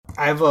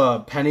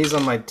have pennies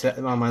on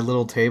my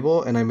little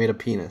table, and I made a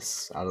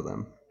penis out of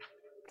them.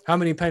 How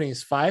many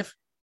pennies? 5?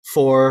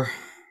 4.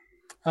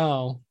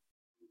 Oh.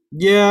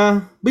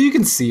 Yeah, but you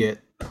can see it.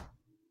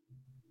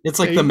 It's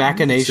like Yeah, the you can see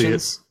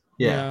machinations.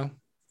 Yeah.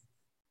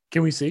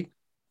 Can we see?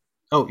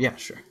 Oh, yeah,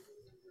 sure.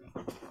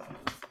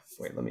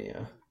 Wait, let me...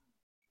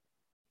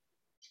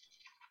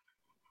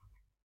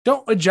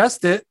 Don't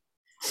adjust it.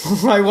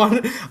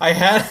 I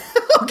had...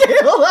 Okay,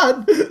 hold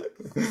on.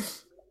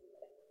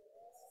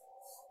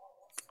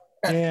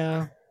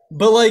 Yeah.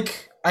 But,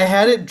 like, I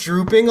had it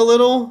drooping a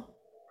little,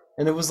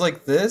 and it was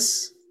like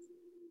this.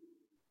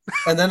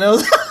 And then I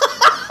was...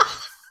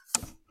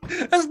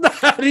 That's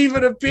not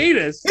even a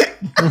penis.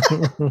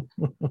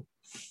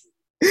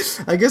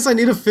 I guess I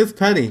need a 5th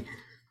penny.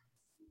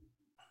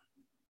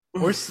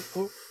 Or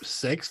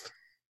 6th.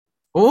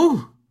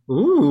 Oh,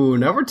 ooh,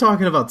 now we're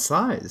talking about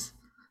size.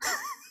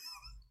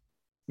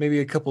 Maybe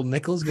a couple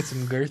nickels, get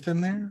some girth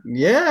in there.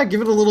 Yeah,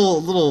 give it a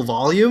little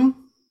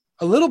volume.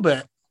 A little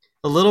bit.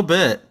 A little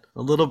bit.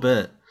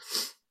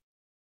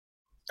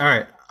 All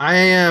right, I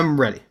am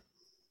ready.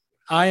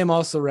 I am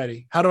also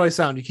ready. How do I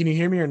sound? Can you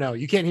hear me or no?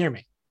 You can't hear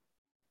me.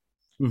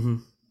 Mm-hmm.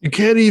 You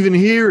can't even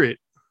hear it.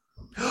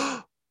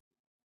 Can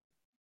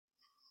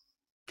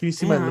you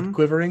see my lip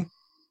quivering?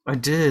 I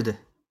did.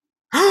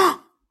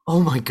 Oh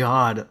my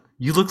god.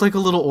 You look like a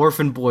little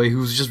orphan boy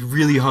who's just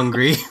really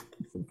hungry.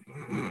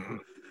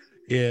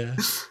 Yeah.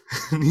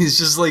 And he's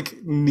just like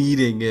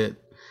needing it.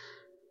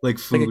 Like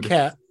food. Like a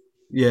cat.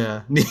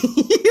 Yeah.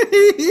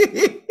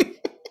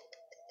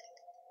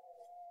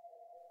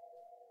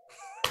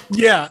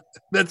 Yeah,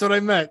 that's what I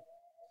meant.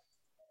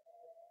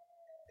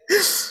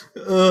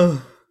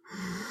 All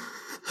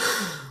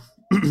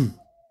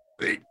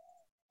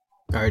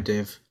right,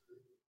 Dave.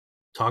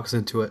 Talk us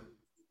into it.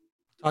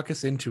 Talk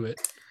us into it.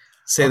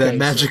 Say that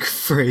magic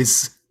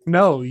phrase.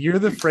 No, you're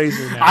the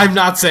Fraser now. I'm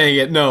not saying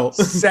it, no.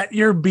 Set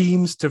your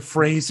beams to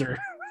Fraser.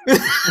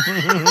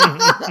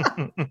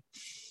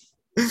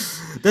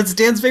 That's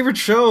Dan's favorite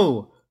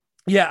show.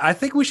 Yeah, I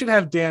think we should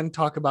have Dan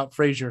talk about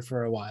Frasier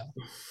for a while.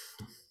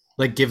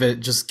 Like give him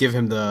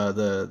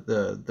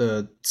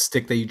the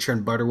stick that you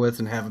churn butter with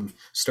and have him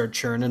start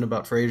churning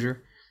about Frasier.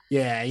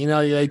 Yeah, you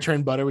know they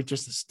churn butter with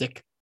just a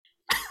stick.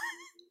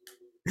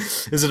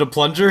 Is it a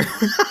plunger?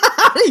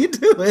 How do you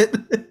do it?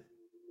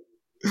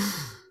 I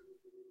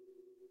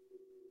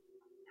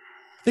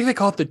think they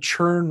call it the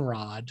churn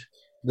rod.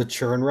 The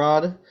churn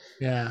rod?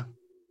 Yeah.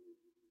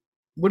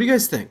 What do you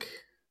guys think?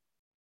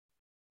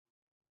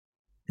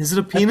 Is it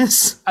a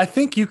penis? I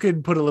think you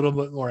could put a little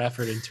bit more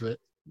effort into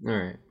it. All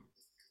right.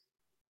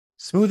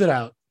 Smooth it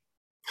out.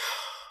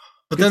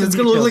 But then it's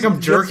going to look like I'm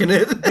jerking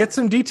it. Get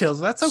some details.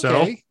 That's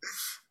okay.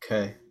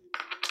 Okay.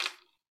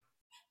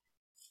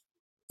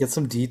 Get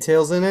some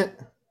details in it.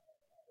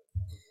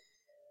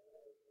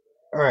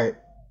 All right.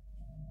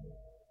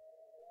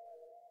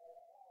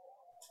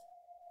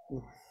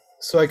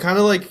 So I kind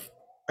of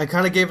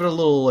gave it a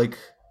little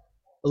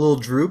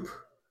droop.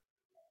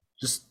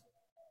 Just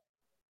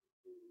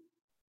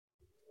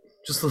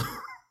a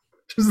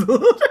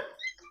little.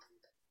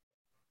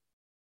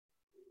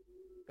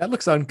 That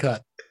looks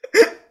uncut.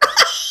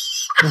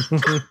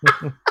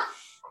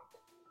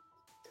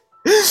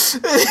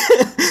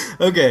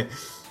 Okay.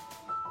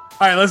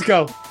 All right, let's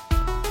go.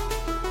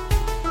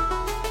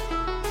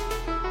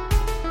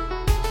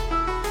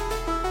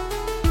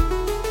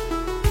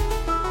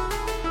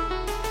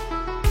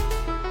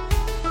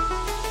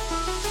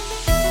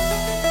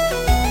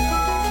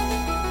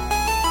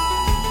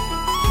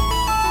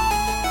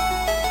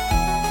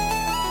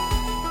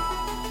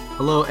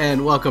 Hello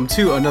and welcome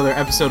to another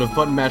episode of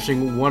Button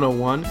Mashing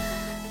 101.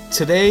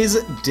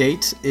 Today's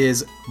date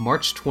is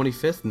March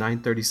 25th,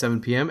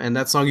 9:37 p.m. and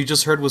that song you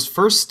just heard was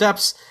First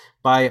Steps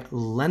by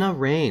Lena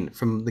Raine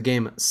from the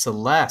game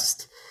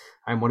Celeste.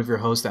 I'm one of your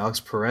hosts, Alex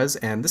Perez,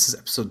 and this is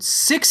episode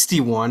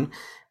 61.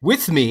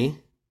 With me,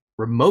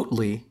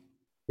 remotely,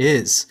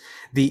 is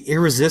the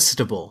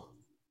irresistible,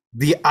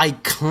 the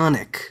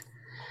iconic,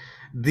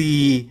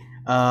 the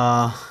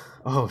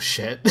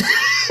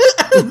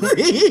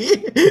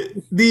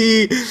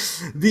the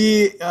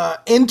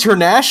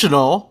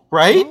international,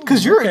 right?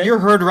 Because you're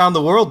heard around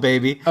the world,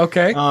 baby.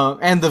 Okay.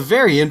 And the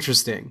very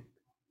interesting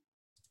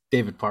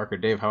David Parker.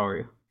 Dave, how are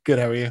you? Good.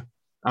 How are you?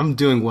 I'm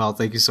doing well.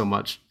 Thank you so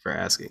much for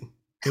asking.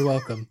 You're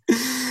welcome.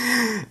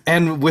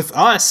 And with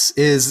us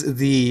is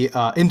the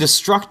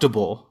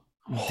indestructible,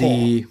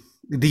 the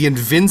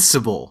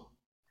invincible,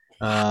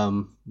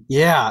 and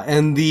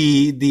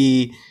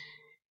the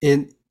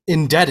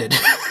indebted.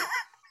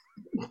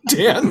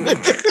 Dan.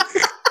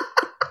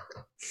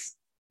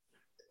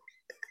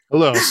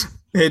 Hello.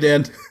 Hey,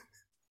 Dan.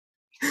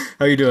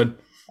 How you doing?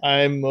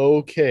 I'm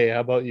okay. How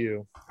about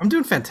you? I'm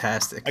doing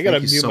fantastic. I gotta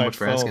Thank you mute so my much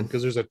for phone asking.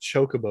 because there's a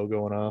chocobo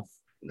going off.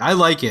 I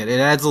like it. It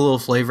adds a little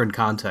flavor and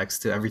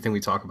context to everything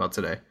we talk about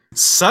today.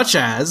 Such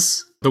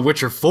as The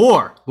Witcher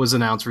 4 was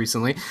announced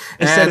recently.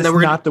 It said it's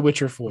not The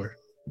Witcher 4.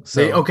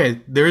 So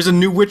There is a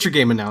new Witcher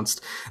game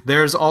announced.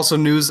 There's also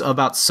news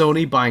about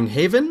Sony buying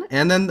Haven,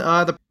 and then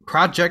the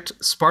Project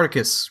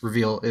Spartacus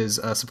reveal is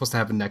supposed to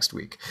happen next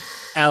week.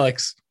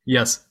 Alex,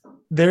 Yes.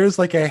 there's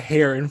like a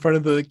hair in front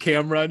of the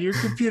camera on your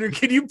computer.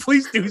 Can you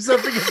please do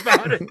something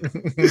about it?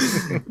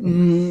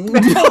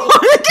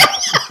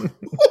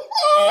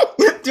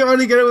 Do you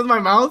want to get it with my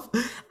mouth?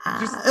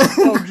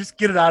 Just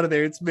get it out of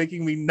there. It's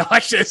making me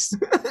nauseous.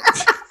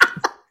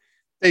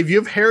 Dave, you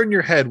have hair in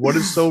your head. What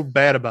is so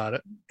bad about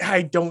it?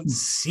 I don't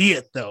see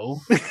it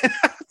though.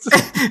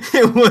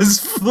 It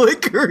was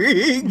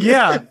flickering.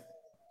 Yeah,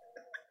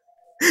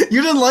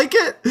 You didn't like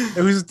it?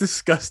 it was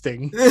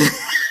disgusting.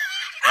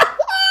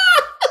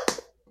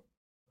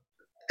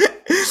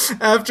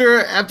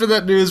 After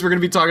that news, we're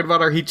going to be talking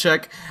about our heat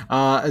check,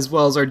 as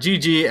well as our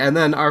GG, and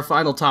then our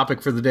final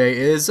topic for the day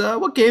is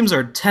what games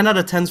are 10 out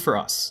of 10s for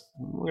us.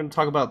 We're going to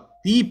talk about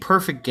the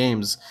perfect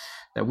games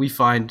that we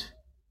find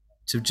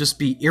to just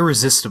be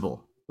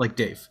irresistible, like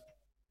Dave.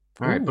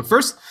 All right, but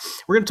first,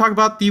 we're going to talk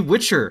about The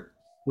Witcher,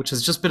 which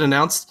has just been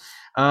announced.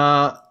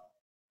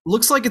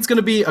 Looks like it's going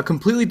to be a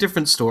completely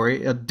different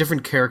story, a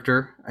different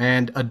character,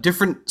 and a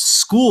different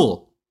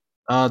school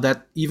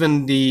that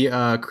even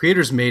the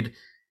creators made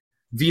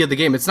via the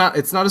game. It's not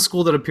a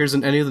school that appears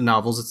in any of the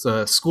novels. It's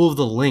a School of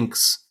the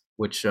Lynx,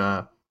 which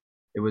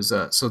it was.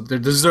 So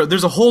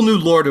there's a whole new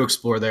lore to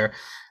explore there.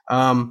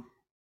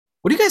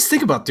 What do you guys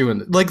think about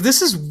doing? Like,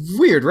 this is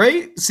weird,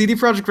 right? CD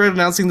Projekt Red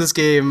announcing this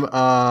game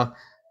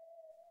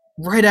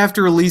right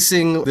after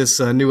releasing this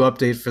new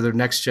update for their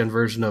next gen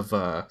version of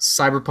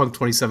Cyberpunk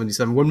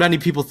 2077, what many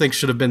people think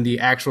should have been the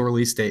actual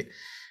release date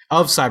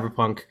of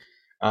Cyberpunk.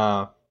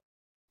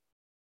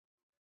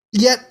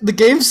 Yet the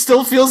game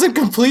still feels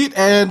incomplete,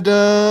 and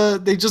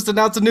they just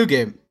announced a new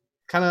game.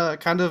 Kind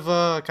of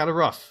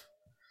rough.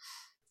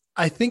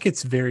 I think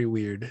it's very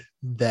weird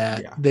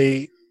that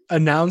they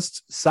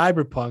announced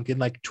Cyberpunk in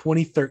like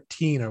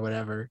 2013 or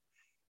whatever,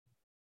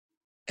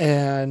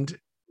 and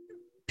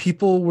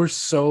people were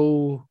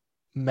so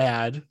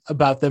mad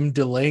about them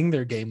delaying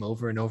their game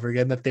over and over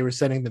again that they were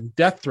sending them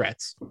death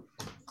threats.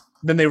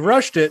 Then they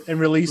rushed it and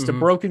released a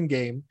broken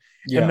game,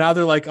 and now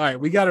they're like, "All right,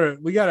 we gotta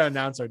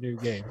announce our new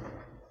game."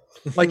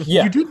 Like,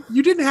 you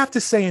didn't have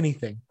to say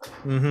anything.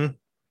 Mm-hmm.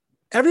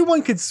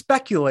 Everyone could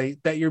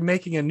speculate that you're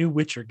making a new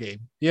Witcher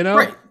game, you know?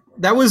 Right.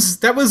 That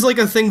was like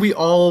a thing we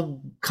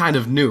all kind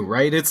of knew,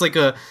 right? It's like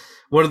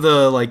one of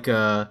the like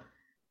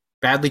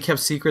badly kept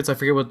secrets. I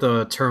forget what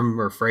the term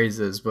or phrase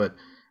is, but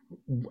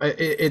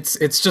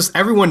it's just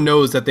everyone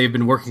knows that they've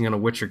been working on a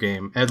Witcher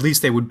game. At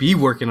least they would be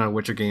working on a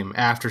Witcher game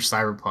after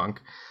Cyberpunk.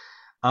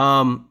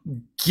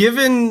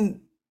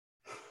 Given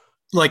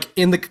like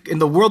in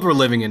the world we're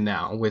living in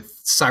now,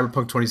 with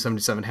Cyberpunk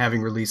 2077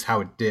 having released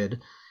how it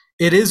did,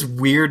 it is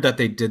weird that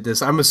they did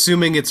this. I'm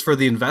assuming it's for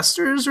the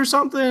investors or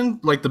something,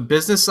 like the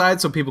business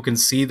side, so people can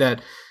see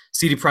that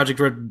CD Projekt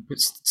Red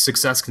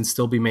success can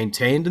still be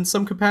maintained in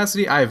some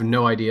capacity. I have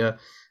no idea.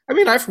 I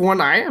mean, for one,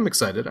 I am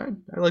excited. I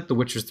like The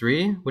Witcher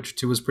 3. Witcher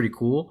 2 was pretty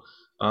cool.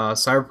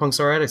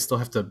 Cyberpunk's all right. I still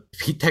have to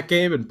beat that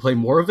game and play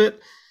more of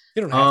it.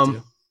 You don't have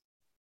to.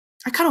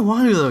 I kind of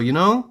want to, though, you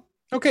know?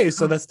 Okay,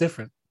 so that's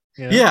different.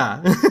 You know?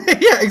 Yeah.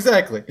 Yeah,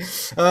 exactly.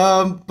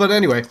 But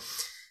anyway,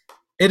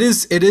 it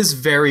is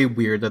very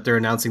weird that they're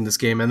announcing this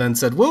game and then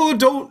said, well,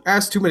 don't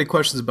ask too many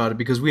questions about it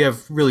because we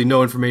have really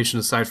no information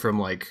aside from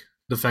like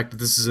the fact that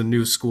this is a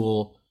new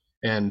school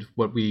and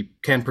what we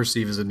can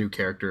perceive as a new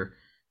character,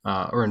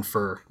 or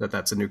infer that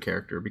that's a new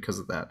character because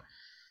of that.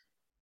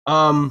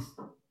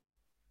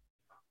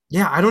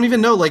 Yeah, I don't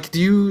even know. Like,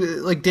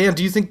 Dan,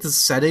 do you think the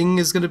setting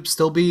is going to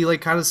still be like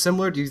kind of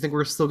similar? Do you think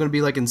we're still going to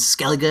be like in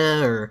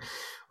Skellige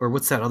or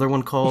what's that other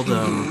one called?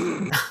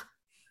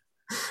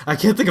 I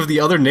can't think of the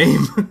other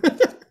name.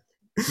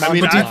 I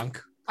mean,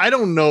 I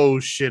don't know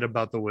shit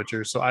about The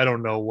Witcher, so I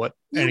don't know what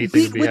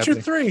anything would be Witcher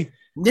happening. 3.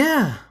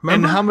 Yeah.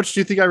 Remember? And how much do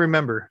you think I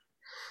remember?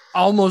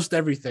 Almost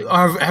everything.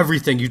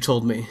 Everything you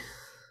told me.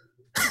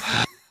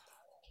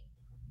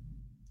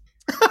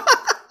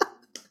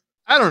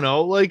 I don't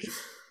know. Like,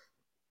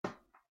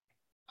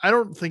 I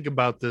don't think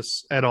about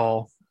this at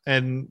all.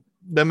 And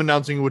them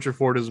announcing Witcher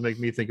 4 doesn't make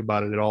me think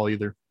about it at all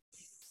either.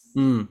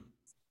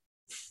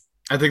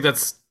 I think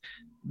that's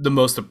the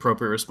most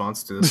appropriate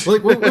response to this.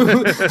 Like, like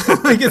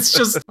it's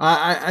just,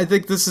 I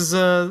think this is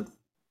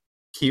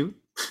cute,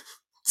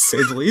 to say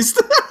the least.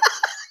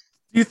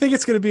 Do you think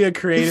it's going to be a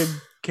created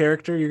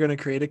character? You're going to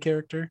create a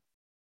character?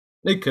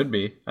 It could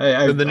be.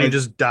 And then you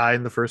just die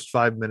in the first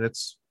 5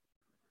 minutes.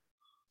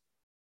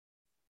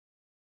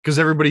 Because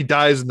everybody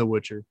dies in The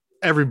Witcher.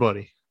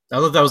 Everybody. I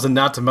thought that was a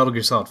nod to Metal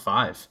Gear Solid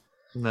 5.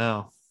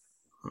 No.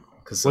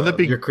 Because wouldn't that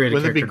be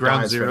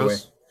Ground dies right away.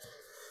 Zeroes?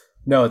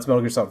 No, it's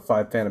Metal Gear Solid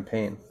 5 Phantom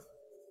Pain.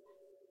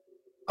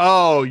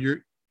 Oh,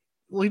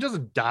 well, he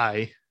doesn't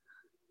die.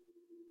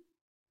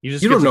 You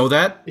don't know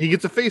that? He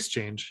gets a face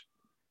change.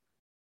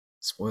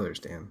 Spoilers,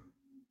 Dan.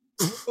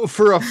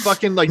 For a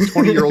fucking like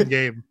 20-year-old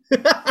game.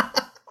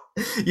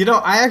 You know,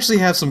 I actually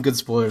have some good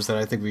spoilers that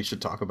I think we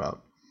should talk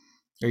about.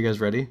 Are you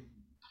guys ready?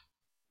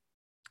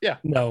 Yeah.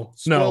 No.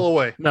 Spoil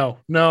away. No.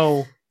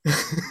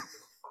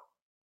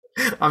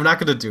 I'm not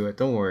gonna do it.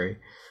 Don't worry.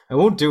 I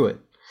won't do it.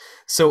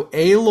 So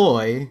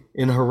Aloy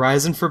in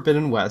Horizon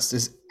Forbidden West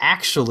is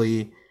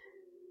actually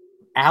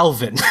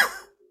Alvin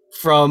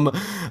from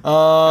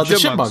the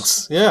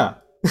Chipmunks. Yeah.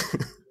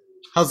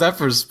 How's that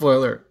for a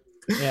spoiler?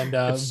 And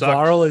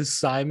Varl is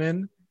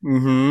Simon.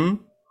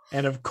 Mm-hmm.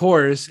 And of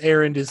course,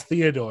 Erend is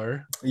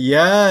Theodore.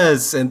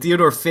 Yes, and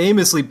Theodore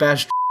famously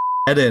bashed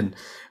head in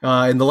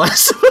The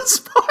Last of Us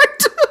Part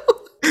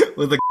 2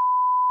 with a.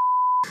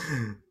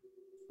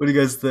 What do you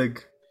guys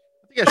think?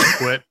 I think I should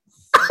quit.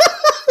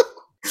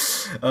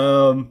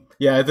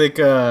 Yeah, I think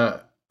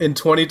in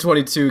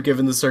 2022,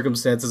 given the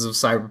circumstances of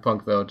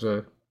Cyberpunk, though,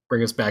 to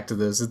bring us back to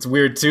this, it's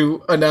weird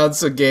to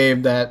announce a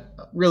game that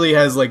really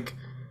has like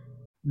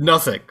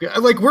nothing.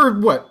 Like we're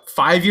what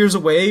 5 years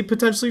away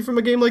potentially from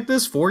a game like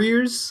this? 4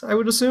 years, I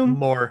would assume.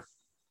 More.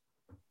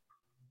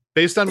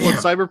 Based on what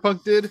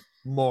Cyberpunk did,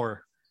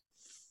 more.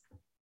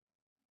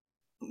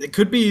 It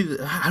could be.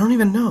 I don't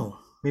even know.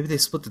 Maybe they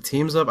split the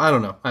teams up. I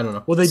don't know.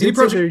 Well, they did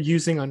say they're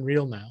using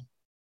Unreal now.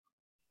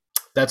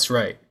 That's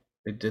right.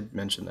 They did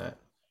mention that.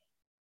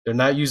 They're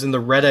not using the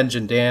Red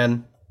Engine,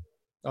 Dan.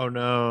 Oh,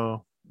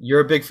 no. You're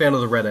a big fan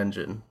of the Red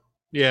Engine.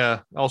 Yeah,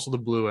 also the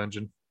Blue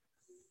Engine.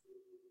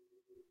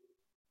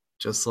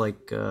 Just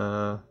like...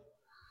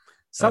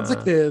 Sounds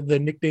like the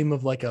nickname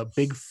of like a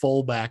big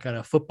fullback on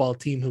a football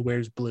team who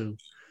wears blue.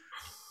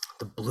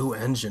 The Blue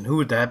Engine. Who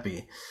would that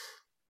be?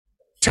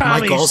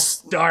 Tommy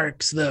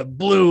Starks, the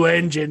Blue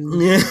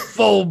Engine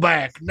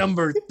fullback,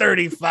 number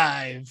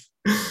 35.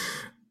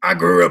 I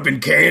grew up in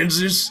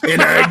Kansas,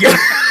 and I get...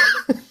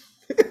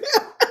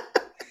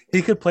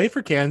 He could play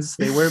for Kansas.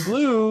 They wear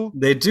blue.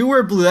 They do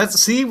wear blue.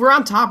 See, we're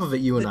on top of it,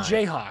 you and I. The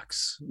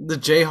Jayhawks. The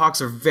Jayhawks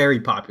are very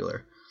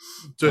popular.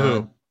 To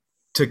who?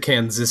 To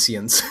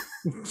Kansasians.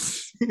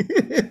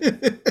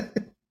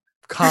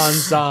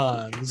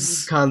 Kanzans.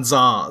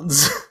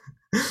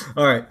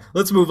 All right,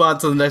 let's move on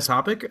to the next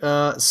topic.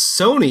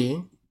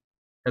 Sony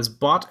has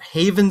bought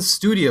Haven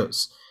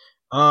Studios.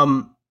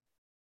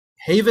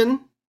 Haven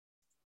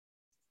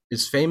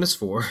is famous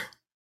for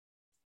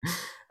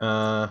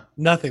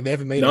nothing. They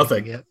haven't made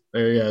anything yet.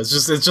 Yeah, it's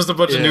just a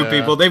bunch of new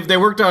people. They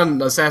worked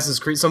on Assassin's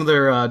Creed. Some of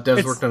their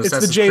devs worked on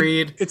Assassin's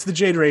Creed. It's the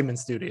Jade Raymond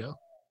studio.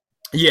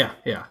 Yeah.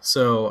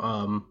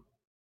 So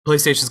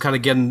PlayStation's kind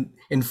of getting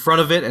in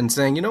front of it and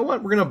saying, you know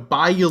what, we're gonna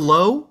buy you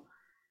low.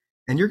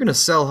 And you're going to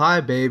sell high,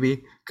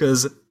 baby,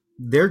 because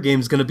their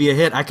game's going to be a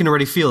hit. I can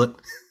already feel it.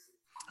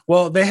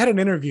 Well, they had an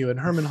interview, and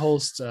Herman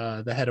Holst,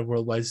 the head of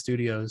Worldwide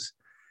Studios,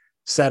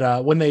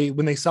 said when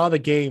they saw the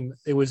game,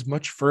 it was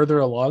much further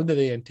along than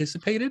they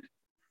anticipated.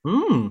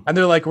 And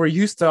they're like, we're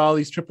used to all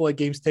these AAA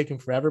games taking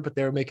forever, but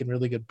they were making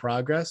really good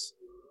progress.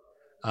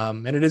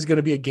 And it is going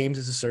to be a games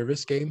as a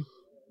service game.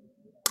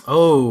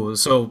 Oh,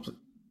 so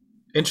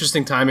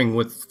interesting timing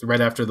with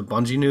right after the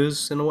Bungie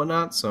news and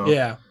whatnot. So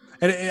yeah.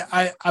 And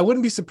I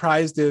wouldn't be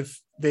surprised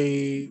if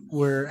they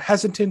were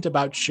hesitant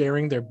about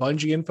sharing their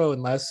Bungie info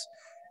unless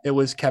it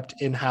was kept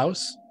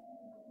in-house.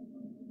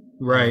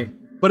 Right.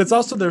 But it's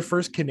also their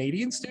first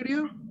Canadian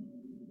studio.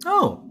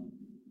 Oh,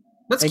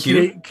 that's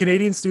cute.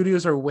 Canadian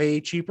studios are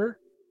way cheaper.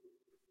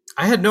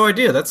 I had no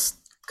idea. That's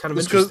kind of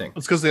interesting.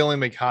 It's because they only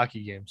make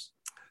hockey games.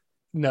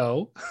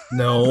 No,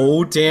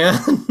 Dan.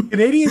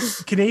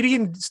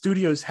 Canadian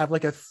studios have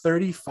like a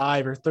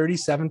 35 or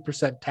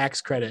 37%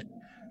 tax credit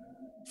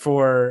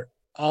for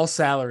all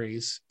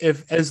salaries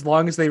as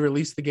long as they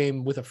release the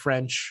game with a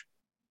French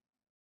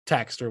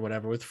text or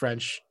whatever, with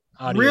French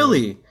audio.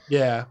 Really?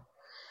 Yeah.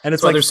 And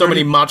it's like there's so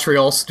many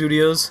Montreal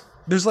studios.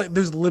 There's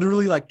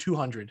literally like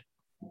 200.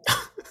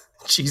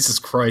 Jesus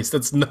Christ,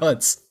 that's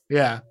nuts.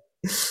 Yeah.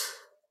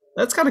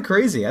 That's kind of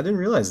crazy. I didn't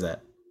realize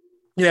that.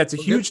 Yeah, it's a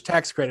huge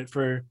tax credit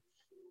for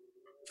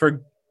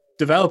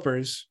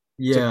developers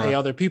to pay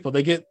other people.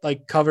 They get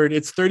like covered.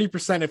 It's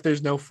 30% if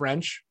there's no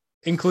French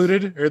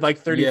included, or like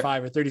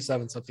 35 or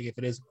 37 something if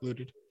it is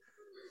included.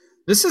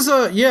 This is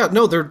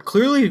they're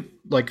clearly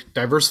like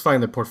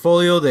diversifying their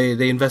portfolio.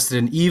 They invested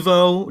in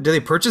Evo. Did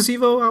they purchase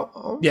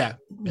Evo?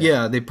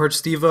 Yeah, they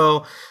purchased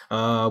Evo.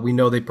 We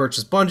know they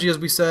purchased Bungie, as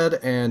we said,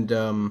 and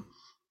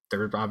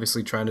they're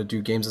obviously trying to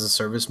do games as a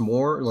service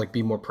more, like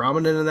be more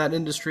prominent in that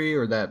industry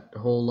or that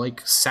whole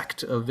like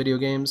sect of video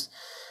games.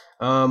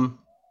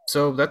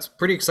 So that's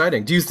pretty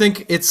exciting. Do you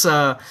think it's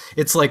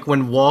like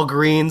when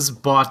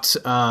Walgreens bought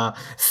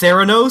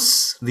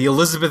Theranos, the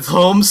Elizabeth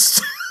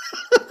Holmes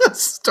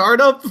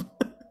startup,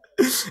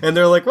 and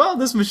they're like, well,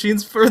 this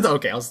machine's for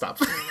okay, I'll stop.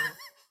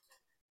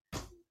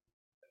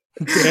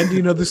 Dan, do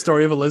you know the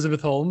story of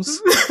Elizabeth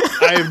Holmes?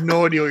 I have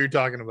no idea what you're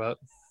talking about.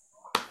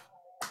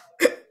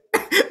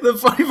 The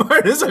funny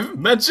part is I've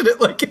mentioned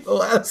it like in the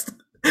last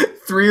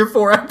 3 or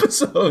 4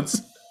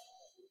 episodes.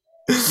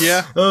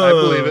 Yeah, I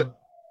believe it.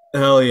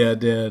 Hell yeah,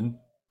 Dan.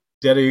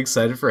 Dad, are you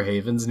excited for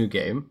Haven's new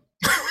game?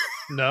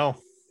 No.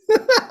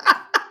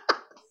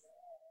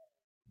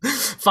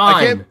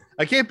 Fine.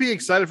 I can't be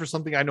excited for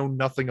something I know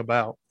nothing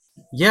about.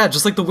 Yeah,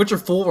 just like The Witcher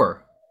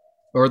 4.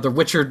 Or The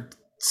Witcher...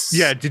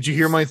 Yeah, did you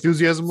hear my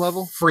enthusiasm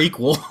level?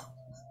 Frequel.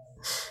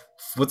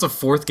 what's a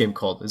fourth game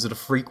called? Is it a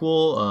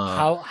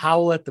prequel?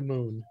 Howl at the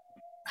Moon.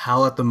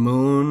 Howl at the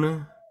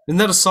Moon. Isn't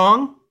that a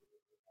song?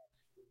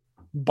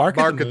 Bark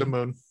at the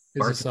Moon.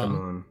 Bark at the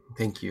Moon.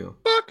 Thank you.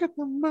 Bark at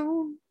the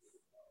Moon.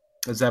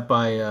 Is that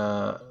by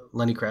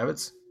Lenny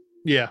Kravitz?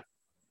 Yeah.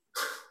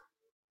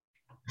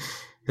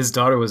 His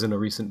daughter was in a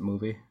recent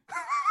movie.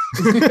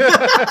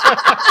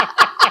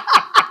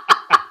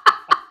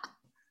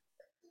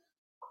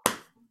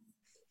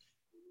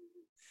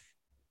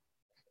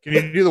 Can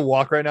you do the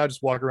walk right now?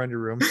 Just walk around your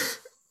room.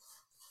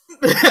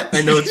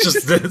 I know it's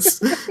just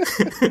this.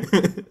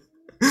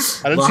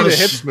 I didn't see the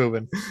hips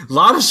moving. A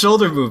lot of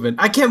shoulder movement.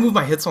 I can't move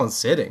my hips while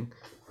sitting.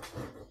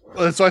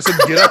 Well, that's why I said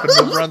get up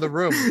and move around the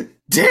room.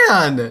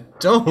 Dan,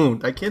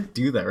 don't. I can't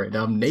do that right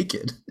now. I'm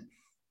naked.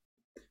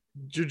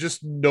 You're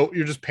just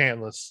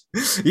pantless.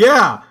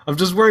 Yeah, I'm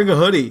just wearing a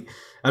hoodie.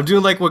 I'm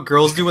doing like what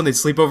girls do when they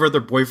sleep over at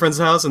their boyfriend's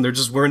house and they're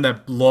just wearing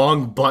that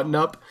long button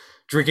up,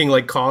 drinking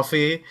like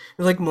coffee.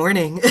 They're like,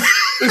 morning.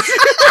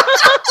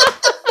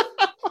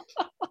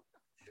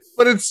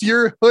 But it's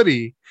your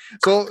hoodie.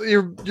 So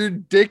your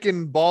dick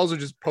and balls are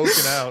just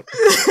poking out.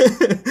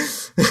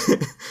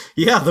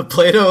 Yeah, the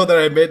Play-Doh that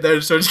I made that I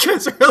showed you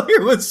guys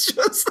earlier was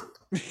just...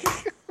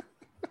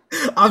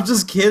 I'm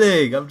just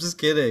kidding. I'm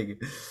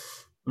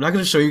not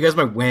going to show you guys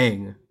my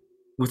wang.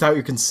 Without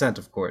your consent,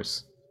 of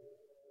course.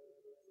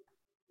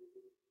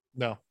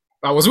 No.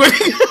 I was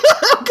waiting.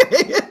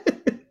 Okay.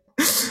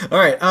 All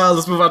right,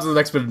 let's move on to the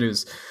next bit of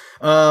news.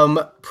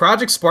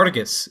 Project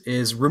Spartacus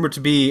is rumored to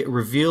be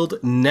revealed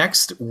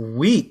next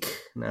week.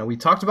 Now, we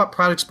talked about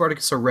Project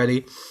Spartacus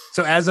already.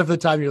 So as of the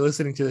time you're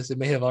listening to this, it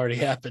may have already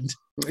happened.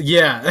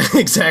 Yeah,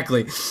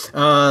 exactly.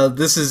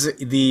 This is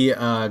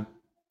the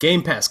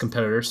Game Pass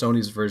competitor,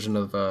 Sony's version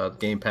of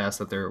Game Pass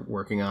that they're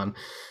working on.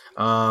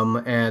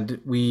 And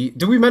did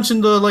we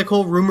mention the like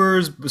whole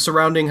rumors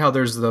surrounding how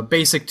there's the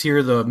basic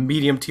tier, the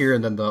medium tier,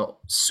 and then the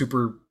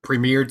super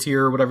premier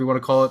tier, or whatever you want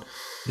to call it?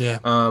 Yeah.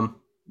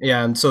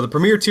 Yeah, and so the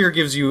premier tier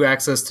gives you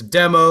access to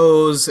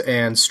demos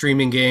and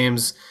streaming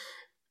games.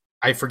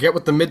 I forget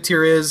what the mid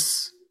tier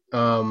is.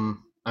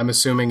 I'm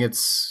assuming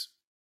it's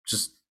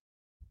just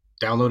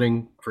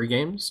downloading free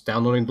games,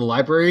 downloading the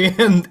library,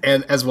 and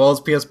as well as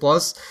PS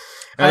Plus.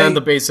 And then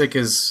the basic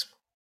is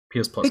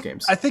PS Plus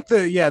games. I think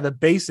the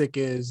basic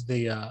is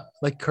the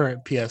like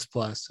current PS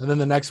Plus, and then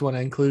the next one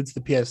includes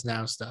the PS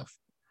Now stuff.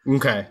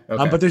 Okay.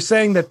 But they're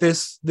saying that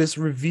this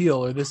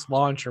reveal or this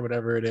launch or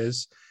whatever it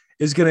is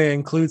going to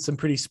include some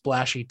pretty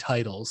splashy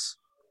titles.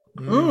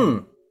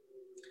 Mm.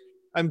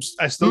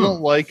 I still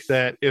don't like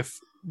that if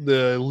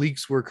the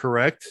leaks were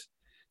correct,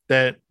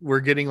 that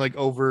we're getting like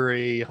over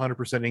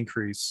 100%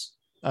 increase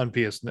on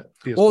PS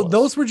Well, Plus.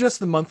 those were just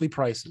the monthly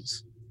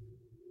prices.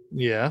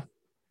 Yeah.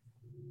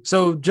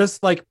 So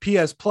just like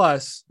PS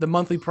Plus, the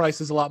monthly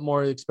price is a lot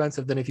more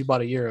expensive than if you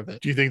bought a year of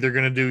it. Do you think they're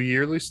going to do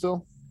yearly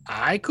still?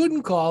 I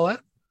couldn't call it.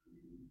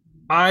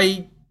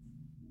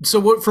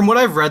 From what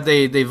I've read,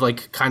 they've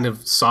like kind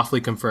of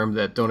softly confirmed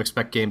that don't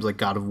expect games like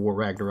God of War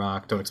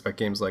Ragnarok, don't expect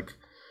games like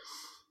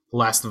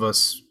Last of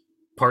Us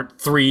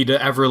Part 3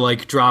 to ever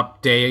like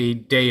drop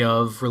day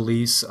of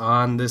release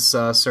on this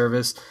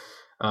service.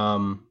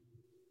 But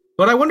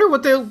I wonder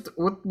what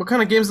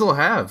kind of games they'll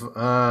have.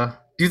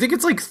 Do you think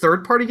it's like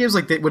third-party games?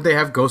 Like, would they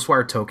have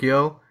Ghostwire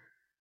Tokyo?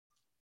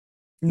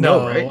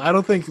 No, right? I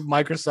don't think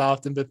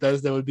Microsoft and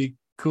Bethesda would be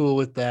cool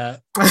with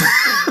that.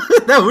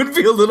 That would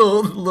be a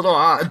little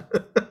odd.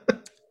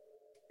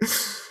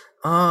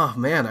 Oh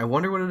man, I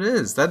wonder what it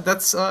is.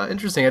 That's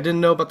interesting. I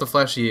didn't know about the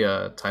flashy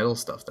title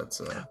stuff.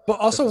 But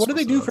also, what do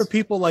they do for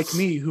people like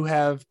me who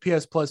have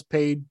PS Plus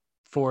paid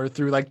for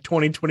through like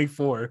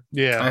 2024?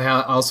 Yeah,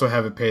 I also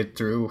have it paid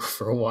through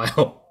for a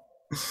while.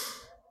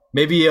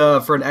 Maybe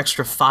for an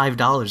extra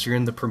 $5, you're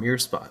in the premiere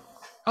spot.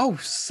 Oh,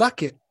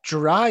 suck it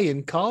dry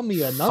and call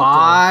me a number.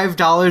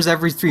 $5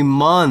 every 3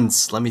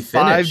 months. Let me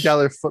finish.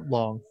 $5 foot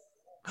long.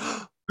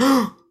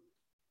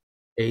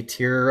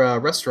 A-tier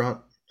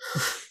restaurant.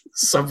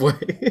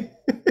 Subway.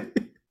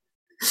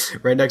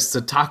 Right next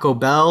to Taco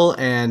Bell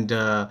and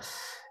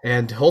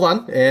hold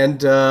on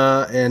and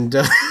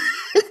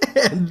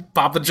and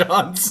Papa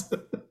John's.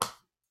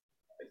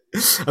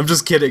 I'm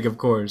just kidding, of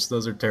course.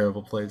 Those are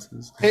terrible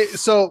places. Hey,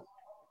 so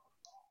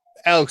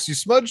Alex, you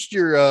smudged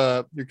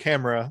your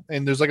camera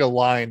and there's like a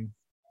line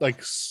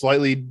like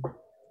slightly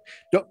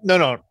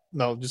no,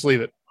 just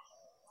leave it.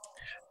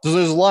 So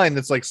there's a line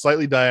that's like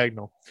slightly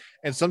diagonal.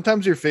 And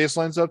sometimes your face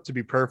lines up to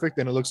be perfect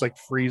and it looks like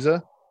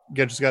Frieza.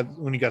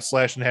 When you got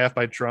slashed in half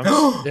by Trunks.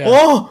 Yeah.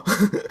 Oh,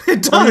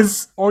 it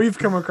does. Or you've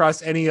come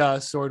across any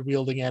sword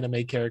wielding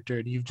anime character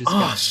and you've just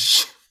got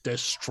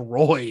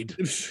destroyed.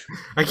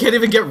 I can't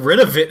even get rid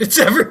of it. It's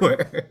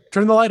everywhere.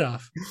 Turn the light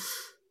off.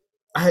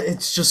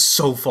 It's just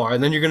so far,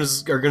 and then you're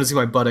gonna see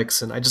my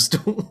buttocks, and I just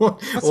don't want.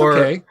 That's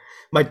okay.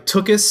 My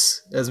tuchus,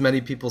 as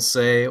many people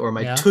say, or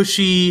my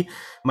tushy,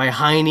 my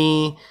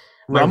hiney,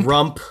 my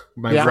rump,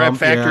 my crab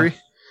factory. Yeah.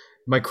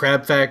 My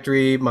crab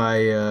factory,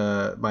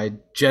 my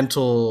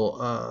gentle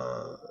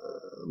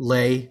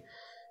lay,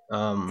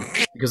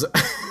 because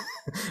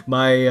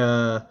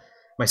my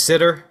My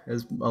sitter,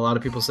 as a lot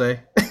of people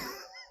say.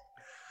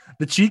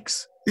 The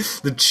cheeks.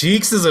 The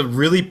cheeks is a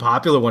really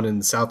popular one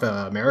in South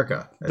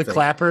America. The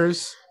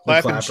clappers.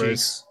 Clapping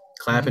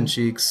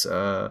cheeks.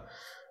 The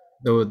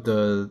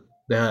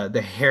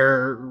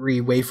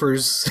hairy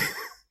wafers.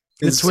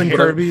 The twin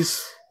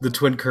Kirby's. The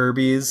twin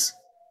Kirby's.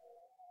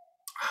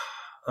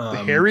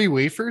 The hairy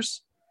wafers?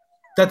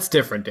 That's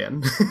different,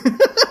 Dan.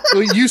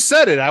 Well, you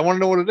said it. I want to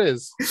know what it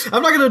is.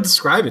 I'm not going to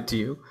describe it to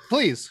you.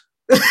 Please.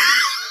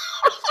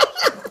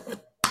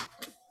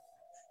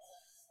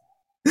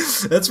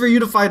 That's for you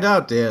to find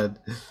out, Dan.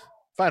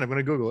 Fine, I'm going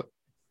to Google it.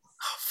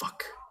 Oh,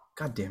 fuck.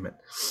 God damn it.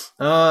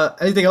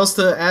 Anything else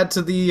to add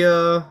to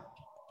the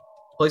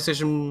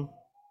PlayStation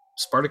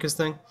Spartacus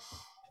thing?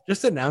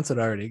 Just announce it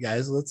already,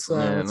 guys. Let's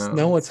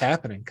know what's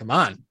happening. Come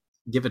on.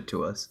 Give it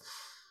to us.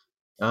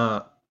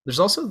 There's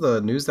also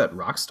the news that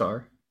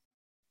Rockstar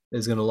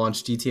is going to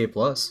launch GTA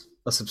Plus,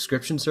 a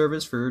subscription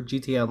service for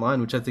GTA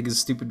Online, which I think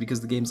is stupid because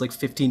the game's like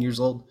 15 years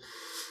old.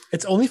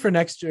 It's only for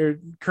next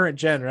or current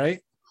gen, right?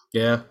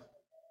 Yeah.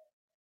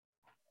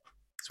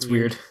 It's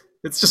weird.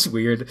 It's just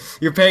weird.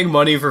 You're paying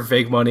money for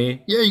fake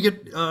money. Yeah, you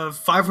get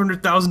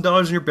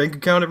 $500,000 in your bank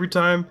account every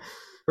time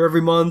or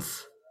every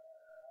month.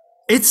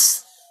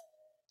 It's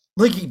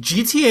like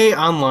GTA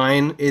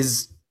Online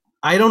is,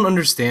 I don't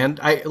understand.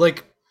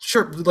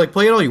 Sure, like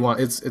play it all you want.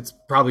 It's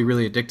probably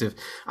really addictive.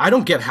 I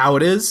don't get how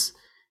it is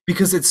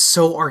because it's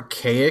so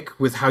archaic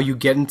with how you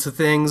get into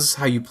things,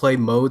 how you play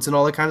modes and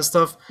all that kind of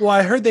stuff. Well,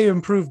 I heard they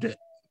improved it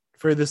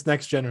for this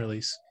next gen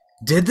release.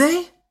 Did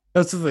they?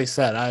 That's what they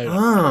said.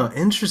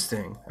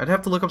 Interesting. I'd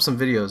have to look up some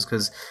videos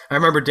because I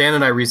remember Dan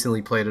and I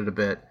recently played it a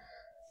bit,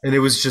 and it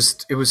was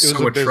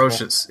so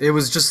atrocious. It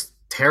was just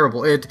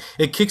terrible. It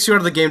kicks you out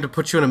of the game to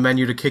put you in a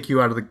menu to kick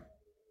you out of the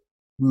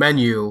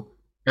menu,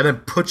 and then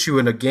put you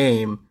in a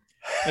game.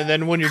 And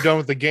then when you're done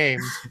with the game,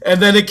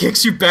 and then it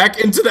kicks you back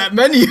into that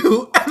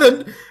menu, and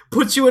then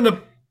puts you in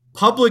a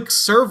public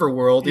server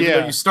world, even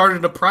though you started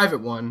in a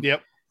private one.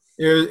 Yep.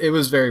 It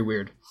was very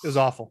weird. It was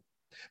awful.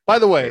 By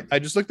the way, I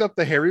just looked up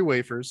the hairy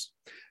wafers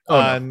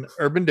on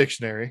Urban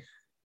Dictionary.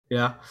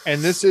 Yeah.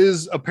 And this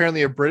is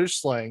apparently a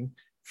British slang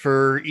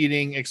for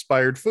eating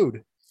expired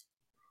food.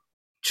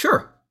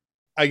 Sure.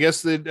 I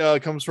guess it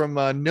comes from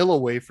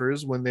Nilla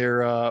wafers. When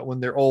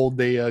they're old,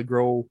 they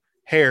grow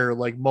hair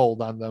like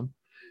mold on them.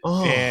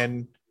 Oh.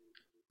 And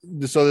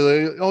so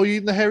they're like, oh, you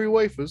eating the hairy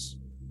wafers?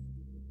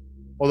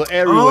 Or the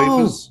airy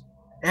wafers.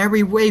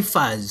 Airy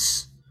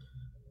wafers.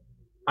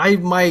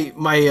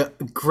 My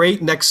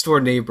great next door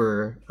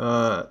neighbor.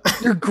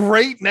 Your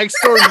great next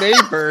door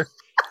neighbor.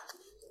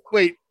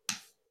 Wait,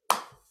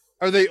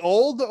 are they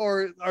old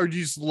or you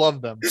just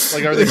love them?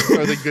 Like, are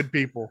they good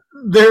people?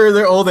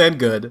 They're old and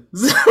good.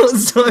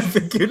 So I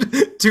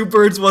figured 2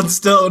 birds, 1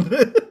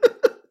 stone.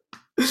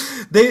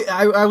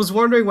 I was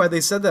wondering why they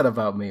said that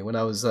about me when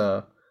I was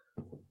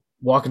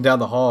walking down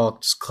the hall,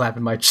 just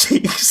clapping my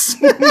cheeks.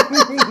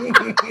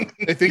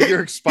 They think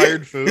you're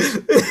expired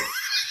food.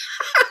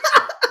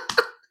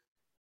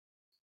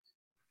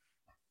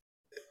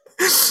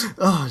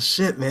 Oh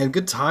shit, man!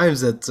 Good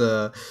times at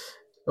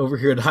over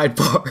here at Hyde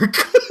Park.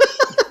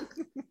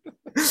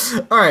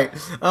 All right,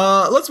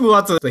 let's move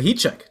on to the heat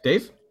check.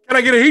 Dave, can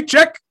I get a heat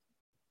check?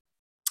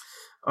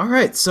 All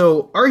right,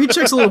 so our heat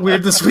check's a little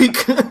weird this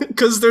week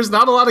because there's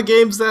not a lot of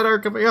games that are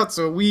coming out.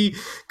 So we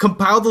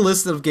compiled the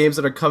list of games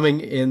that are coming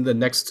in the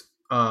next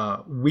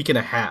week and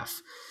a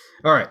half.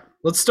 All right,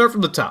 let's start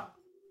from the top.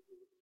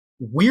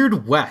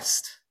 Weird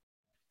West.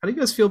 How do you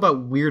guys feel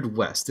about Weird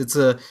West? Is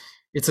it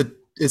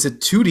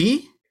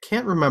 2D?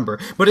 Can't remember,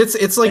 but it's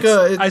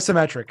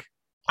isometric.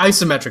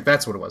 Isometric,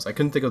 that's what it was. I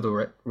couldn't think of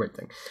the right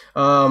thing.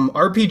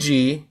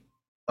 RPG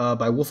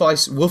by Wolf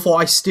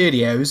Eye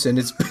Studios, and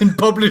it's been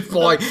published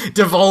by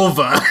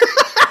Devolver.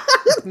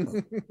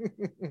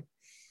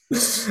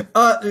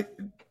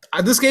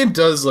 This game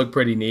does look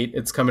pretty neat.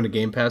 It's coming to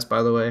Game Pass,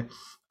 by the way.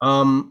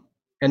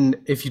 And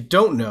if you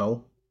don't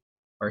know,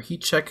 our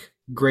heat check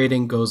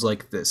grading goes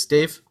like this.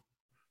 Dave?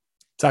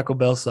 Taco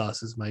Bell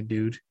sauce is my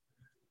dude.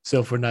 So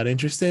if we're not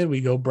interested,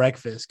 we go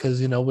breakfast because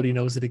nobody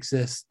knows it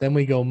exists. Then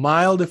we go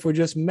mild if we're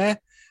just meh.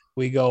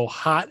 We go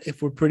hot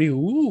if we're pretty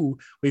ooh.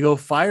 We go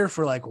fire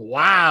for like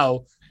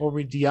wow. Or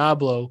we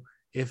Diablo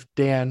if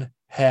Dan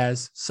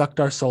has sucked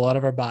our soul out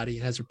of our body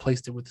and has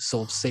replaced it with the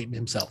soul of Satan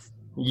himself.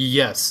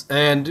 Yes.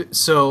 And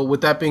so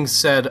with that being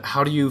said,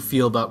 how do you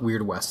feel about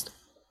Weird West?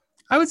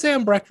 I would say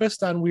I'm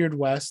breakfast on Weird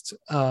West.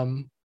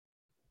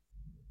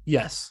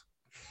 Yes.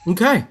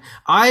 Okay.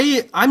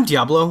 I'm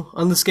Diablo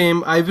on this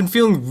game. I've been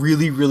feeling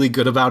really, really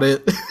good about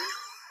it.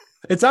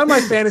 It's on my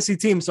fantasy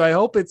team, so I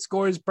hope it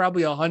scores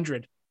probably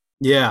 100.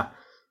 Yeah.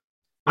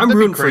 I'm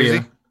rooting for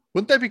you.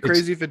 Wouldn't that be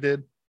crazy if it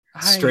did?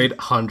 Straight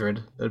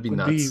 100. That'd be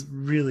nuts. I'd be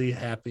really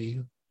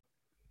happy.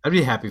 I'd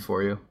be happy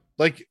for you.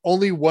 Like,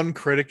 only one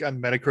critic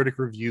on Metacritic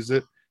reviews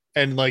it,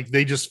 and like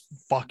they just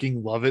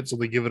fucking love it, so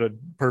they give it a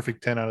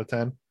perfect 10 out of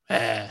 10.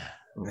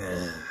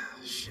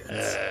 Shit.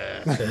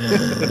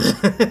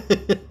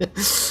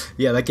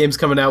 Yeah, that game's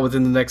coming out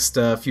within the next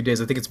few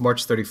days. I think it's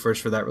March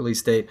 31st for that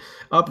release date.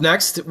 Up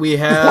next, we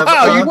have...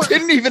 Wow, you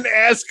didn't even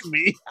ask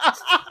me.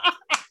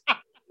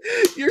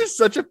 You're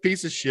such a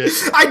piece of shit.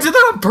 I did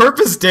that on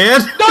purpose,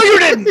 Dan. No, you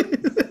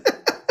didn't.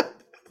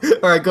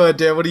 All right, go ahead,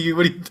 Dan. What are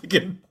you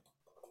thinking?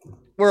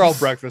 We're all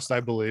breakfast, I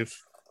believe.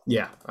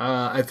 Yeah,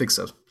 I think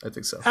so.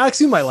 Alex,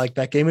 you might like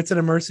that game. It's an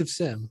immersive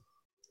sim.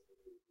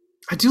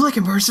 I do like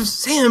immersive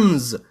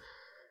sims.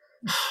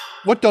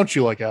 What don't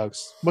you like,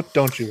 Alex? What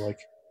don't you like?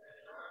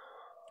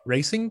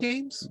 Racing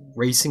games?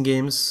 Racing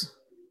games.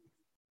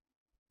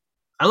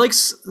 I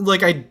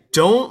I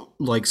don't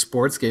like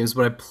sports games,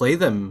 but I play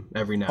them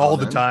every now All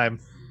and the then. time.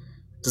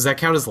 Does that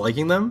count as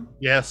liking them?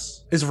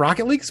 Yes. Is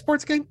Rocket League a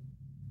sports game?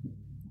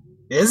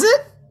 Is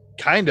it?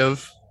 Kind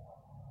of.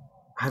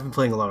 I've been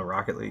playing a lot of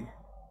Rocket League.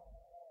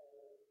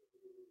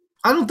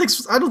 I don't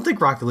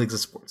think Rocket League's a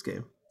sports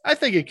game. I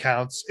think it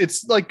counts.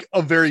 It's like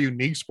a very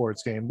unique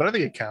sports game, but I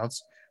think it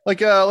counts.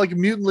 Like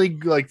Mutant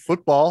League, like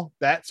football.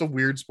 That's a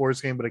weird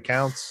sports game, but it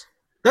counts.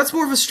 That's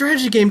more of a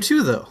strategy game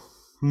too, though.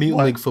 Mutant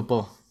What? League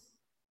football.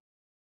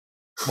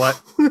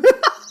 What?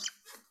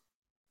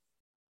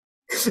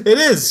 It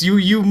is.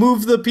 You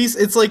move the piece.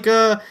 It's like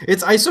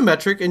it's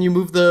isometric, and you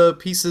move the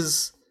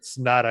pieces. It's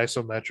not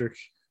isometric.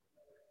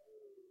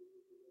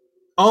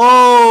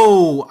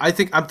 Oh, I'm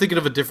thinking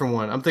of a different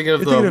one. I'm thinking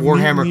of You're thinking of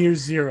Warhammer. Year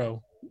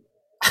Zero.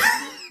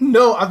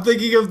 No, I'm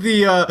thinking of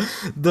the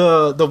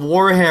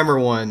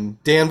Warhammer one.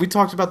 Dan, we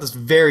talked about this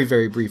very,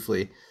 very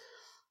briefly.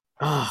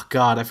 Oh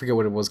God, I forget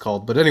what it was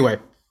called. But anyway,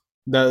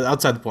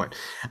 outside the point.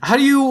 How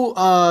do you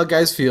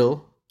guys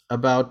feel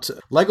about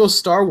Lego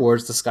Star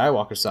Wars: The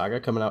Skywalker Saga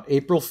coming out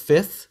April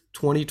 5th,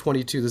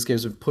 2022? This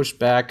game's been pushed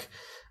back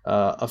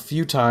a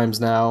few times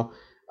now.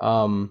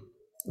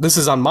 This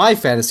is on my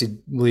fantasy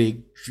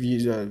league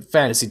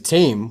fantasy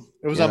team.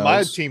 It was on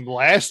my team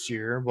last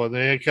year, but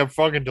they kept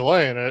fucking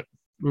delaying it.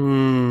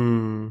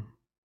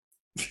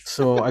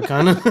 So I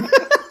kind of,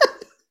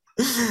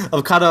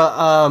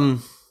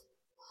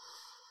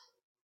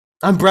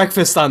 I'm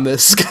breakfast on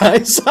this,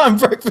 guys. I'm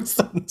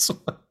breakfast on this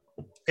one.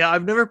 Yeah,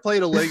 I've never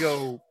played a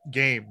Lego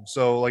game,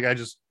 so like I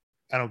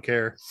don't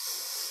care.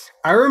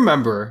 I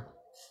remember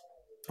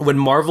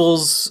when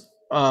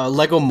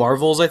Lego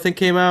Marvels, I think,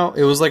 came out.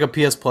 It was like a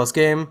PS Plus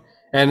game,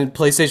 and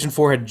PlayStation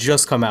 4 had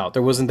just come out.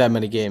 There wasn't that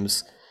many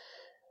games.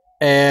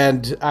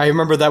 And I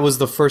remember that was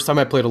the first time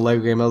I played a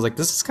Lego game. I was like,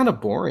 this is kind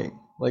of boring.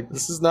 Like,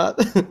 this is not,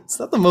 it's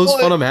not the most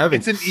fun I'm having.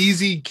 It's an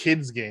easy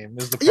kids game,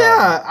 is the problem.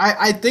 Yeah,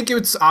 I think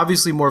it's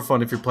obviously more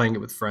fun if you're playing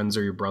it with friends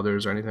or your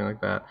brothers or anything like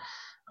that.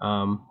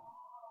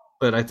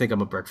 But I think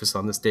I'm a breakfast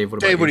on this. Dave, what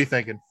about Dave, what are you? you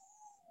thinking?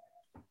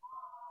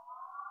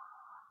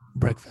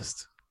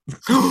 Breakfast.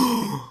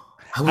 I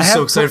was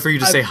so excited for you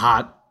to say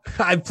hot.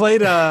 I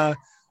played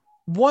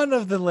one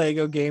of the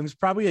Lego games,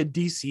 probably a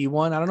DC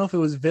one. I don't know if it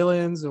was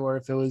Villains or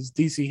if it was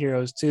DC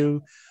Heroes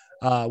 2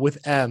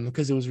 with M,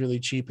 because it was really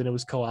cheap and it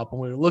was co-op,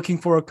 and we were looking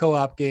for a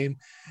co-op game,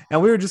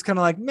 and we were just kind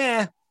of like,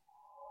 meh.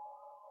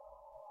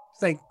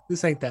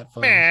 This ain't that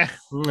fun. Meh.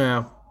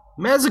 Yeah,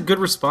 that's a good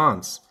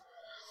response.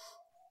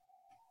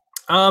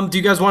 Do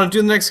you guys want to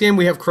do the next game?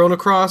 We have Chrono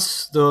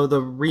Cross,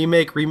 the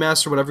remake,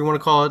 remaster, whatever you want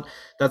to call it.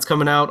 That's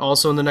coming out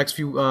also in the next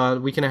few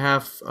week and a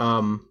half.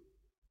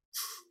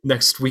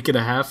 Next week and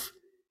a half.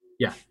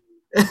 Yeah.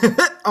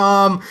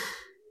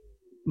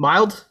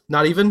 Mild,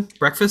 not even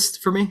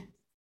breakfast for me.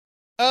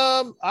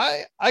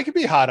 I could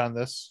be hot on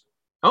this.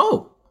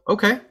 Oh,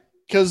 okay.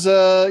 Because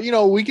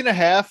a week and a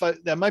half,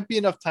 that might be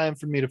enough time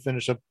for me to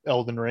finish up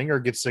Elden Ring or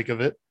get sick of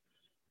it.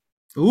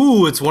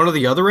 Ooh, it's one or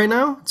the other right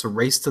now? It's a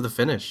race to the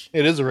finish.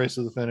 It is a race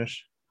to the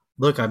finish.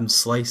 Look, I'm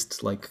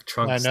sliced like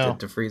Trunks I know. did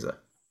to Frieza.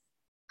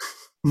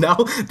 No,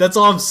 that's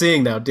all I'm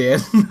seeing now,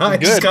 Dan. I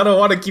Good. just kind of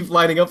want to keep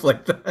lining up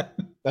like that.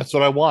 That's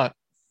what I want.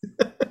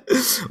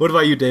 What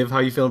about you, Dave? How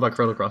are you feeling about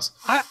Chrono Cross?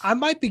 I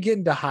might be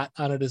getting to hot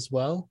on it as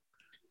well.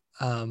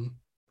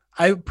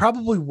 I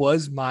probably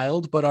was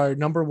mild, but our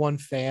number one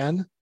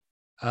fan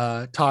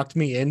talked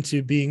me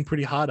into being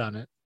pretty hot on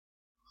it.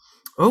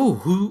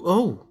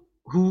 Who?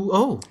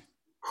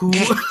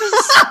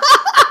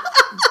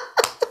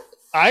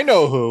 I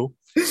know who.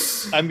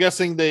 I'm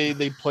guessing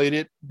they played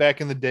it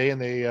back in the day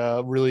and they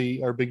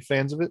really are big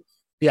fans of it.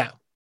 Yeah,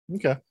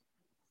 Okay.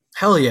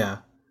 Hell yeah.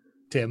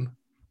 Tim.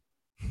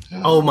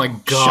 Oh my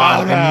god.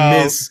 Shout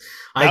out.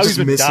 I Now just he's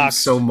been miss him doxxed.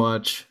 so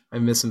much. I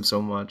miss him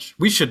so much.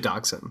 We should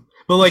dox him.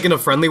 But like in a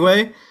friendly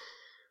way.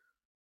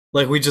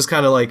 Like we just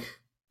kind of like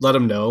let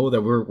him know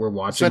that we're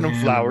watching Send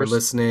him flowers. we're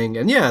listening,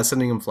 and yeah,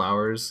 sending him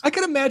flowers. I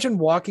can imagine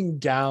walking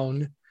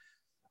down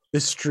the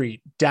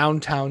street,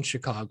 downtown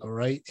Chicago,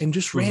 right? And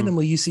just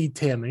randomly you see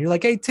Tim and you're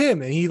like, hey,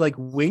 Tim. And he like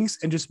winks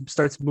and just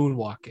starts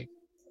moonwalking.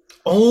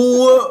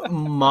 Oh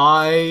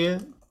my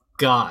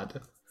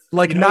god.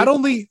 Like You know-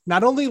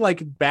 not only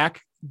like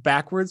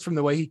backwards from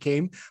the way he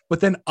came,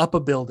 but then up a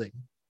building.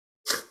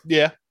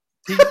 Yeah.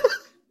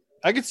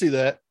 I could see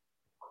that.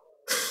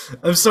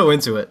 I'm so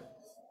into it.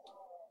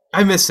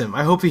 I miss him.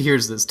 I hope he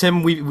hears this.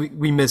 Tim,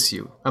 we miss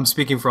you. I'm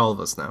speaking for all of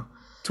us now.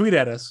 Tweet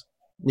at us.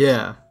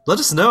 Yeah. Let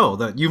us know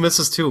that you miss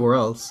us too, or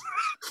else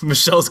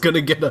Michelle's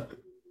gonna get a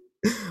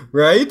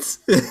right.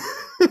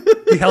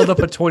 He held up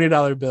a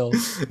 $20 bill.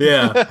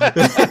 Yeah.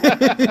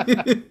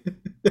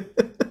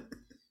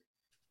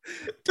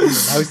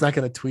 Now he's not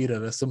going to tweet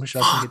at us, so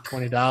Michelle can get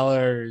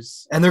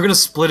 $20. And they're gonna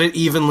split it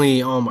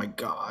evenly. Oh my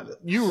god.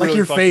 You Like really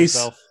your fucked face.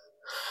 yourself.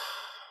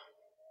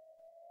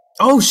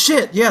 Oh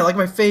shit! Yeah, like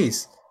my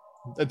face.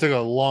 It took a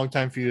long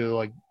time for you to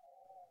like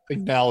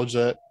acknowledge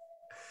that.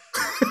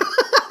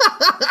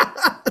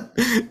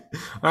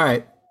 All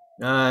right,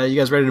 you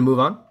guys ready to move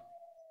on?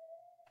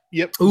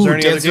 Yep. Ooh, Is there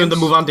any other dance doing the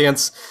games? move on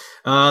dance.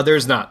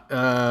 There's not.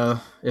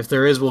 If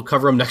there is, we'll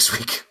cover them next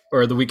week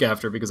or the week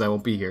after because I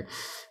won't be here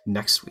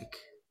next week.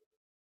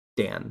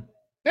 Dan.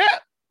 Yeah.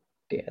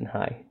 Dan,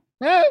 hi.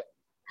 Yeah.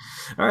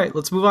 All right,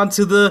 let's move on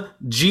to the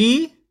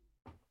G.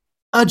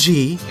 A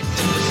G.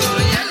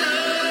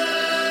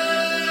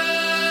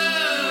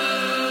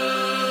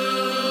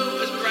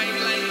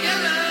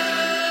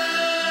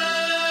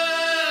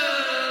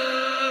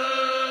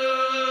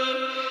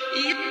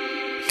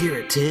 Here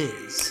it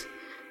is.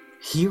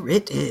 Here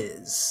it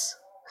is.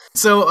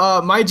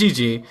 So my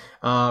GG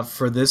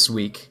for this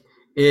week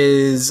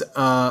is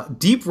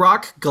Deep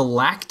Rock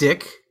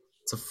Galactic.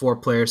 It's a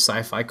 4-player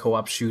sci-fi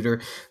co-op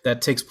shooter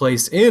that takes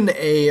place in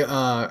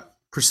a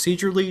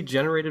procedurally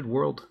generated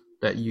world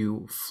that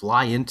you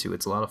fly into.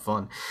 It's a lot of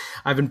fun.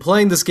 I've been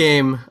playing this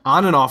game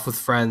on and off with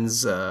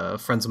friends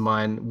of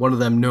mine. One of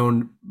them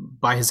known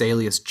by his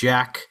alias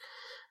Jack.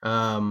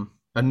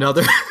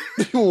 Another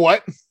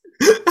What?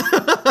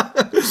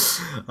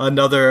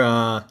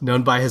 another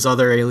known by his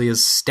other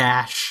alias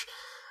Stash.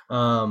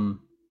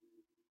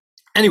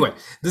 Anyway,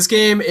 this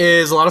game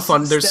is a lot of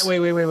fun. There's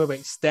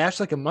Wait. Stash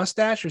like a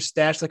mustache or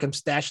stash like I'm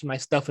stashing my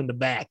stuff in the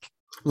back?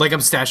 like I'm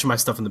stashing my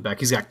stuff in the back.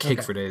 He's got cake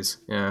Okay. for days.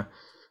 Yeah.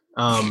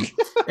 And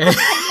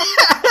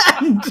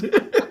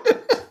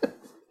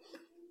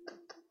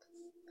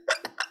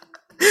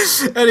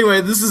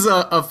anyway, this is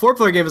a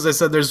 4-player game. As I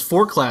said, there's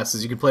 4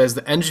 classes. You can play as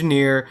the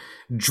engineer,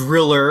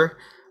 driller,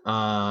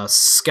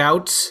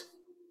 scout,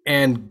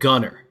 and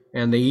gunner,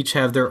 and they each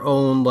have their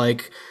own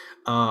like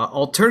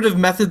alternative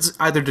methods,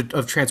 either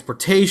of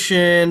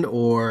transportation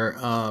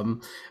or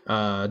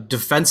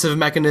defensive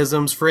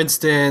mechanisms. For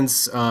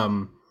instance,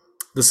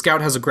 the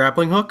scout has a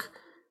grappling hook,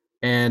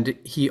 and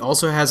he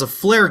also has a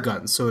flare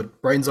gun, so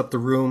it brightens up the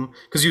room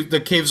because the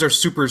caves are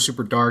super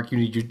dark. You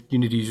need to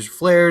use your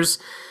flares,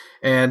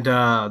 and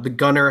the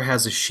gunner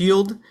has a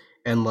shield,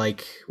 and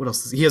like what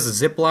else? He has a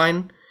zip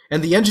line.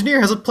 And the engineer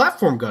has a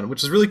platform gun,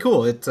 which is really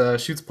cool. It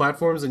shoots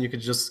platforms, and you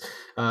could just,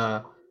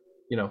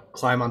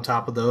 climb on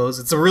top of those.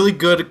 It's a really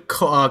good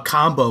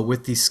combo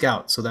with the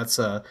scout. So that's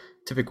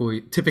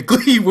typically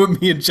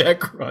what me and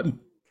Jack run.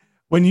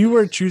 When you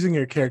were choosing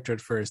your character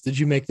at first, did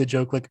you make the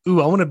joke like, "Ooh,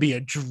 I want to be a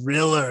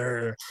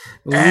driller,"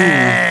 Ooh,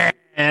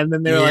 and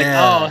then they were like,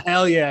 Yeah. "Oh,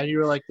 hell yeah!" And you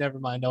were like, "Never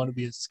mind, I want to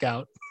be a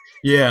scout."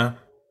 yeah,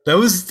 that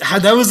was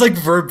like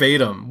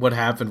verbatim what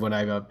happened when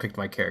I picked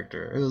my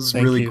character. It was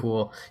Thank really you.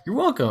 cool. You're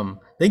welcome.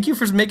 Thank you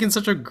for making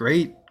such a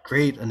great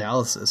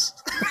analysis.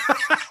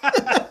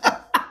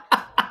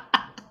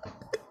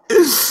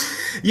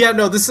 Yeah,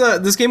 no,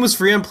 this game was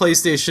free on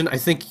PlayStation, I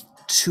think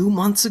 2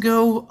 months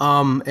ago.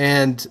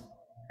 And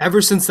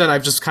ever since then,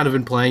 I've just kind of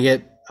been playing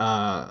it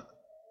at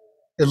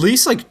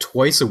least like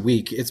twice a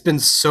week. It's been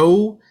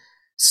so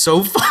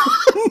fun.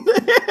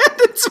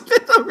 It's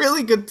been a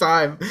really good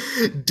time.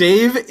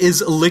 Dave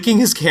is licking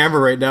his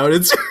camera right now, and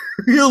it's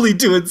really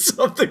doing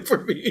something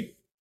for me.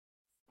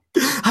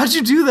 How'd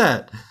you do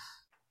that,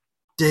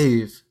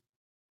 Dave?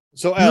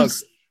 So You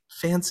Alex, look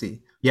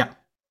fancy. Yeah.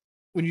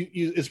 when you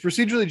it's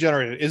procedurally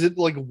generated, is it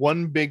like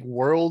one big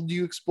world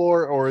you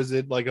explore, or is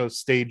it like a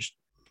staged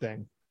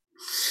thing?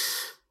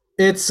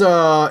 It's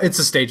a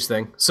stage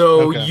thing.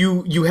 So Okay.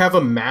 you have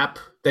a map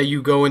that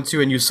you go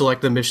into and you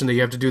select the mission that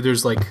you have to do.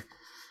 There's like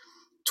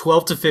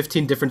 12 to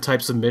 15 different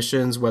types of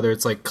missions, whether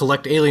it's like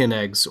collect alien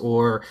eggs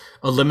or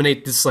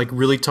eliminate this like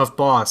really tough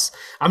boss.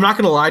 I'm not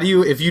going to lie to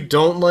you, if you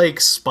don't like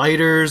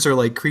spiders or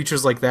like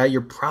creatures like that,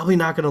 you're probably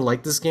not going to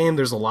like this game.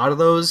 There's a lot of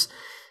those,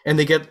 and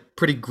they get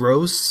pretty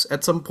gross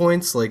at some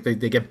points. Like they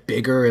get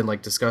bigger and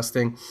like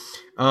disgusting.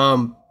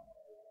 And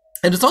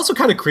it's also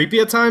kind of creepy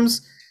at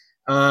times.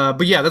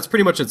 But yeah, that's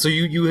pretty much it. So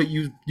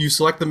you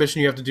select the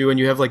mission you have to do, and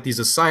you have like these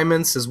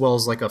assignments as well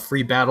as like a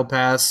free battle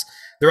pass.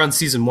 They're on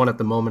season 1 at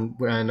the moment,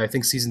 and I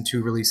think season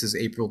 2 releases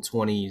April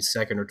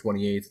 22nd or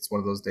 28th. It's one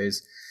of those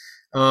days.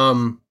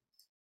 And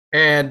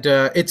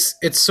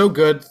it's so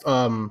good.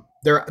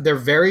 They're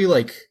very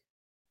like,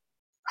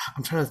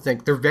 I'm trying to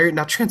think. They're very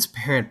not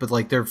transparent, but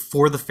like they're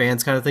for the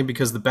fans kind of thing,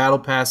 because the battle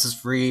pass is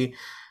free.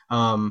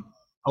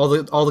 All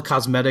the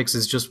cosmetics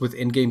is just with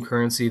in-game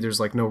currency. There's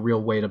like no real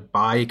way to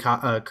buy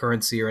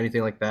currency or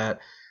anything like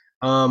that.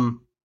 And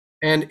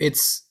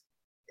it's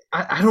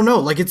I don't know,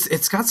 like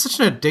it's got such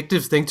an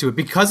addictive thing to it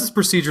because it's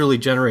procedurally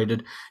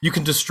generated. You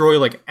can destroy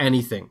like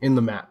anything in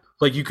the map.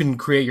 Like you can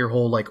create your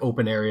whole like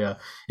open area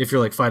if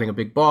you're like fighting a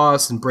big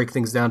boss and break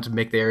things down to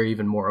make the area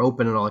even more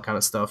open and all that kind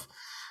of stuff.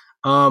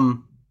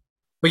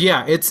 But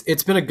yeah,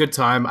 it's been a good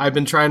time. I've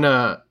been trying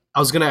to. I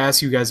was gonna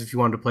ask you guys if you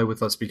wanted to play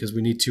with us because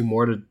we need two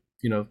more to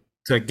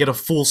to get a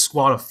full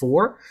squad of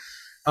four.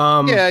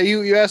 Yeah,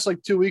 you asked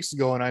like 2 weeks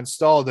ago, and I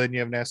installed it, and you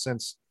haven't asked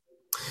since.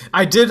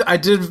 I did I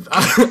did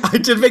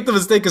make the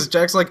mistake because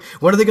Jack's like,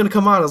 when are they gonna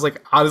come on? I was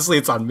like, honestly,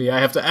 it's on me. I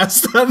have to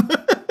ask them.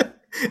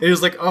 And he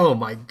was like, oh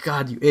my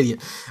god, you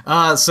idiot.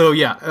 So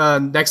yeah,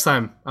 next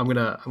time I'm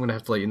gonna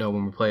have to let you know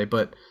when we play.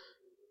 But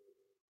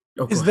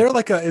is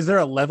there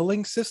a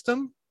leveling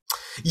system?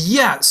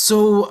 Yeah,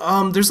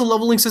 so there's a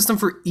leveling system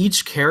for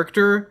each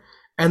character,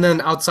 and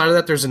then outside of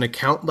that, there's an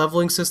account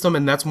leveling system,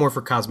 and that's more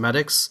for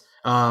cosmetics.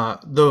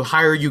 The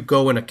higher you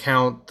go in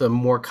account, the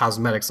more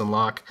cosmetics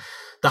unlock.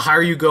 The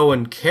higher you go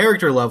in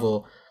character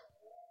level,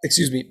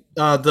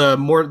 the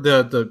more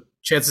the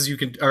chances you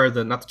can, or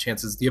the not the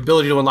chances, the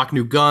ability to unlock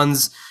new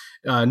guns,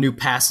 new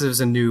passives,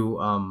 and new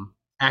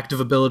active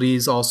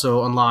abilities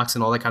also unlocks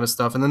and all that kind of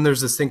stuff. And then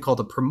there's this thing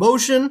called a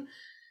promotion,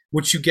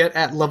 which you get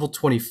at level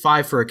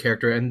 25 for a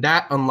character, and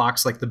that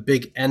unlocks like the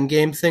big end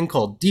game thing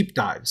called deep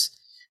dives,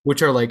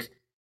 which are like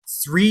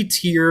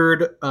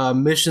 3-tiered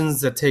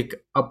missions that take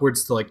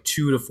upwards to like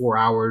 2 to 4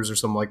 hours or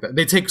something like that.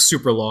 They take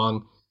super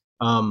long,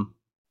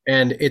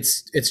 and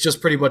it's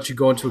just pretty much you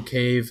go into a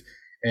cave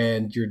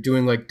and you're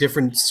doing like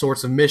different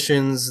sorts of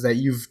missions that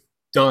you've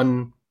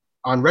done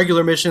on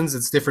regular missions.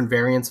 It's different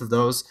variants of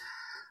those.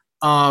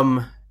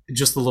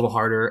 Just a little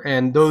harder,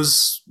 and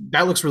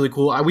that looks really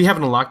cool. We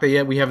haven't unlocked that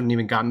yet. We haven't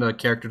even gotten a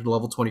character to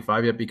level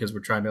 25 yet because we're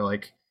trying to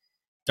like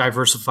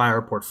diversify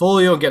our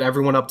portfolio and get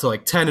everyone up to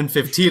like 10 and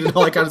 15 and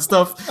all that kind of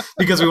stuff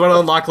because we want to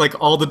unlock like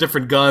all the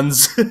different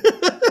guns.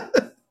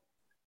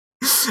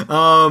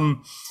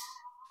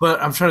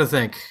 But I'm trying to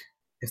think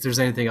if there's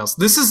anything else.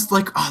 This is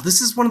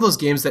one of those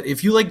games that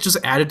if you like just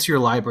add it to your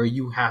library,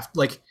 you have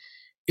like,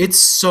 it's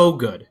so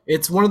good.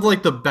 It's one of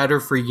the better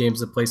free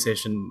games that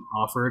PlayStation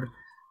offered.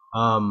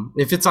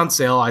 If it's on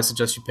sale, I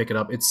suggest you pick it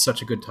up. It's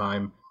such a good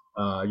time.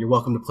 You're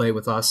welcome to play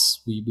with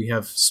us. We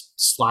have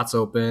slots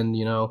open,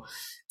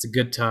 it's a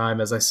good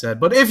time, as I said.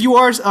 But if you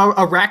are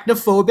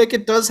arachnophobic,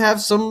 it does have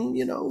some,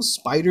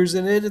 spiders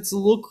in it. It's a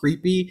little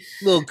creepy.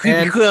 Little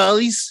creepy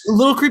crawlies.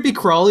 Little creepy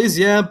crawlies,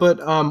 yeah. But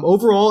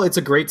overall, it's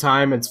a great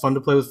time. It's fun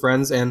to play with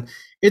friends. And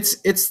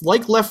it's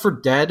like Left 4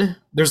 Dead.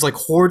 There's like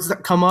hordes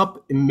that come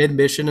up in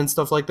mid-mission and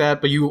stuff like that.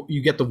 But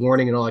you get the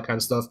warning and all that kind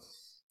of stuff.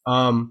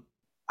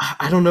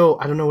 I don't know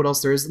what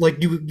else there is.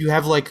 Like you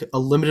have like a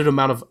limited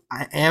amount of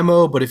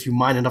ammo, but if you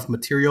mine enough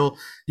material,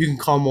 you can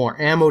call more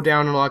ammo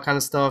down and all that kind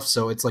of stuff.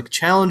 So it's like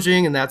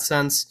challenging in that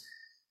sense.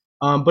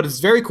 But it's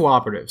very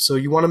cooperative. So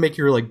you want to make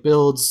your like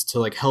builds to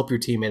like help your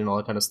teammate and all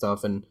that kind of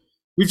stuff. And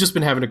we've just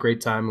been having a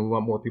great time, and we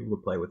want more people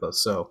to play with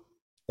us. So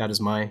that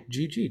is my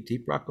GG,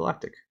 Deep Rock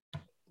Galactic.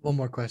 One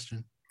more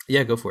question.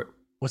 Yeah, go for it.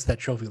 What's that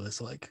trophy list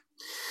like?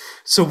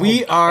 So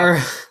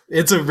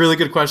it's a really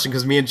good question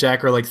because me and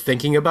Jack are like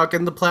thinking about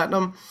getting the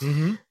platinum.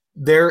 Mm-hmm.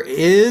 There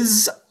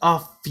is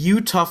a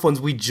few tough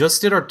ones. We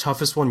just did our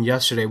toughest one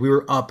yesterday. We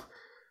were up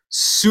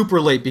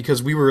super late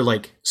because we were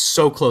like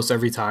so close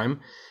every time.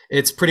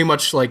 It's pretty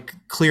much like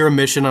clear a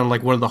mission on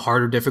like one of the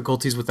harder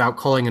difficulties without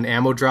calling an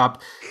ammo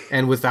drop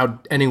and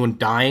without anyone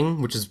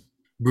dying, which is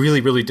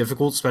really, really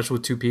difficult, especially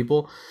with two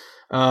people.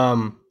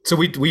 So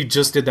we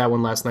just did that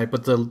one last night,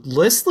 but the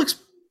list looks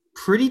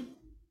pretty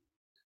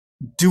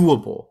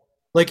doable.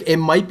 Like it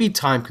might be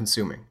time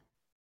consuming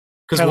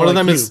because one of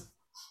them is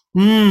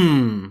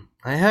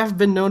I have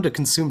been known to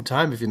consume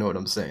time, if you know what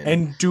I'm saying.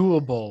 And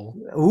doable.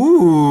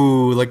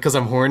 Ooh, like because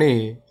I'm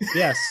horny.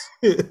 Yes.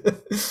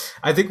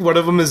 I think one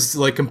of them is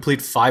like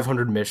complete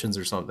 500 missions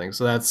or something.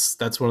 So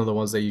that's one of the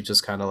ones that you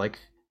just kind of like.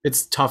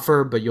 It's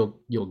tougher, but you'll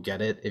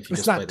get it if you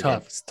just play the game. It's not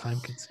tough. It's time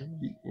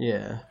consuming.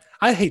 Yeah.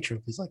 I hate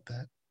trophies like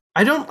that.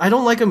 I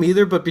don't like them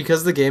either, but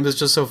because the game is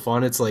just so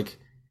fun, it's like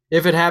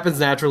if it happens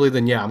naturally,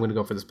 then yeah, I'm gonna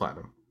go for this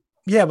platinum.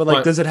 Yeah,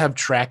 but does it have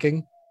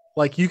tracking?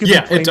 Like you can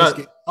it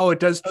does. Oh, it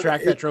does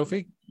track that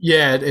trophy?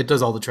 Yeah, it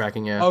does all the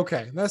tracking, yeah.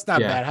 Okay, that's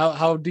not bad.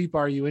 How deep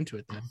are you into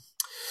it then?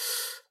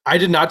 I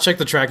did not check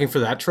the tracking for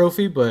that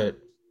trophy, but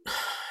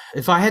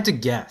if I had to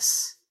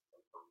guess,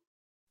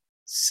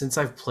 since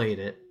I've played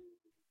it,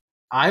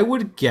 I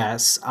would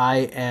guess I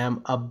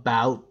am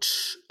about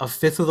a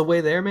fifth of the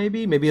way there,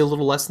 maybe a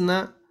little less than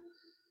that.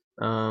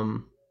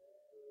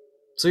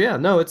 So yeah,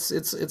 no, it's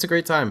a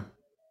great time.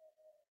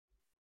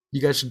 You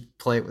guys should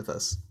play it with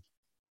us.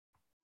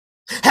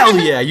 Hell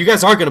yeah, you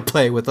guys are gonna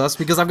play with us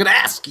because I'm gonna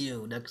ask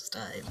you next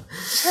time.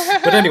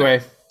 But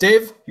anyway,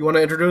 Dave, you want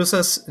to introduce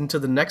us into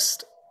the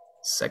next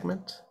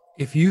segment?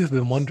 If you have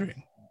been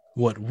wondering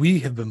what we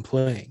have been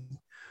playing,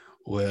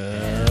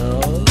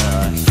 well,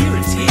 here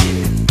it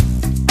is.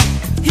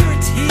 Here it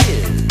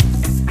is.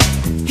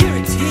 Here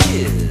it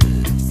is.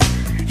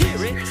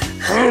 Here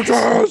it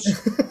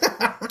is.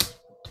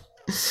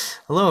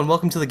 Hello and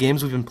welcome to the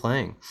games we've been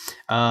playing.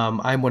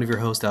 I'm one of your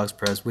hosts, Alex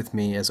Perez. With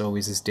me, as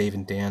always, is Dave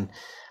and Dan.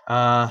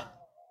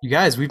 You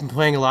guys, we've been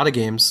playing a lot of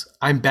games.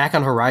 I'm back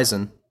on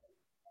Horizon.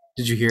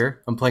 Did you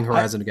hear? I'm playing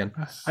Horizon again.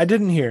 I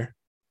didn't hear.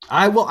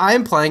 I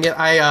am playing it.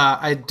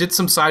 I did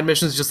some side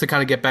missions just to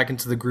kind of get back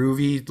into the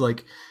groovy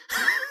like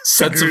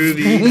sense of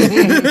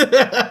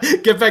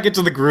get back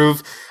into the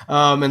groove,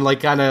 and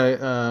like kind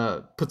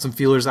of put some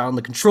feelers out on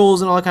the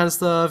controls and all that kind of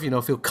stuff.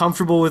 Feel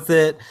comfortable with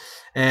it,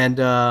 and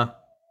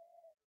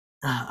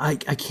I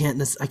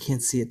can't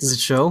see it. Does it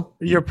show?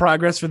 Your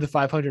progress for the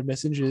 500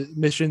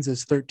 missions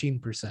is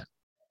 13%.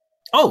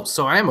 Oh,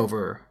 so I am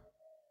over.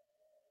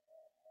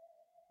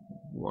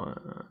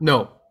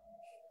 No.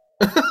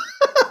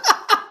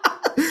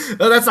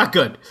 Oh, that's not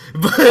good.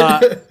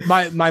 But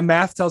my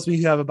math tells me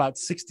you have about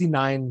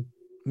 69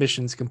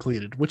 missions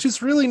completed, which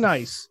is really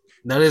nice.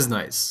 that is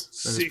nice.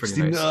 That is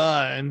pretty nice.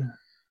 69.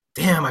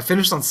 Damn, I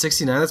finished on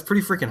 69. That's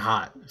pretty freaking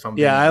hot. If I'm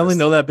being Yeah, I only honest.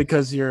 know that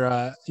because you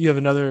have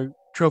another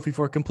trophy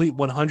for complete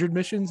 100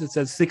 missions. It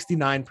says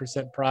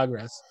 69%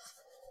 progress.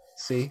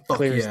 See, Fuck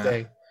clear as yeah.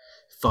 day.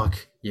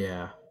 Fuck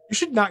yeah. You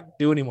should not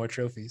do any more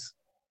trophies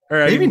or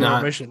Maybe any more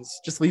not. missions.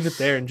 Just leave it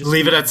there and just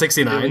Leave it be at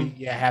 69?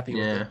 really, happy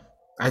with Yeah, it.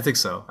 I think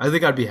so. I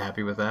think I'd be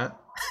happy with that.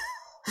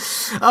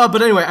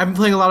 But anyway, I've been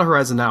playing a lot of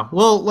Horizon now.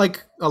 Well,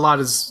 like a lot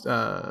is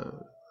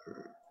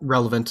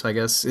relevant, I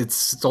guess.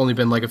 It's only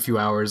been like a few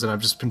hours, and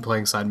I've just been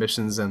playing side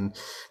missions, and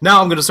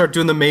now I'm gonna start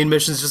doing the main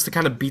missions just to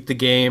kind of beat the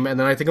game, and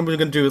then I think I'm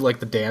gonna do it like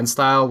the Dan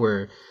style,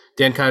 where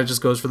Dan kind of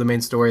just goes for the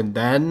main story, and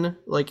then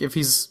like if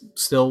he's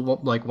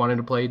still like wanting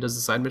to play, he does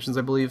the side missions,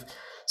 I believe.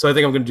 So I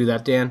think I'm gonna do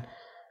that, Dan.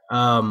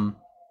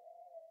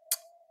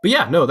 But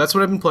yeah, no, that's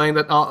what I've been playing.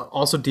 That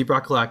also Deep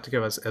Rock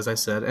Galactica, as I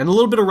said, and a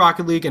little bit of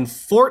Rocket League and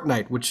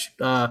Fortnite, which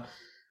got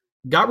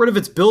rid of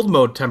its build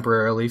mode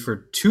temporarily for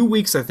 2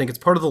 weeks. I think it's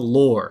part of the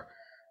lore.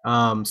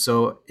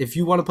 So if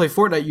you want to play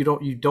Fortnite,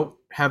 you don't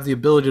have the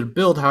ability to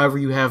build. However,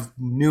 you have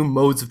new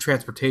modes of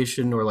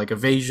transportation or like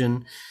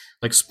evasion,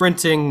 like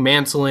sprinting,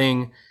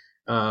 mantling.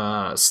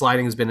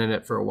 Sliding has been in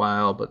it for a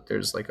while, but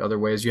there's like other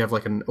ways. You have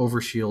like an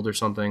overshield or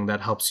something that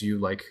helps you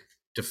like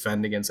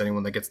defend against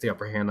anyone that gets the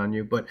upper hand on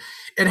you. But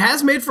it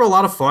has made for a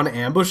lot of fun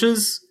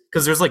ambushes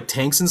because there's like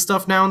tanks and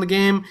stuff now in the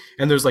game,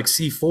 and there's like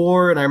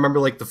C4. And I remember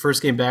like the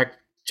first game back,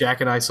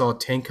 Jack and I saw a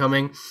tank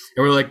coming, and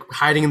we're like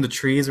hiding in the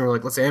trees, and we're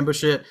like, let's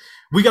ambush it.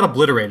 We got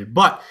obliterated,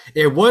 but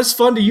it was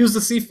fun to use the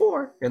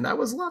C4, and that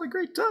was a lot of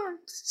great times.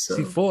 So,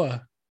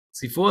 C4.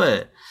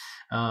 C4.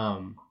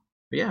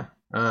 But yeah,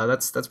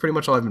 that's pretty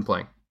much all I've been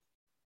playing.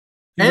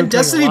 You've And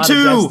been playing a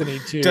Destiny lot of 2. Destiny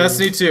 2.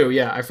 Destiny 2.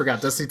 Yeah, I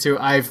forgot Destiny 2.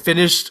 I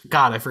finished.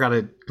 God, I forgot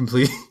to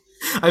complete.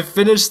 I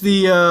finished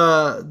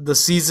the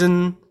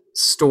season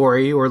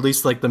story, or at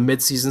least like the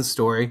mid-season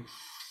story,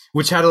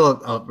 which had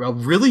a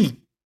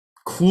really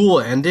cool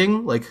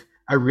ending. Like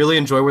I really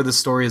enjoy where this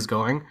story is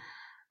going.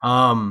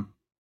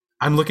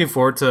 I'm looking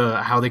forward to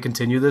how they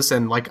continue this,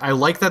 and like I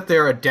like that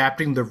they're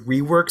adapting the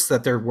reworks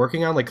that they're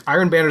working on. Like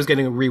Iron Banner is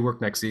getting a rework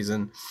next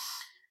season,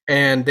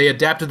 and they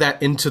adapted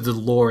that into the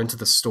lore, into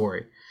the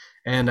story,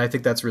 and I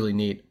think that's really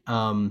neat.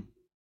 But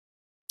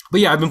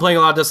yeah, I've been playing a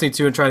lot of Destiny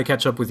 2 and trying to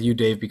catch up with you,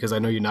 Dave, because I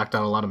know you knocked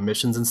out a lot of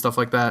missions and stuff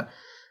like that,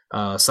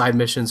 side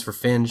missions for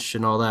Finch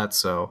and all that.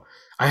 So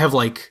I have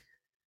like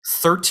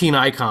 13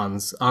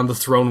 icons on the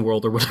throne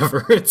world or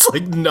whatever. It's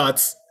like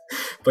nuts.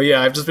 But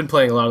yeah, I've just been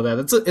playing a lot of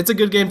that. It's a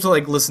good game to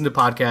like listen to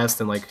podcasts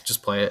and like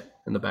just play it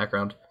in the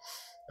background.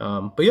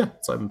 But yeah,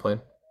 that's what I've been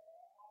playing.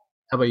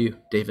 How about you,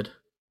 David?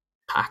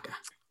 Paka.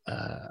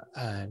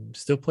 I'm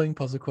still playing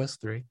Puzzle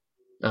Quest 3.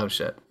 Oh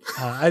shit.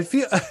 I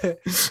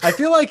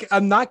feel like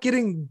I'm not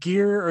getting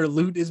gear or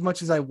loot as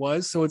much as I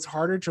was, so it's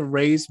harder to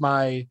raise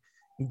my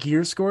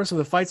gear score. So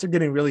the fights are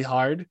getting really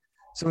hard.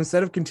 So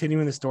instead of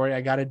continuing the story,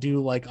 I got to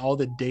do like all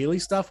the daily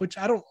stuff, which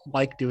I don't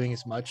like doing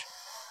as much.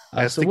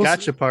 That's so the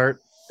gotcha part.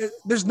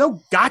 There's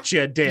no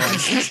gotcha, Dan.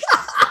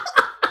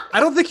 I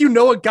don't think you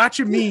know what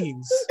gotcha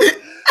means.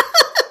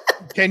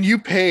 Can you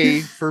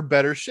pay for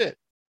better shit?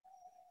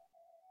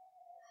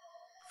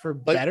 For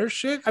better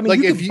shit? I mean, like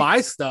you if can you-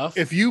 buy stuff.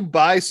 If you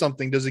buy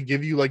something, does it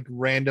give you like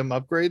random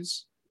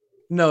upgrades?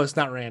 No, it's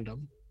not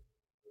random.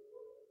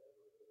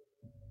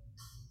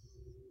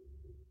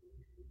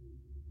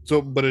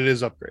 So, but it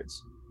is upgrades.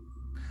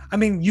 I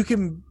mean, you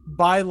can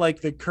buy like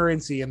the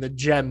currency and the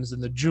gems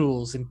and the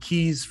jewels and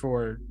keys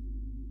for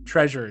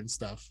treasure and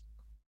stuff.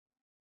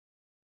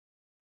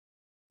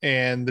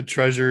 And the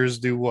treasures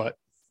do what?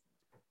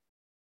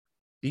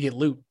 You get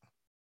loot.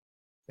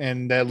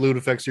 And that loot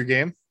affects your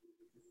game?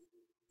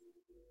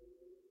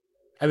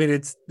 I mean,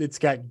 it's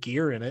got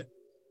gear in it.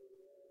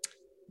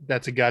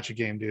 That's a gotcha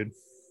game, dude.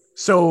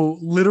 So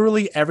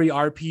literally every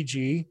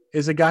RPG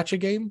is a gotcha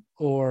game,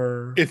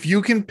 or If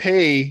you can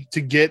pay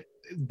to get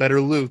better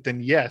loot,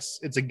 then yes,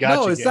 it's a gotcha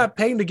no, it's game. not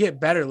paying to get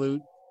better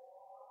loot.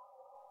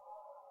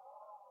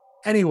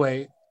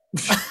 Anyway,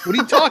 What are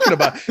you talking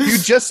about? You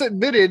just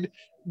admitted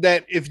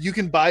that if you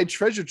can buy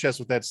treasure chests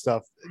with that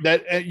stuff,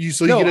 that you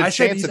no, get a I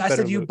said chance at I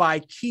better said you loot. buy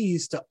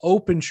keys to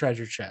open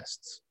treasure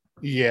chests.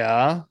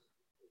 Yeah.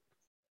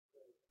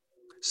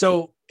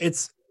 So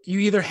it's you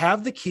either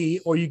have the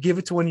key or you give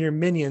it to one of your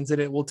minions and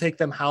it will take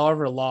them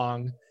however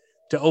long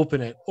to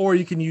open it, or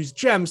you can use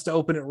gems to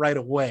open it right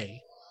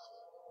away.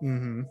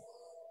 Mm-hmm.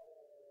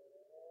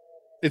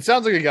 It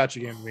sounds like a gotcha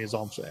game to me, is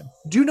all I'm saying.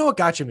 Do you know what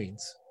gotcha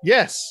means?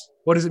 Yes.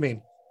 What does it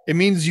mean? It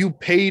means you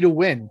pay to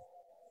win.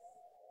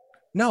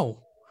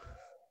 No.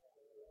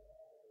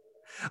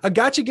 A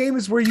gotcha game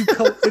is where you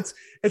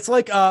it's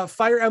like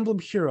Fire Emblem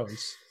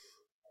Heroes,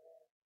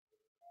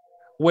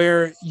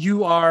 where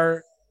you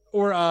are,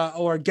 or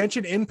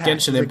Genshin Impact.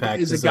 Genshin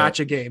Impact is a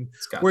gotcha game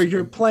where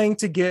you're playing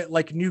to get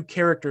like new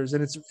characters,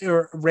 and it's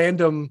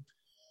random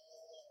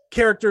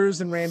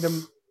characters and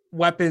random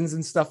weapons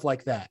and stuff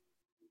like that.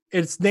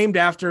 It's named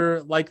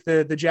after like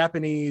the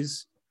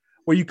Japanese,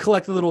 where you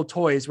collect the little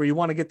toys where you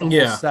want to get the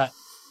whole set.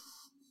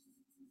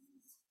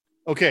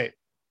 Okay,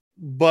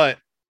 but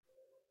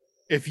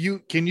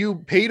can you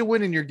pay to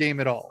win in your game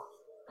at all?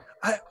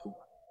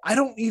 I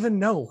don't even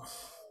know.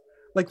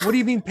 Like, what do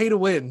you mean pay to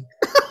win?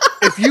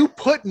 If you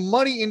put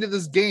money into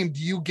this game, do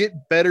you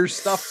get better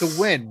stuff to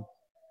win?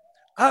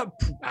 I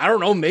don't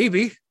know,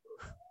 maybe.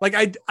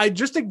 Like, I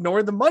just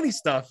ignored the money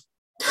stuff.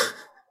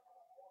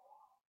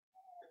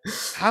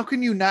 How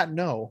can you not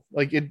know?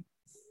 Like it.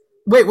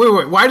 Wait.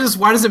 Why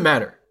does it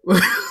matter?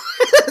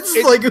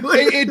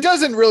 It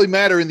doesn't really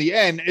matter in the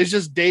end. It's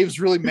just Dave's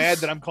really mad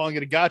that I'm calling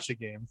it a gotcha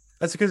game.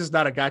 That's because it's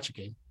not a gotcha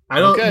game. I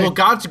don't. Okay. Well,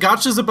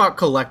 gotcha's about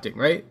collecting,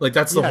 right? Like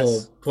that's the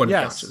whole point of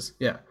gotchas.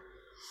 Yeah.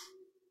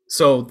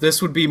 So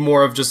this would be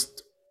more of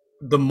just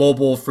the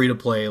mobile free to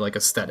play like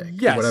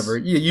aesthetic, or whatever.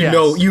 You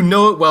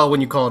know it well when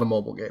you call it a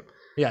mobile game.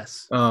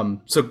 Yes.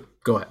 So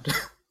go ahead.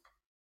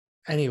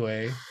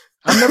 Anyway,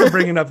 I'm never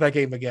bringing up that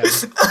game again.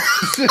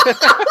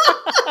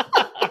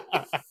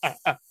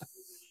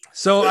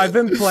 So I've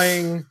been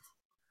playing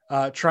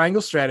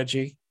Triangle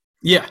Strategy.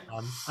 Yeah.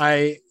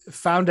 I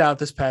found out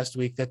this past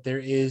week that there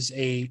is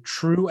a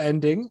true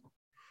ending,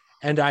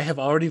 and I have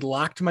already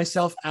locked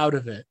myself out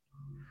of it.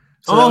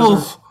 So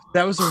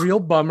that was a real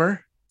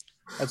bummer.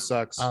 That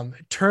sucks.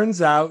 It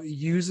turns out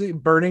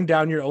burning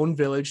down your own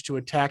village to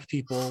attack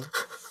people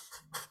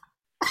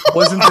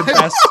wasn't the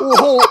best.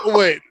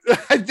 Wait,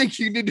 I think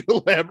you need to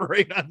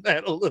elaborate on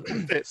that a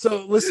little bit.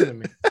 So listen to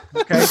me,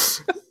 okay?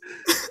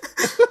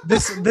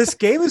 This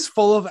game is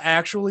full of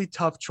actually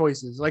tough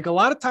choices. Like a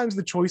lot of times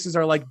the choices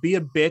are like be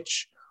a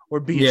bitch or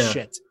be a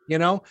shit, you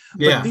know?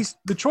 But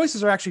the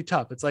choices are actually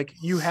tough. It's like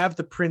you have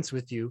the prince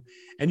with you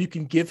and you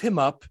can give him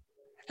up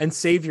and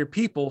save your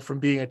people from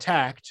being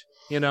attacked,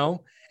 you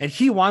know? And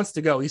he wants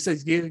to go. He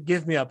says,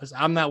 give me up.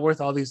 I'm not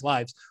worth all these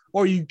lives.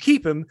 Or you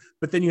keep him,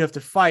 but then you have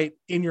to fight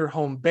in your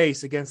home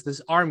base against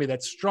this army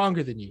that's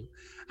stronger than you.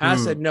 And I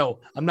said, no,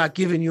 I'm not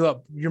giving you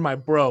up. You're my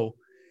bro.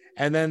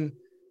 And then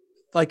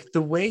like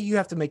the way you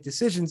have to make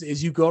decisions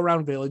is you go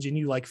around village and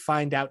you like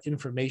find out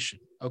information.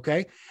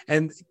 Okay.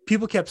 And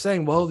people kept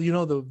saying, well, you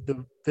know,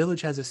 the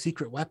village has a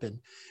secret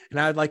weapon.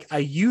 And I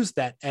use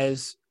that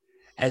as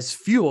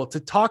fuel to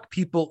talk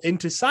people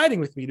into siding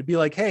with me, to be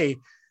like, hey,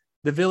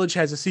 the village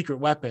has a secret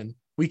weapon.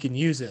 We can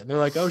use it. And they're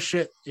like, oh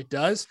shit, it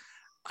does.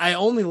 I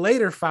only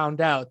later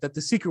found out that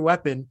the secret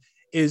weapon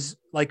is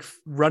like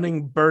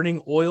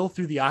burning oil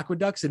through the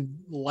aqueducts and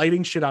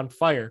lighting shit on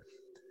fire.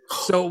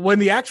 So when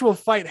the actual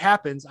fight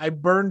happens, I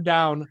burn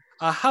down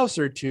a house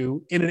or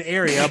two in an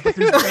area, but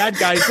there's bad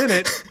guys in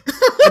it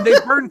and they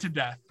burn to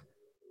death.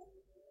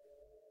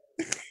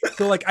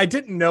 So like I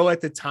didn't know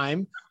at the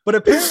time, but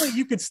apparently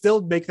you could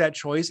still make that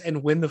choice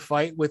and win the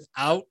fight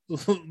without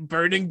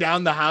burning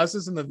down the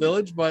houses in the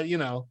village. But you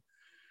know,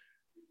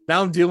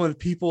 now I'm dealing with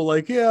people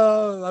like, yeah,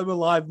 I'm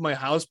alive. My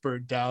house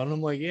burned down.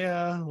 I'm like,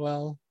 yeah,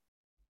 well,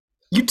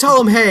 you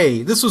tell them,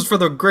 hey, this was for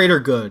the greater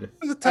good. It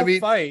was a tough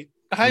fight.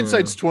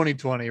 Hindsight's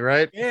 20/20,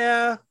 right?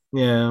 Yeah.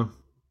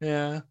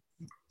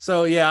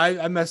 So yeah,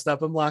 I messed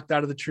up. I'm locked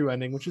out of the true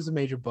ending, which is a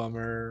major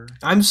bummer.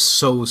 I'm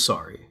so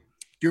sorry.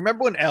 Do you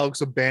remember when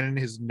Alex abandoned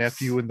his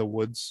nephew in the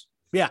woods?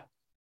 Yeah.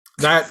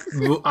 That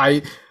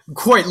I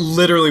quite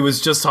literally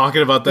was just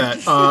talking about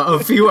that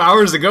a few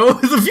hours ago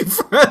with a few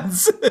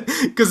friends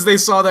because they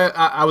saw that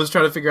I was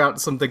trying to figure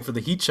out something for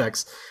the heat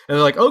checks, and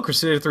they're like, "Oh,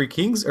 Crusader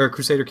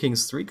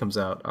Kings 3 comes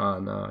out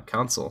on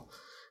console."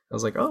 I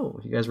was like, "Oh,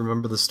 you guys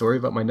remember the story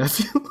about my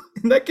nephew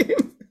in that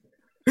game?"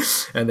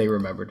 And they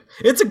remembered.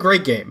 It's a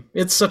great game.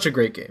 It's such a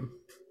great game.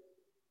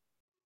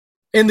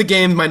 In the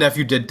game, my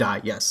nephew did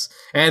die, yes,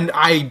 and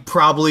I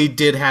probably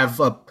did have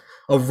a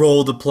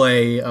role to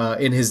play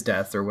in his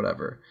death or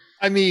whatever.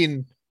 I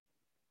mean,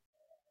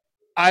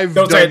 I've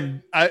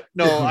done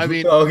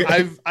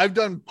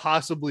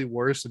possibly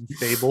worse in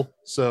Fable.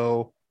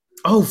 So,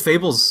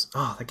 Fable's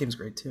that game's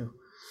great too.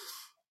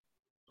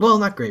 Well,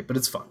 not great, but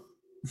it's fun.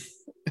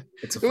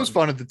 It was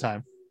fun at the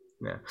time.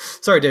 Yeah.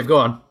 Sorry, Dave. Go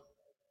on.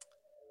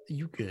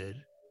 You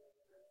good?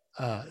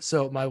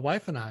 So my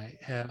wife and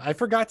I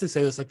forgot to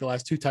say this like the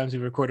last 2 times we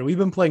recorded. We've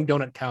been playing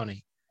Donut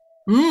County.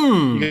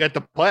 You got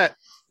the plat.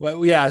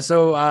 Well, yeah.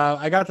 So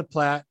I got the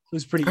plat. It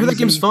was pretty. I heard that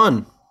game's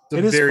fun.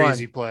 It is very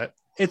easy plat.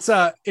 It's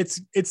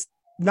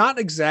not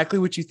exactly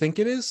what you think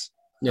it is.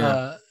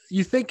 Yeah.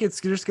 You think it's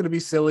just going to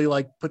be silly,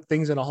 like put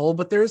things in a hole,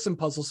 but there is some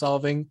puzzle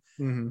solving.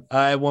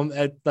 As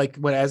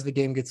the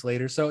game gets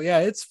later. So yeah,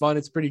 it's fun.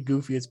 It's pretty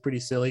goofy. It's pretty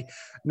silly.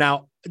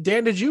 Now,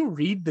 Dan, did you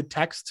read the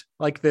text,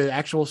 like the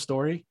actual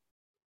story?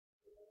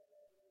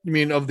 You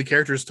mean of the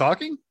characters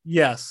talking?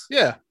 Yes.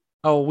 Yeah.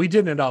 Oh, we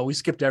didn't at all. We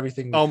skipped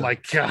everything. Oh my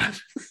god.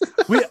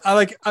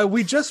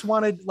 We just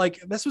wanted, like,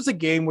 this was a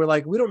game where,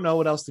 like, we don't know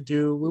what else to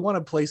do. We want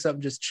to play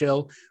something, just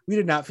chill. We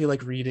did not feel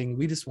like reading.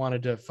 We just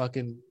wanted to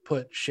fucking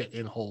put shit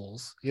in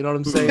holes. You know what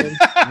I'm saying?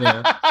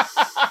 Yeah.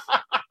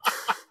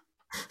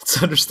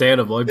 It's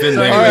understandable. I've been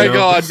All there. All right, you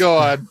know? go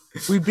on.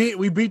 we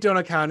beat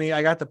Donut County.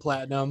 I got the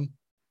platinum.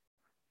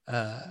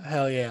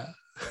 Hell yeah.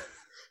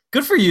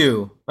 Good for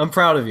you. I'm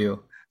proud of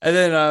you. And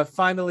then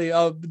finally,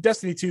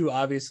 Destiny 2,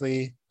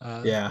 obviously.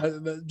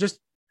 Just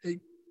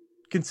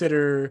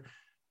consider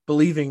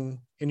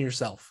believing in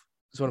yourself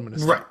is what I'm going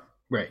to say.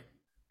 Right.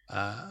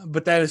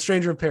 But that is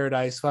Stranger of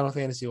Paradise, Final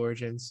Fantasy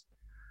Origins.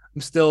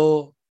 I'm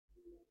still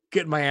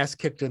getting my ass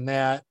kicked in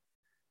that.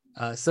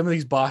 Some of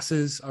these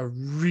bosses are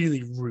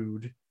really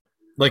rude.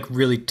 Like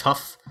really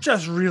tough.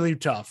 Just really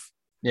tough.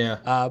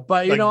 Yeah.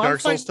 But you Like know,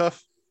 Dark Souls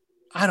stuff.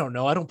 I don't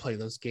know. I don't play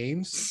those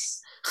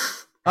games.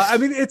 I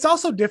mean, it's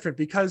also different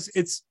because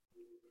it's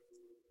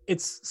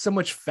so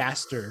much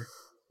faster.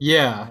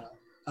 Yeah.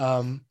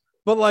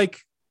 But like,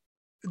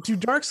 do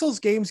Dark Souls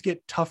games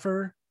get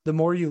tougher the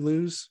more you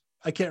lose?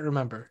 I can't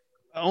remember.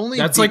 Only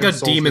That's like a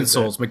Souls Demon did that.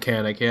 Souls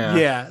mechanic. Yeah.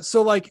 Yeah.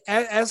 So like,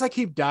 as I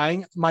keep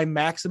dying, my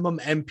maximum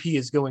MP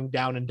is going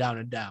down and down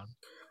and down,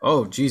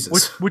 Oh,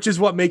 Jesus. which is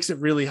what makes it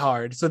really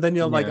hard. So then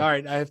you're like, Yeah. all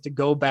right, I have to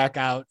go back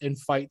out and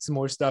fight some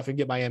more stuff and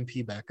get my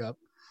MP back up.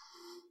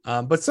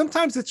 But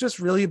sometimes it's just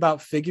really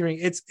about figuring.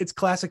 It's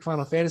classic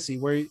Final Fantasy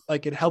where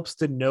like it helps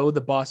to know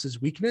the boss's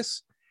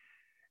weakness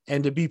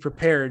and to be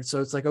prepared. So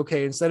it's like,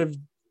 okay, instead of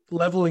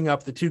leveling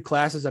up the two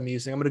classes I'm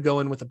using, I'm going to go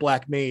in with a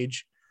black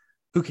mage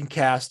who can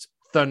cast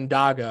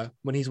Thundaga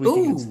when he's weak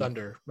against Ooh.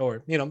 thunder,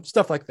 or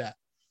stuff like that.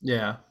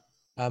 Yeah.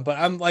 But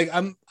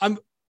I'm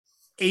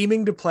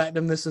aiming to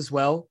platinum this as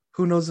well.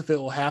 Who knows if it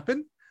will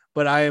happen?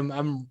 But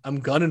I'm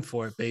gunning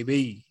for it,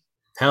 baby.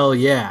 Hell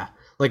yeah.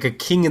 Like a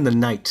king in the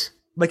night.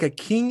 Like a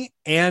king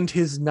and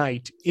his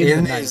knight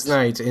in the night. His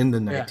night. In the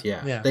night.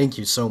 Yeah. Yeah. Thank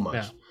you so much.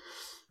 Yeah.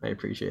 I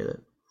appreciate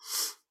it.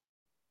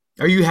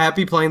 Are you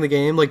happy playing the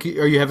game? Like,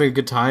 are you having a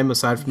good time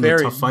aside from the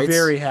tough fights?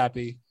 Very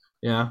happy.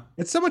 Yeah.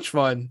 It's so much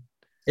fun.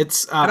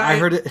 It's, And I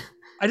heard it.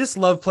 I just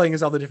love playing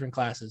as all the different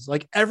classes.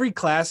 Like every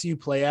class you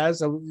play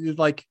as,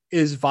 like,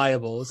 is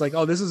viable. It's like,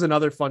 oh, this is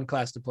another fun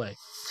class to play.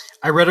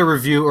 I read a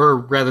review, or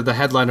rather the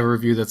headline of a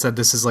review that said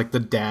this is like the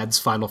dad's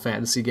Final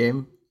Fantasy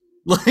game.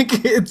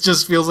 Like, it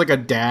just feels like a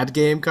dad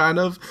game kind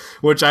of,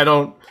 which I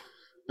don't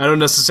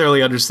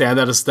necessarily understand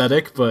that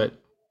aesthetic,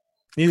 but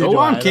Neither Go do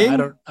on, I.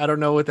 King. I don't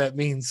know what that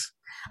means.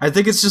 I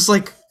think it's just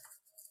like,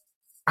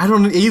 I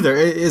don't either.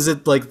 Is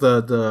it like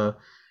the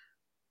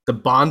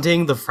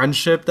bonding, the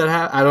friendship that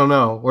I don't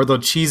know, or the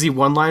cheesy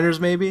one-liners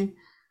maybe?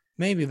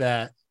 Maybe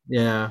that.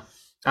 Yeah,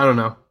 I don't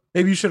know.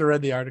 Maybe you should have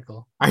read the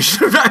article. I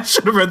should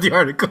have read the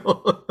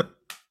article.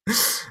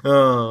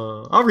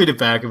 I'll read it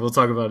back and we'll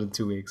talk about it in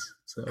 2 weeks.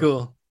 So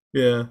Cool.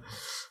 yeah,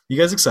 you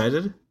guys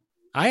excited?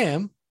 I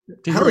am.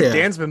 Did you Hell hear what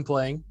yeah. Dan's been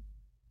playing?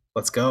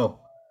 Let's go.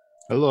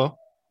 Hello.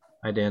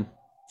 Hi, Dan.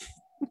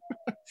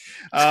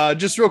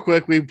 Just real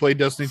quick, we played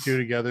Destiny 2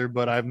 together,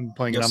 but I've been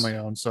playing it Yes. on my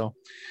own, so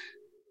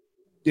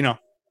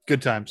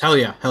good times. Hell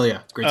yeah,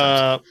 great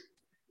times.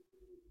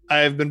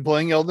 I've been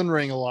playing Elden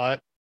Ring a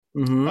lot.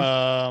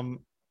 Mm-hmm.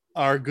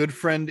 Our good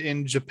friend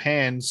in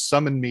Japan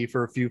summoned me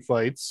for a few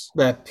fights,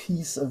 That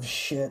piece of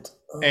shit.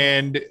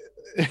 and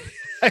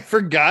I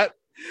forgot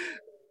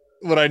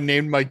what I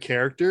named my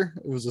character.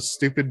 It was a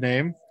stupid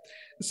name.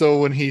 So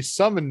when he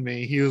summoned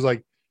me, he was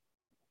like,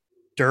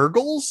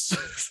 Durgles?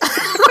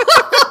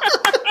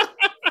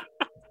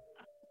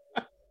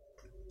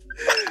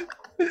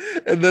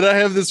 And then I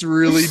have this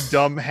really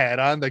dumb hat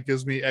on that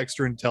gives me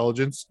extra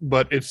intelligence,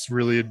 but it's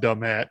really a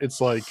dumb hat. It's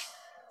like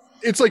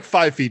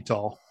 5 feet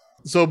tall.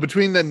 So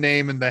between the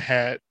name and the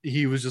hat,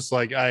 he was just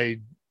like,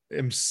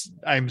 I'm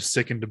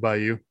sickened by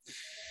you.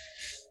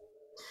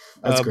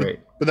 That's but- great.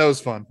 But that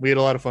was fun. We had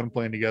a lot of fun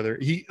playing together.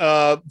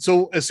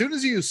 So as soon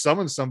as you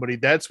summon somebody,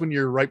 that's when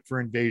you're ripe for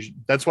invasion.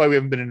 That's why we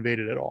haven't been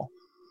invaded at all.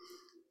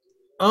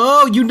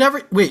 Oh, you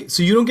never wait.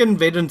 So you don't get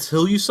invaded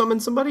until you summon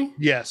somebody?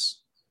 Yes.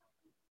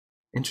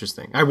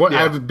 Interesting. Yeah.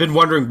 I've been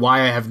wondering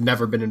why I have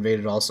never been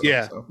invaded. Also,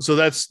 Yeah. so. So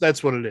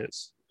that's what it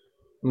is.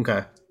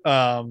 Okay.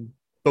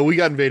 But we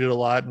got invaded a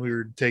lot and we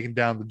were taking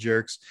down the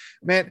jerks.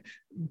 Man,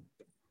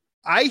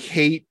 I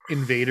hate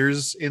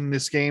invaders in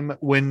this game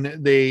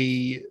when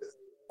they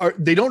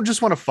don't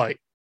just want to fight.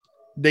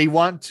 They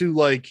want to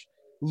like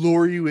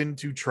lure you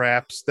into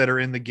traps that are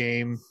in the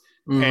game.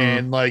 Mhm.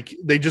 And like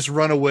they just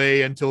run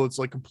away until it's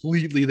like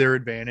completely their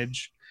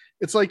advantage.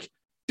 It's like,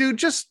 dude,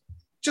 just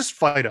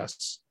fight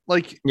us.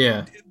 Like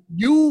Yeah.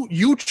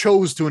 you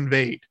chose to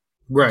invade.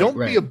 Right. Don't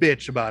right. be a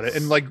bitch about it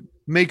and like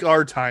make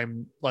our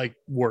time like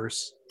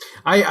worse.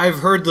 I've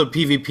heard the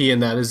PvP in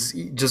that is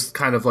just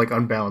kind of like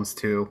unbalanced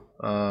too.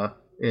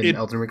 In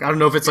Elden Ring, I don't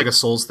know if it's like a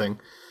Souls thing.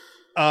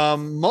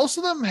 Most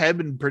of them have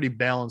been pretty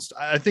balanced.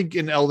 I think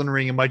in Elden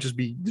Ring it might just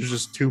be there's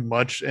just too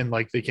much and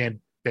like they can't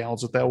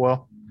balance it that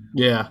well.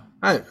 Yeah.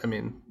 I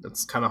mean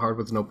that's kind of hard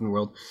with an open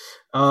world.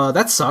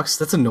 That sucks.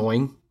 That's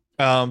annoying.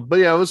 But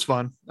yeah, it was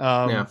fun.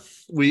 Yeah.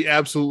 We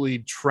absolutely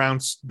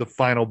trounced the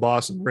final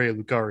boss in Ray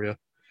Lucaria.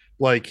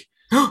 Like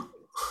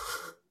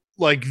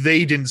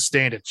they didn't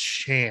stand a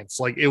chance.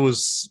 Like it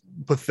was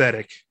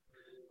pathetic.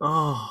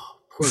 Oh,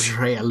 poor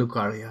Rhea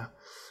Lucaria.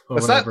 Or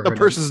That's not whatever the her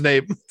person's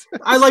name. name-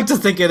 I like to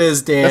think it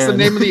is, Dan. That's the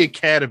name of the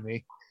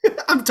academy.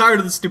 I'm tired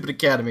of the stupid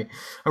academy.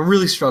 I'm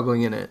really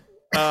struggling in it.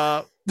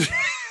 Are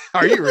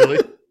you really?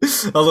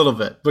 A little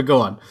bit, but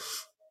go on.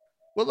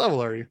 What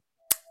level are you?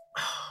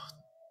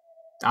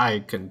 I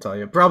couldn't tell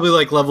you. Probably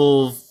like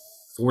level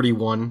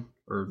 41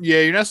 or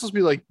Yeah, you're not supposed to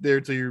be like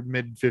there till your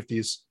mid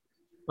 50s.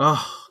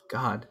 oh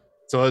god,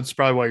 So that's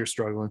probably why you're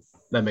struggling.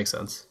 that makes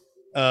sense.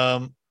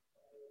 But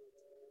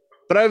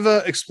I've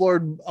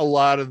explored a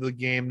lot of the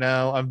game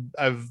now.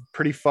 I've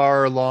pretty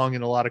far along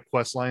in a lot of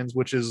quest lines,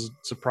 which is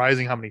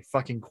surprising how many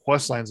fucking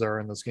quest lines there are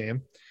in this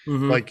game.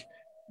 Mhm. Like,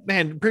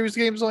 man, previous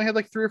games only had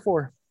like 3 or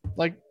 4.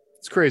 Like,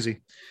 it's crazy.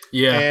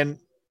 Yeah. And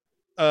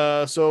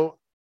so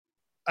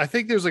I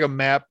think there's like a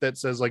map that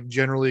says like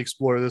generally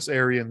explore this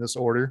area in this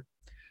order.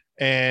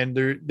 And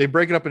they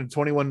break it up into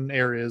 21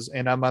 areas,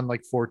 and I'm on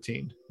like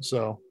 14.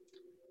 So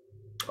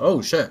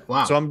Oh shit!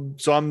 Wow. so I'm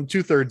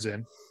 2/3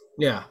 in.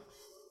 yeah.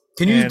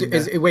 Can you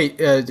And,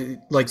 wait?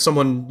 Like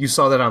someone you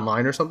saw that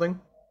online or something?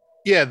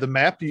 Yeah, the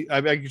map.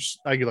 I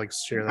could like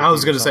share that. I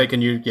was with you or gonna say,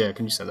 can you? Yeah,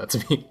 can you send that to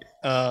me?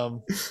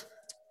 something.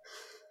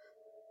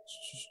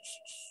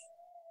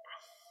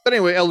 But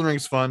anyway, Elden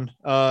Ring's fun.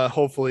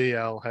 Hopefully,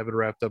 I'll have it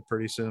wrapped up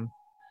pretty soon.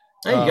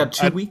 Hey, you got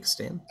 2 I- weeks,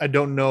 Dan. I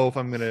don't know if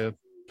I'm gonna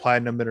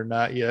platinum it or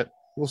not yet.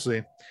 We'll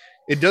see.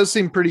 It does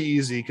seem pretty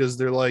easy because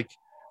they're like,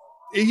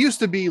 it used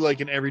to be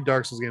like in every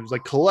Dark Souls game, it's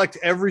like collect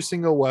every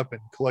single weapon,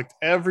 collect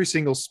every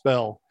single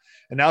spell,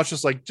 and now it's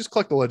just like just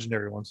collect the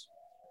legendary ones.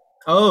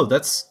 Oh,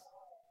 that's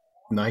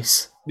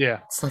nice. Yeah,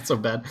 It's not so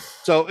bad.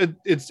 so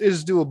it's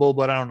doable,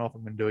 but I don't know if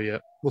I'm gonna do it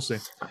yet. We'll see.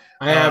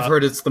 I have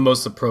heard it's the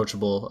most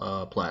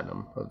approachable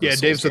platinum. Of the Yeah,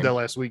 Souls Dave said game. that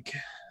last week.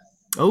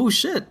 Oh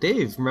shit,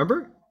 Dave!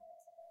 Remember?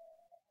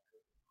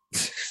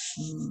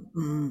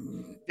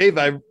 Dave,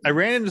 I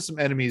ran into some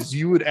enemies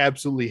you would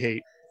absolutely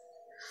hate.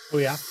 Oh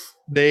yeah.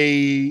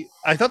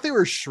 I thought they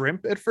were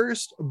shrimp at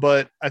first,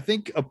 but I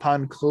think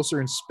upon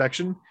closer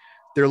inspection,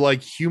 they're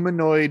like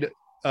humanoid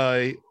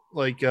house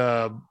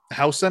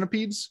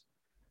centipedes.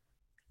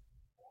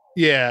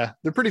 Yeah,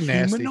 they're pretty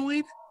nasty.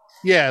 Humanoid?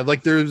 Yeah,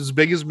 like they're as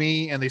big as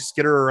me and they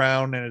skitter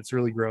around and it's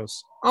really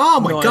gross. Oh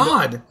my No, I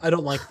god! I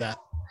don't like that.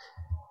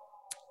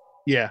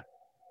 Yeah.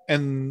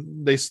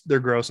 And they're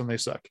gross and they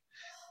suck.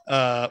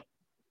 I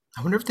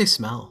wonder if they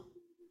smell.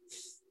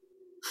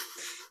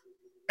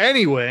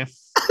 Anyway,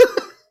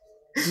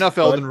 enough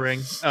Elden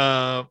Ring.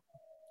 I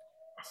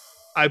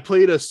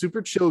played a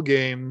super chill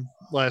game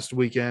last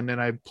weekend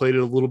and I played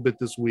it a little bit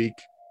this week.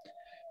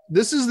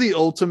 This is the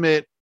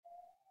ultimate.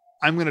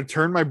 I'm going to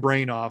turn my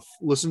brain off,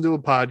 listen to a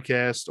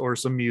podcast or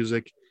some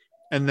music,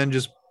 and then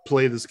just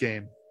play this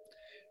game.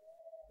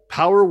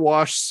 Power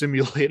Wash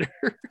Simulator.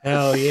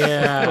 Hell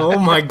yeah. Oh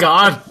my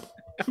god!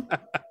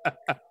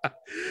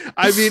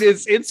 I mean,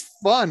 it's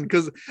fun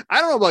because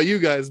I don't know about you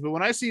guys, but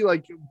when I see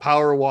like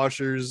power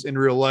washers in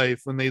real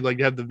life, when they like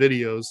have the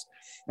videos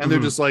and they're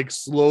Mhm. just like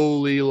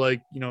slowly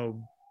like, you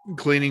know,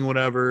 cleaning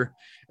whatever,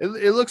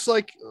 it looks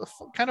like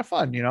kind of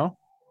fun, you know?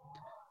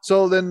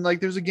 So then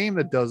like there's a game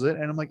that does it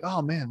and I'm like,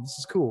 oh man, this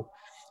is cool.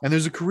 And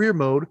there's a career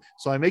mode,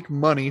 so I make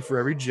money for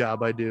every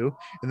job I do,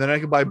 and then I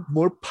can buy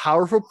more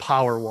powerful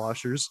power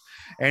washers,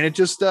 and it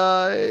just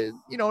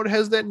you know, it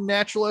has that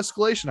natural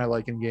escalation I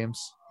like in games.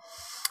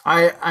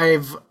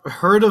 I've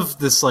heard of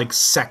this like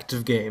sect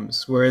of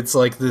games where it's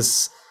like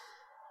this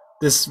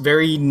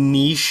very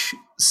niche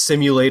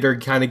simulator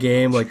kind of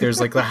game. Like there's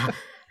like the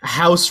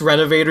house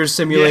renovator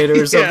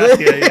simulator or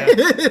something. Yeah.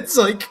 It's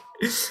like,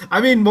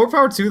 I mean, more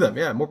power to them.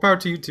 Yeah, more power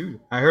to you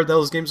too. I heard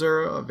those games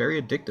are very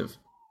addictive.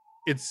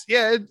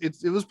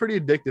 It was pretty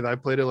addictive. I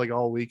played it like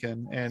all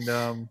weekend, and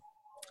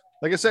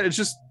like I said, it's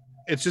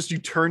just you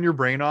turn your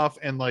brain off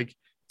and like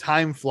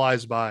time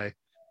flies by.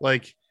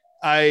 Like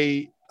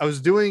I was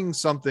doing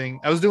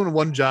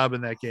one job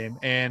in that game,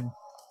 and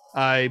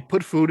I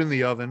put food in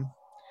the oven,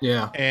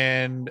 Yeah.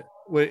 and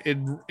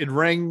it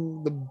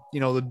rang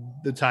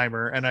the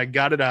timer, and I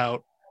got it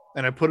out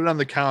and I put it on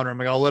the counter. I'm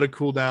like, I'll let it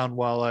cool down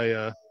while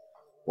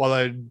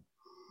I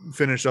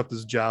finish up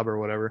this job or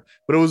whatever.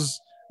 But it was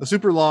a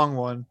super long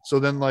one, so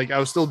then like I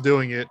was still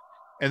doing it,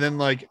 and then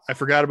like I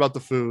forgot about the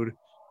food,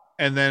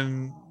 and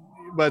then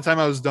by the time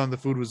I was done, the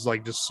food was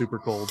like just super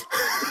cold.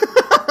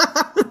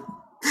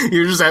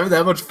 You're just having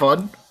that much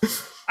fun?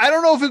 I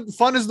don't know if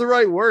fun is the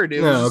right word.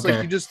 It was No, just okay.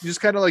 like you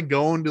just kind of like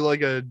go into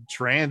like a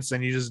trance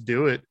and you just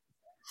do it.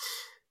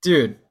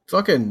 Dude,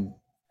 fucking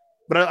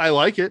But I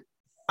like it.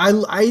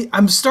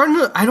 I'm starting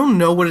to, I don't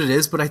know what it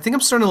is, but I think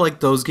I'm starting to like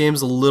those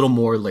games a little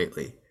more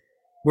lately.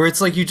 Where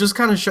it's like you just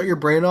kind of shut your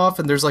brain off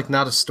and there's like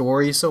not a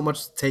story so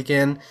much to take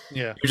in.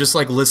 Yeah. You just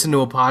like listen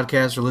to a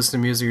podcast or listen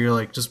to music, you're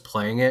like just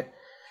playing it.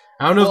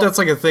 I don't know if that's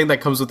like a thing that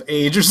comes with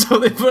age or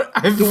something, but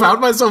I've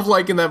found myself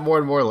liking that more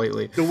and more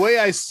lately. The way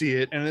I see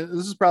it, and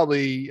this is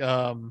probably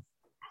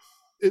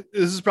this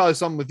is probably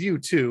something with you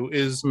too,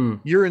 is Mm.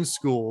 you're in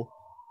school,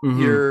 Mhm.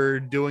 you're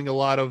doing a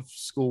lot of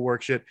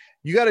schoolwork shit.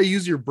 You got to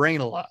use your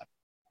brain a lot.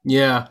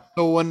 Yeah.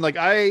 So when like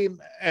I'm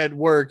at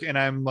work and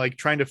I'm like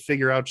trying to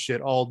figure out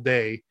shit all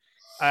day,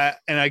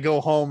 and I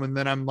go home and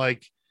then I'm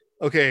like,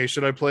 okay,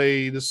 should I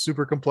play this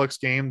super complex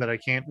game that I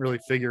can't really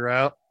figure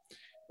out?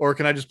 Or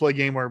can I just play a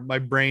game where my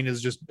brain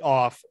is just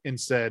off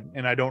instead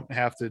and I don't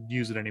have to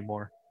use it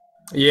anymore?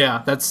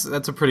 Yeah, that's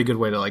a pretty good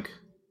way to like.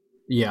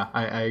 Yeah,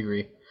 I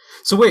agree.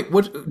 So wait,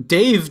 what?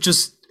 Dave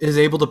just is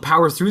able to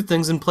power through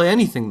things and play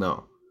anything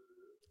though.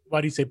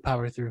 Why do you say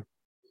power through?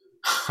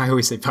 I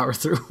always say power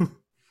through.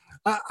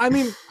 I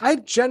mean, I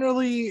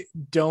generally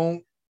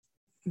don't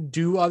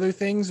do other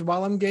things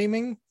while I'm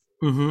gaming.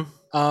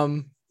 Mm-hmm.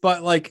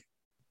 But like,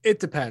 it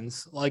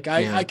depends. Like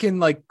Yeah. I can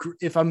like,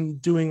 if I'm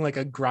doing like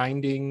a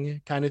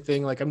grinding kind of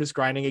thing, like I'm just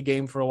grinding a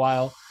game for a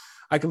while,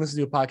 I can listen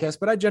to a podcast,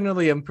 but I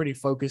generally am pretty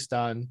focused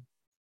on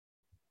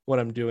what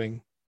I'm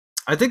doing.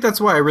 I think that's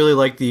why I really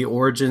like the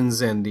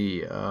Origins and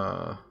the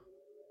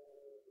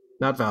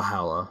not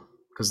Valhalla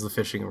because of the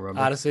fishing and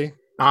rumble.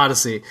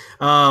 Odyssey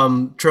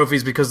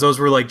trophies, because those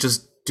were like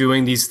just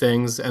doing these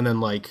things and then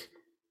like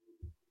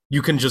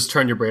you can just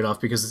turn your brain off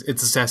because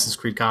it's Assassin's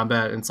Creed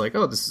combat and it's like,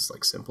 oh, this is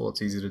like simple,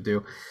 it's easy to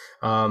do,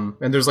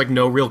 and there's like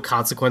no real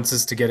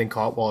consequences to getting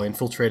caught while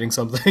infiltrating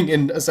something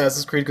in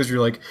Assassin's Creed because you're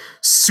like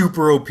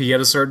super OP at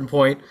a certain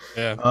point.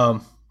 Yeah.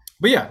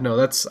 But yeah,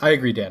 no, I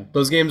agree, Dan.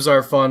 Those games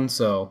are fun,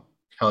 so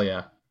hell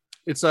yeah.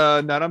 It's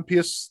not on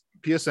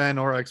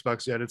PSN or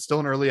Xbox yet. It's still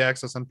in early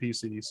access on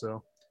PC,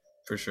 so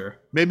For sure.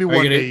 maybe Are you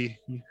one gonna- day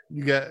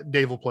you get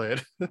Dave will play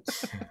it.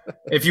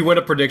 If you win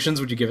a predictions,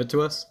 would you give it to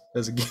us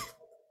as a game?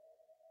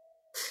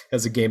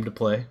 As a game to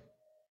play?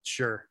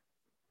 Sure.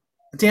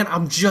 Dan,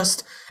 I'm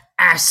just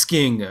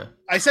asking.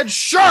 I said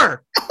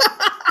sure.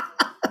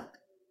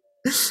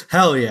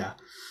 Hell yeah.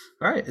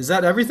 All right, is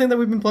that everything that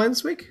we've been playing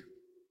this week?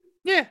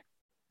 Yeah.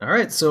 All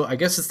right, so I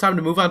guess it's time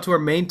to move on to our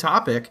main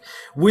topic,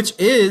 which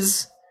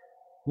is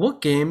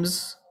what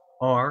games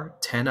are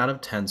 10 out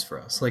of 10s for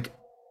us? Like,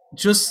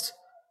 just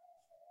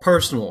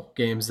personal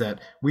games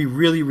that we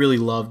really, really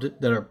loved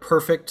that are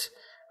perfect.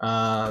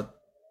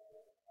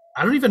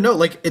 I don't even know.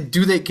 Like, did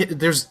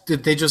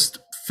they just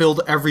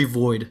filled every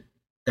void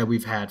that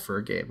we've had for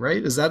a game,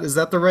 right? Is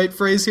that the right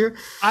phrase here?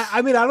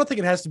 I mean, I don't think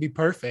it has to be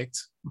perfect.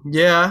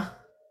 Yeah.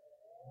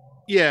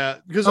 Yeah,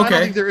 because I Okay.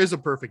 don't think there is a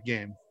perfect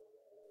game.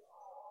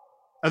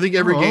 I think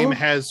every Oh. game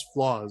has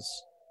flaws.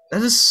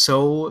 That is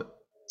so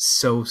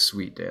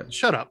sweet, Dan.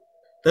 Shut up.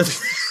 That's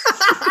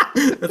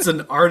that's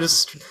an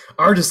artist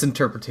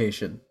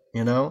interpretation,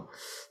 you know?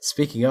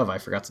 Speaking of, I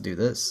forgot to do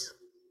this.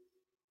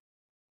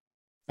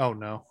 Oh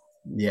no.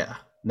 Yeah.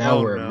 Now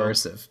Oh, we're no.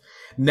 immersive.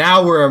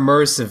 Now we're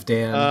immersive,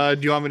 Dan.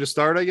 Do you want me to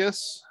start, I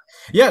guess?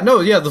 Yeah,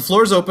 the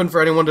floor's open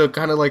for anyone to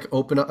kind of like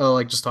open up,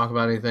 like just talk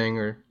about anything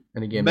or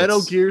any game. Metal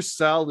that's- Gear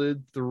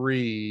Solid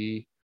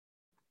 3.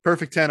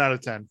 Perfect 10 out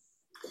of 10.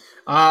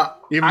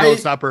 Even I- though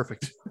it's not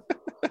perfect.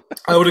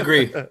 I would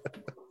agree.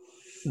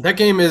 That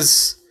game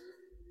is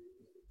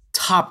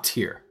top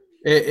tier.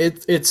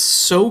 It's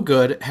so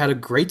good. Had a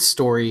great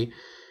story.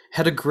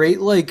 Had a great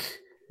like.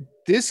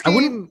 This I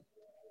wouldn't- game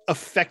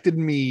affected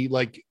me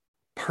like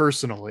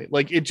personally.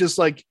 Like it just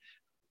like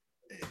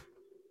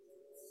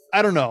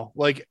I don't know.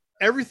 Like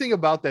everything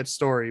about that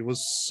story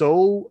was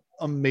so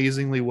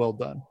amazingly well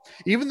done.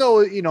 Even though,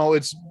 you know,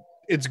 it's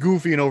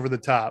goofy and over the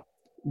top.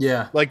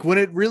 Yeah. Like when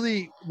it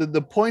really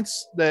the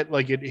points that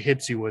like it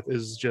hits you with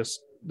is just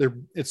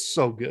it's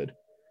so good.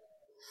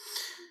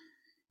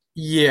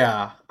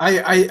 Yeah,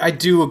 I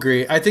do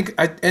agree. I think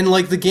and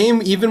like the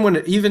game,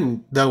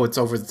 even though it's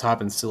over the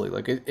top and silly,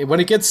 like when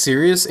it gets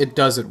serious, it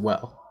does it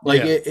well.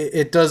 Like Yeah.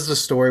 it does the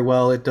story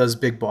well. It does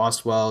Big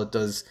Boss well. It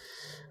does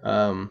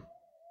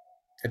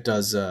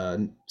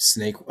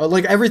Snake.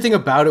 Like everything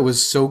about it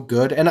was so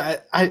good. And I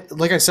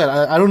like I said,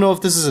 I don't know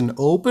if this is an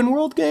open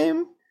world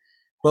game,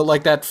 but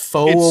like that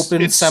faux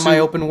open,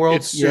 semi-open world.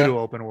 It's pseudo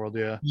open world,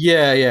 yeah.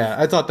 Yeah.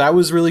 I thought that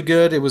was really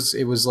good. It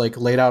was like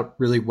laid out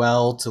really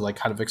well to like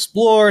kind of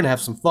explore and have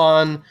some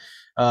fun.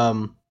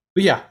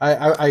 But yeah,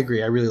 I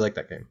agree. I really like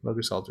that game. Metal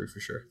Gear Solid 3 for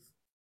sure.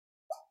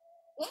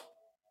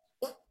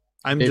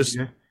 I'm Dave, just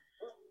you-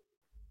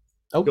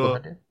 Oh, Go go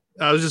ahead.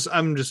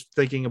 I'm just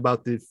thinking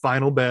about the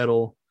final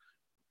battle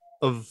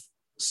of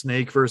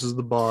Snake versus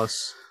the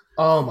boss.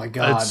 Oh my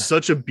god. It's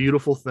such a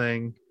beautiful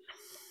thing.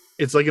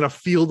 It's like in a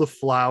field of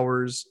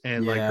flowers,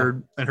 and like Yeah.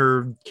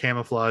 her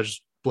camouflage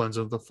blends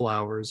with the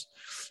flowers,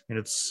 and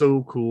it's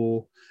so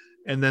cool.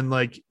 And then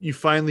like you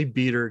finally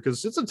beat her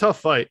because it's a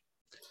tough fight,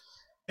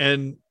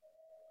 and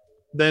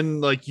then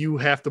like you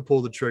have to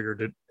pull the trigger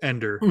to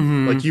end her.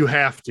 Mhm. Like you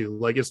have to.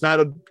 Like it's not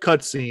a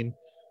cutscene.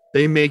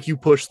 They make you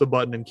push the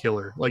button and kill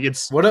her. Like it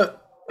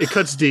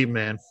cuts deep,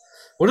 man.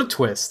 What a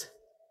twist.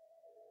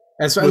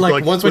 And so, With, like,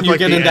 like- once when with, you like,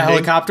 get the in the ending?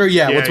 helicopter,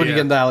 Yeah, once when you yeah.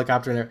 get in the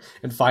helicopter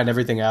and find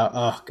everything out,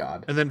 oh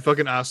god, And then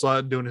fucking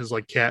Ocelot doing his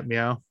like cat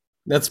meow.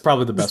 that's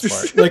probably the best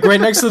part. Like right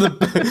next to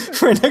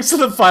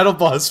the final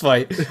boss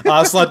fight,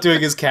 Ocelot doing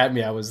his cat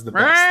meow was the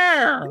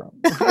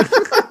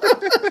best.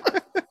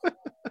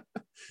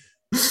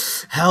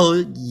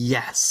 Hell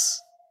yes.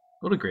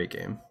 What a great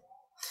game.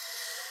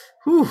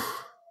 Whew.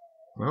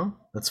 Well,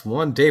 that's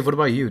one. Dave, what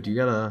about you? Do you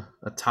got a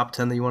top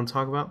 10 that you want to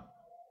talk about?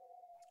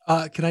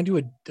 Can I do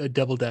a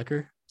double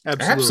decker?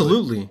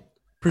 Absolutely.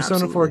 Persona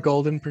 4 Absolutely.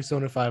 Golden,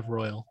 Persona 5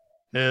 Royal.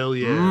 Hell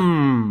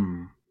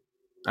yeah.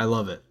 I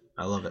love it.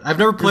 I love it. I've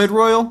never played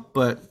Royal,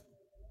 but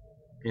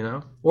you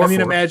know. Or I mean,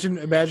 4.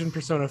 imagine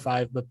Persona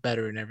 5, but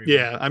better in every way.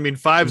 Yeah, I mean,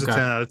 5's Okay. a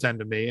 10 out of 10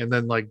 to me, and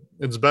then like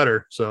it's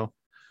better. So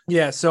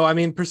Yeah, so I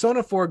mean,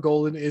 Persona 4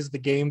 Golden is the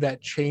game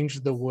that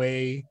changed the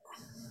way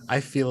I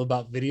feel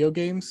about video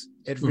games.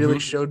 It really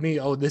showed me,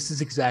 oh, this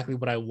is exactly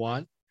what I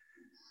want.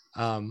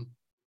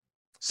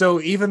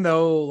 So even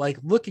though, like,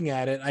 looking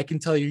at it, I can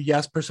tell you,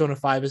 yes, Persona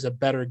 5 is a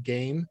better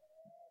game.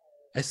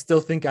 I still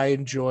think I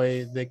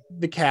enjoy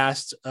the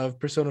cast of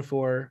Persona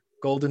 4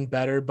 Golden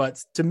better, but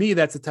to me,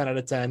 that's a 10 out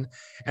of 10.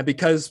 And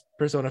because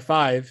Persona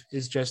 5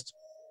 is just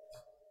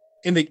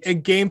in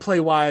gameplay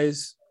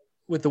wise,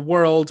 with the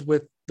world,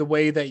 with the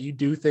way that you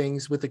do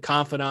things, with the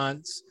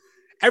confidants,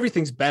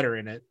 everything's better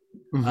in it.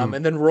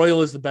 And then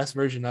Royal is the best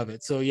version of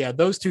it. So yeah,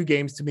 those two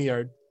games to me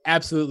are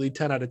absolutely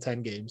 10 out of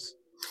 10 games.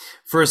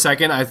 For a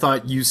second, I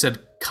thought you said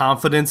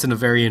confidence in a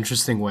very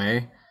interesting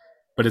way,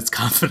 but it's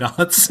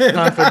confidants.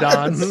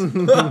 Confidants.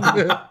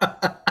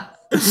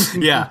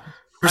 Yeah.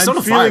 Persona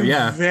I'm 5, feeling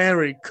yeah.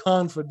 very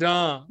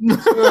confident.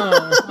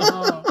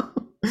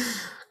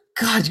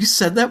 God, you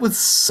said that with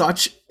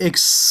such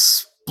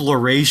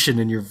exploration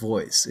in your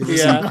voice. It was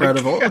Yeah.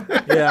 incredible.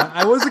 Yeah,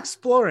 I was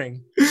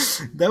exploring.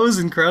 That was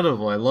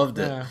incredible. I loved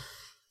it. Yeah.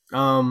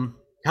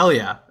 Hell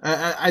yeah.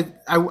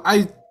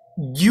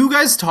 You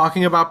guys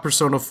talking about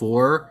Persona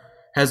 4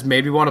 has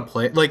made me want to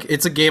play. Like,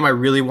 it's a game I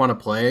really want to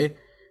play,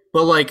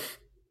 but like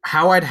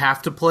how I'd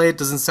have to play it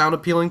doesn't sound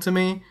appealing to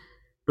me.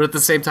 But at the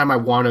same time, I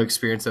want to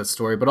experience that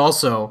story. But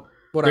also,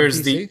 What, there's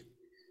on PC? the.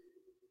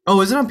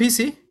 Oh, is it on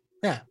PC?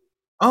 Yeah.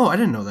 Oh, I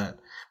didn't know that.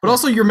 But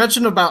also, you're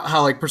mentioning about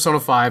how like Persona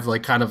 5,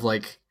 like kind of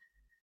like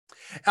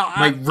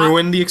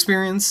ruin the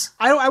experience.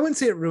 I wouldn't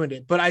say it ruined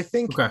it, but I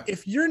think Okay.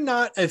 if you're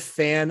not a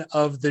fan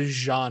of the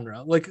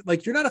genre,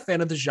 like you're not a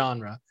fan of the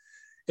genre,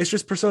 it's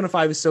just Persona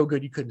 5 is so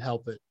good you couldn't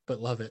help it but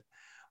love it.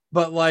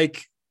 But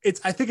like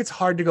I think it's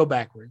hard to go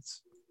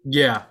backwards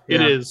Yeah,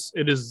 it yeah. is.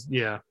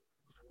 Yeah.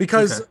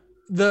 because Okay.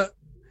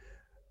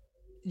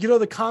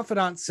 the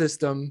confidant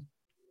system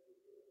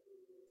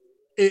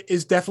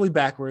is definitely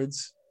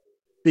backwards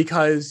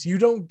because you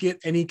don't get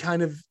any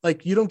kind of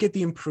you don't get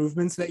the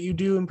improvements that you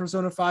do in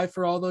Persona 5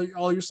 for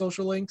all your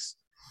social links.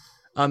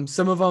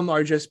 Some of them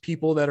are just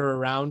people that are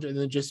around and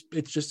then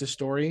it's just a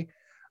story.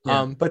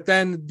 Yeah. But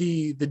then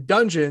the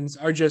dungeons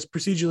are just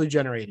procedurally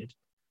generated.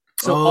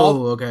 So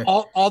okay.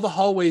 all the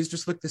hallways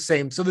just look the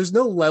same. So there's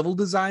no level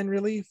design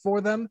really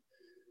for them,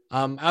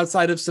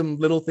 outside of some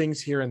little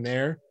things here and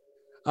there.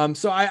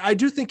 So I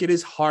do think it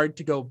is hard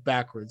to go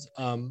backwards.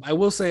 I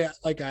will say,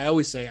 like I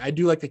always say, I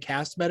do like the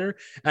cast better,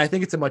 and I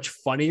think it's a much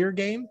funnier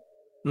game.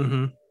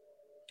 Mm-hmm.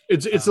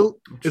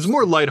 It's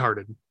more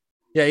lighthearted.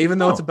 Yeah, even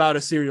though it's Oh. about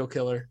a serial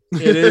killer,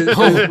 it is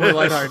more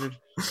lighthearted.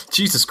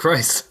 Jesus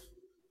Christ.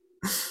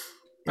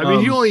 I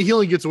mean, he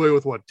only gets away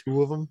with what,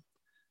 2 of them?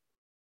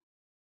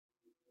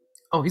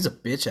 Oh, he's a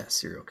bitch ass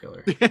serial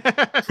killer.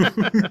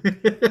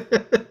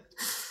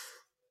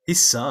 He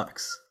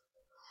sucks.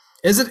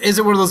 Is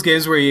it one of those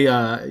games where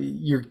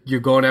you're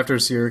going after a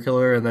serial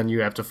killer and then you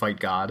have to fight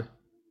God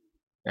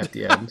at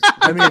the end?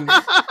 I mean,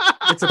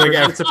 it's Like,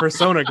 it's a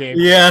Persona game.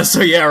 Yeah.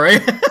 So yeah,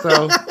 right.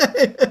 So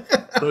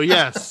So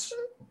yes,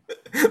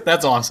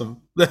 That's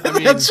awesome.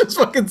 mean- That's just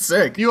fucking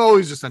sick. you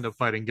always just end up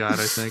fighting God,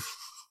 I think.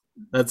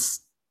 That's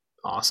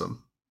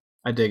awesome.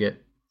 I dig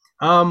it.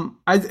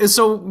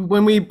 So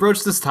when we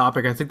broached this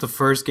topic, I think the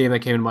first game that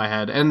came in my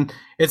head, and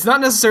it's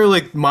not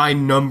necessarily like my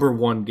number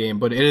one game,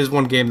 but it is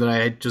one game that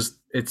I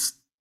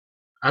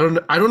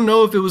don't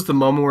know if it was the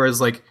moment where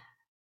it's like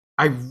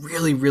I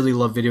really, really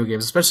love video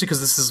games, especially because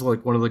this is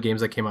like one of the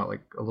games that came out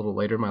like a little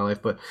later in my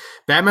life. But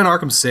Batman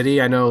Arkham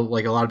City, I know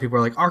like a lot of people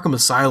are like Arkham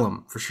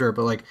Asylum for sure,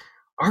 but like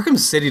Arkham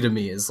City to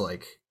me is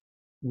like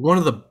one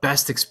of the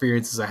best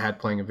experiences I had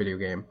playing a video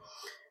game.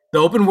 The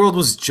open world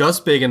was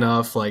just big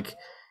enough, like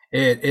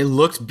it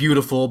looked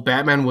beautiful.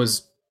 Batman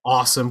was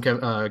awesome.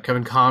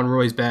 Kevin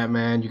Conroy's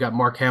Batman. You got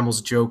Mark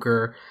Hamill's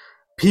Joker.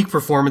 Peak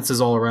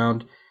performances all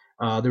around.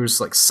 There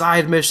was like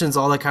side missions,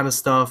 all that kind of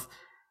stuff.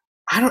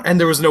 And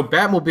there was no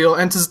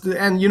Batmobile.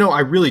 And you know, I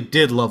really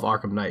did love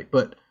Arkham Knight,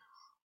 but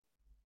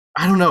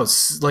I don't know.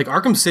 Like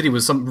Arkham City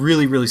was something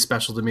really, really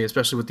special to me,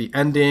 especially with the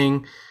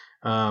ending,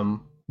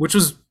 which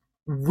was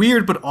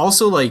weird, but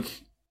also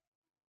like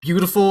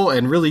beautiful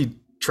and really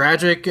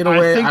tragic in a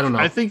way. I don't know.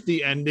 I think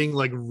the ending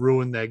like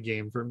ruined that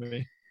game for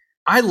me.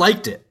 I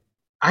liked it.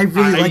 I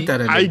really liked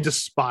that ending. I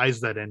despise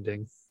that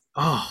ending.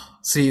 Oh,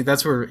 see,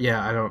 that's where,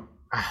 yeah,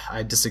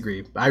 I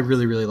disagree. I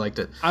really, really liked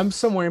it. I'm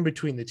somewhere in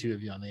between the two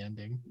of you on the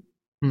ending.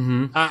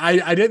 Mm-hmm.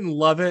 I didn't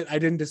love it. I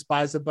didn't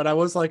despise it, but I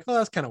was like, oh,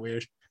 that's kind of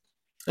weird.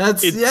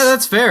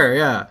 That's fair.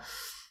 Yeah.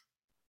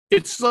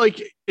 It's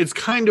like it's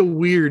kind of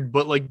weird,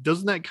 but like,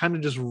 doesn't that kind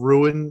of just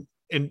ruin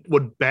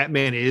what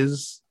Batman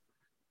is?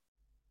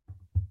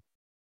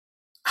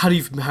 How do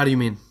you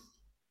mean?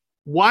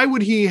 Why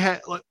would he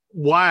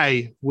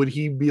why would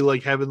he be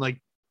like having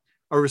like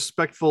a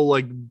respectful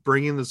like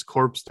bringing this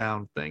corpse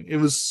down thing? It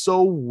was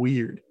so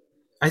weird.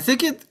 I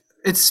think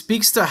it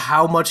speaks to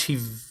how much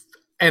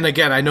and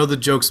again, I know the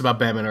jokes about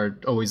Batman are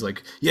always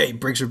like, yeah, he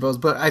breaks your bones,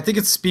 but I think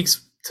it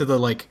speaks to the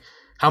like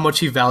how much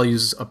he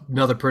values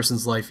another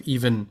person's life,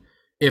 even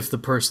if the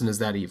person is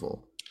that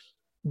evil.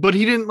 But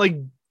he didn't like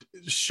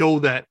show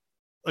that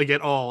like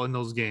at all in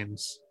those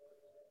games.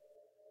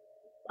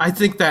 I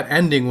think that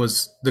ending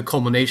was the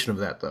culmination of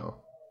that, though.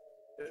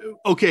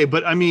 Okay,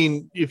 but I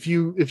mean, if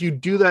you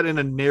do that in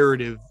a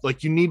narrative,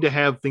 like you need to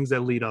have things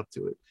that lead up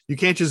to it. You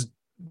can't just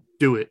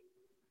do it.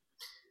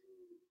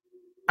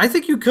 I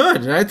think you could,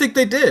 and I think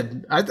they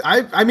did.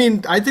 I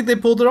mean, I think they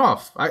pulled it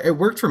off. It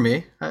worked for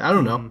me. I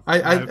don't know.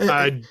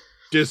 I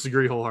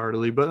disagree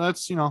wholeheartedly, but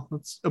that's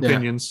that's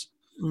opinions.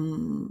 Yeah.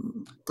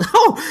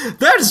 Oh,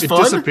 that is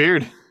fun. It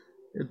disappeared.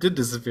 It did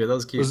disappear. That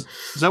was cute. Is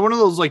that one of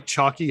those like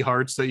chalky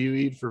hearts that you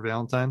eat for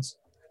Valentine's?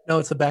 No,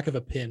 it's the back of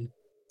a pin.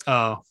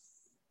 Oh,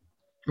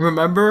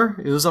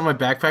 remember? It was on my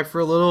backpack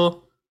for a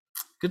little.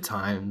 Good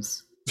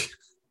times.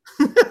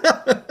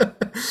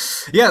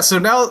 Yeah, so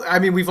now, I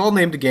mean, we've all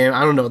named a game.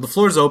 I don't know. The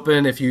floor is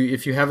open if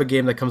you have a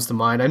game that comes to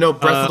mind. I know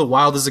Breath of the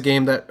Wild is a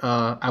game that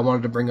I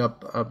wanted to bring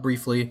up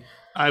briefly.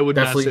 I would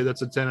not say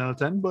that's a 10 out of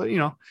 10, but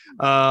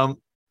I'm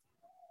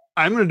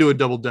going to do a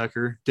double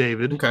decker,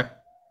 David. Okay.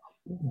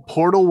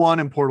 Portal 1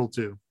 and Portal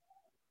 2.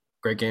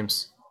 Great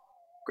games.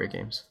 Great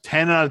games.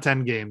 10 out of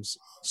 10 games.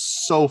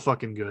 So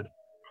fucking good.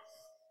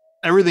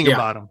 Everything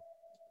about them.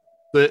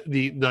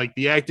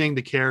 The acting,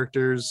 the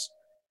characters,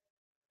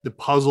 the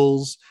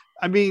puzzles.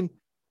 I mean,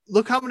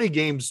 look how many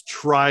games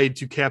tried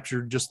to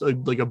capture just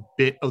like a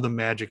bit of the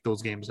magic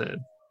those games had.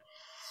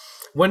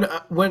 When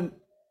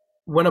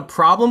a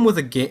problem with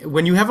a game,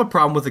 when you have a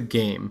problem with a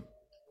game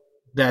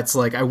that's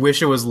like, I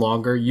wish it was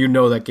longer, you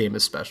know that game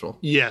is special.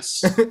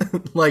 Yes.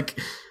 Like,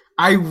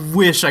 I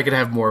wish I could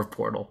have more of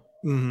Portal.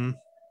 Mm-hmm.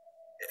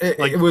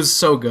 It was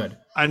so good.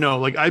 I know.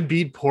 Like, I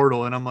beat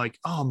Portal and I'm like,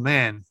 oh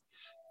man,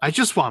 I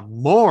just want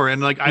more.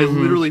 And like, I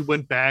literally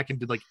went back and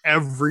did like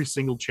every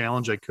single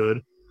challenge I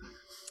could.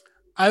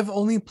 I've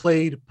only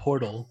played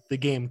Portal, the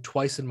game,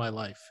 twice in my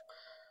life.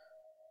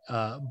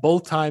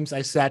 Both times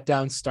I sat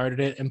down, started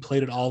it, and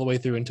played it all the way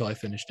through until I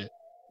finished it.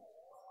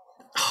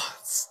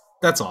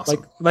 That's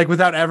awesome. Like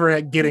without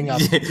ever getting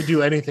up to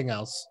do anything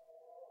else.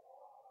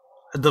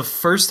 The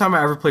first time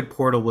I ever played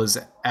Portal was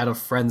at a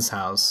friend's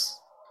house,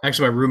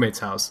 actually my roommate's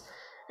house,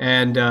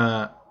 and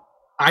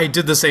I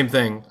did the same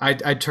thing.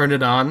 I turned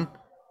it on,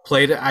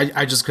 played it.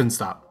 I just couldn't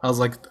stop. I was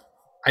like,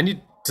 I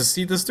need to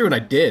see this through, and I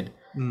did.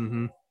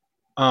 Mm-hmm.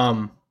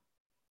 And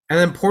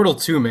then Portal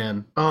 2,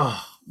 man.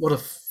 Oh, what a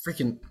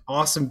freaking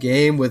awesome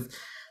game with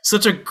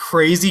such a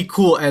crazy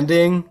cool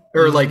ending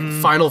or like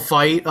final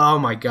fight. Oh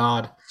my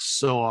god.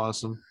 So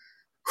awesome.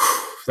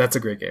 That's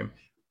a great game.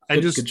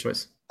 Good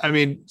choice. I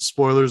mean,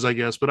 spoilers, I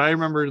guess, but I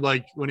remember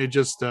like when it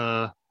just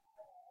the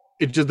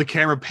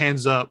camera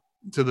pans up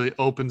to the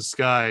open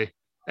sky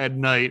at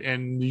night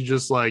and you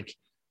just like,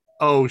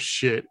 oh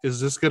shit,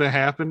 is this gonna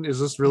happen? Is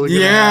this really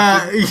gonna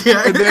happen?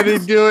 Yeah. And then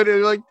he'd do it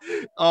and like,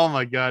 oh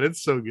my god,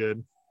 it's so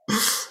good.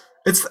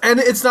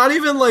 It's not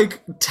even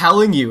like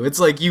telling you. It's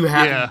like you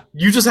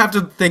just have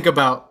to think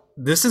about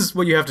this is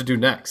what you have to do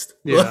next.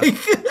 Yeah. Like,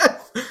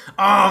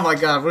 oh my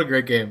god, what a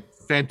great game.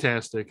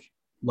 Fantastic.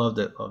 Loved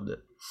it.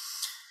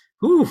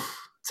 Whew,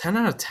 10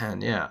 out of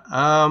 10, yeah.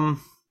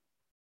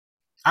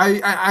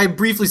 I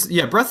briefly,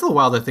 Breath of the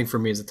Wild, I think for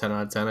me is a 10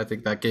 out of 10. I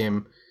think that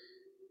game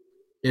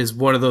is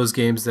one of those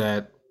games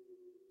that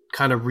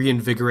kind of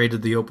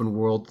reinvigorated the open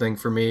world thing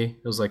for me.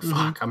 It was like,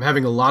 fuck, I'm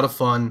having a lot of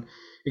fun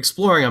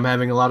exploring. I'm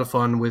having a lot of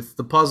fun with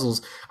the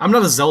puzzles. I'm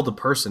not a Zelda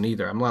person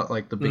either. I'm not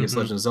like the biggest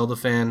Legend of Zelda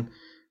fan.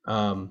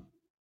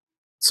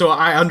 So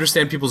I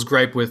understand people's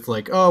gripe with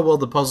like, oh, well,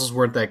 the puzzles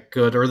weren't that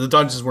good or the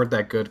dungeons weren't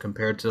that good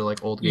compared to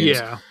like old games.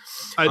 Yeah.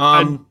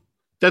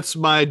 That's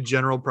my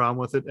general problem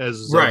with it as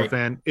a Zelda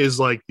fan is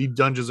like the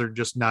dungeons are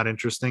just not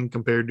interesting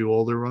compared to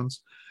older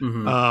ones.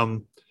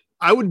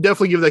 I would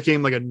definitely give that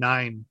game like a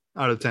 9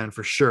 out of 10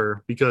 for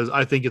sure, because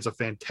I think it's a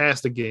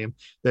fantastic game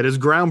that is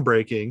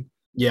groundbreaking.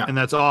 Yeah. And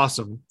that's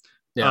awesome.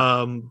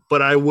 Yeah.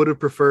 But I would have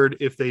preferred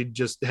if they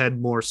just had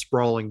more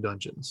sprawling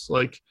dungeons.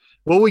 Like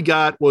what we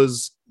got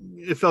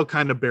it felt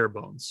kind of bare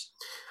bones.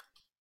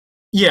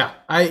 Yeah,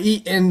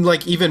 and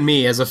like even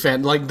me as a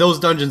fan, like those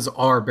dungeons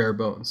are bare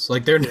bones.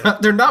 Like they're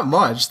not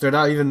much. They're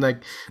not even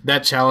like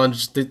that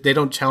challenge. They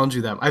don't challenge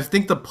you that. I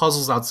think the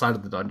puzzles outside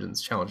of the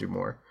dungeons challenge you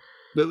more.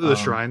 The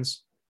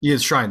shrines. Yeah,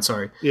 shrines.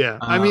 Sorry. Yeah,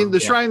 I mean the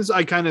shrines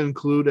I kind of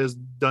include as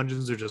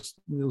dungeons. They're just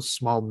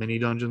small mini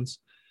dungeons.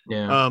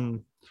 Yeah.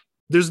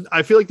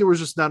 I feel like there was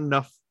just not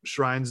enough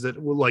shrines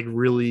that were like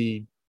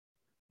really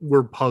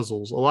were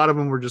puzzles. A lot of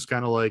them were just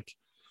kind of like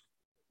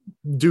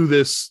do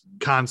this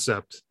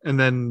concept and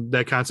then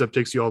that concept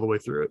takes you all the way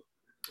through it.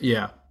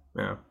 Yeah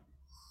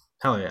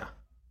Hell yeah,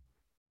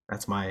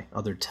 that's my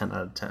other 10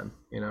 out of 10.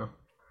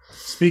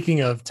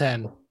 Speaking of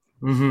 10,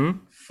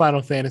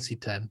 Final Fantasy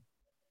 10.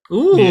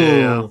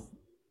 Ooh,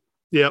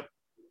 Yep.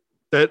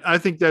 I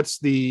think that's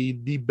the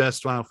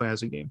best Final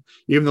Fantasy game,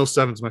 even though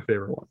 7's my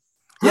favorite one.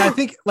 Yeah, I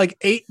think like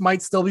 8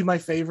 might still be my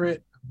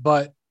favorite,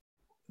 but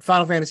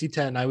Final Fantasy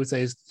 10 I would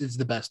say is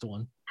the best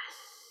one.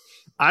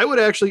 I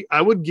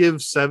would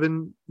give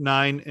 7,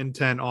 9, and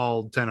 10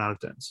 all 10 out of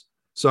 10s.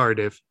 Sorry,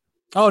 Dave.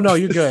 Oh no,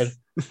 you're good.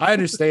 I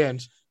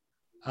understand.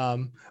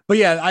 But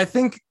yeah, I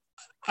think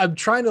I'm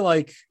trying to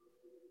like,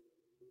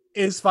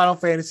 is Final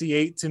Fantasy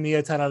 8 to me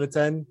a 10 out of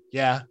 10?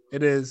 Yeah,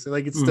 it is.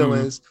 Like it still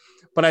is.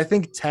 But I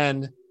think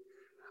 10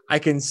 I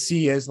can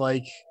see as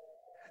like,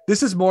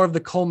 this is more of the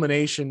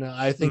culmination,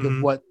 I think,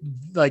 of what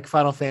like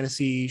Final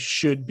Fantasy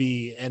should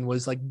be and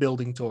was like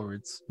building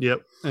towards.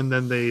 Yep. And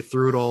then they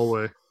threw it all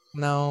away.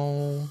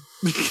 No.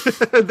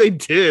 They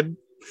did.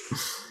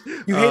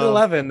 You hate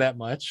 11 that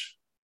much.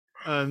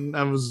 And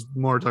I was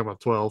more talking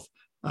about 12.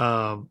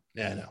 Yeah,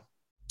 I know.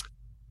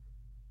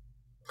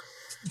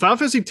 Final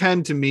Fantasy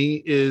 10 to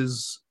me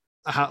is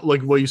how,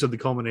 like what you said, the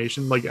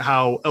culmination, like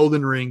how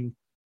Elden Ring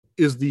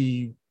is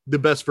the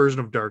best version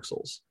of Dark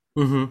Souls.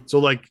 So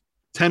like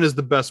 10 is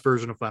the best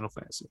version of Final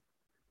Fantasy.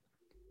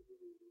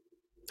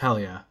 Hell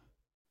yeah.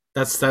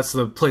 That's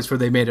the place where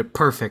they made it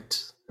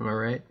perfect. Am I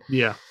right?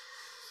 Yeah.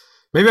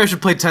 Maybe I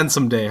should play 10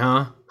 someday,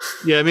 huh?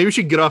 Yeah, maybe you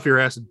should get off your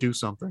ass and do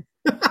something.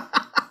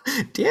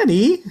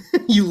 Danny,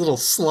 you little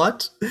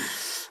slut.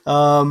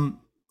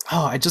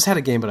 I just had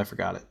a game, but I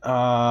forgot it.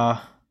 I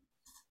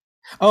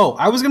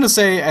was gonna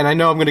say, and I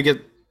know I'm gonna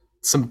get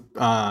some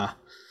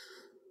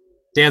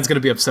Dan's gonna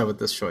be upset with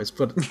this choice,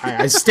 but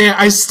I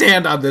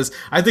stand on this.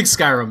 I think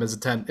Skyrim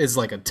is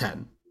like a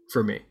 10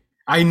 for me.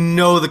 I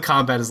know the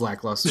combat is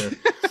lackluster.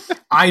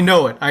 I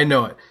know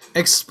it.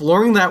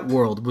 Exploring that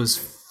world was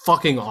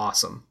fucking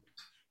awesome.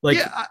 Like,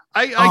 yeah,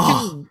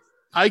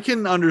 I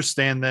can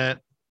understand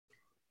that.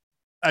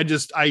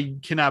 I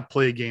cannot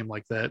play a game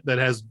like that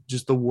has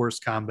just the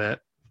worst combat.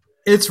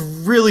 It's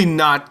really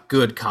not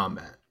good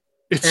combat.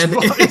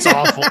 It's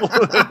awful.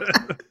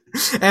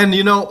 And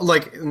you know,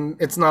 like,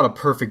 it's not a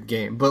perfect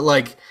game, but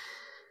like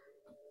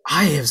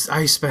I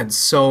spent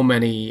so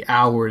many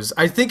hours.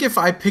 I think if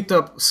I picked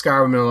up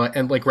Skyrim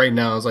and like right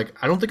now, I was like,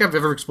 I don't think I've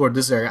ever explored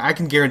this area. I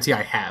can guarantee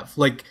I have.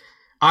 Like,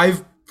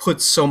 I've put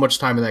so much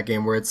time in that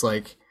game where it's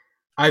like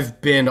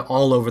I've been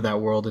all over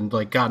that world and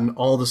like gotten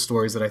all the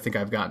stories that I think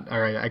I've gotten,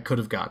 or I could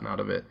have gotten out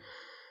of it.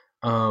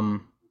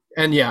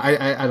 And yeah,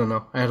 I don't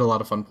know. I had a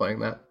lot of fun playing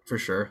that for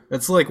sure.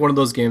 It's like one of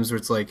those games where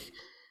it's like,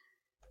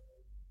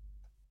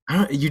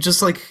 you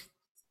just like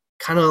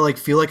kind of like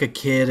feel like a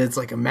kid. It's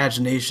like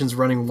imagination's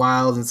running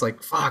wild, and it's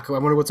like, fuck, I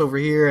wonder what's over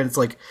here. And it's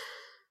like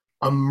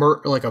a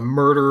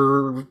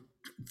murder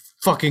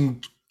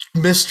fucking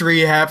mystery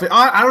happening.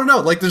 I don't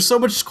know. Like, there's so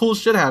much cool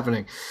shit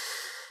happening.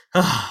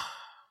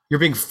 You're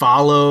being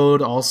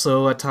followed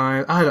also at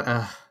times.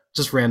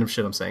 Just random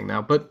shit I'm saying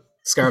now, but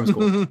Skyrim's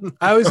cool.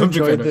 I always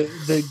enjoyed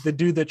the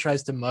dude that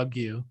tries to mug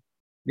you.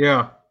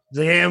 Yeah. He's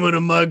like, hey, I'm gonna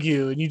mug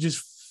you, and you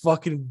just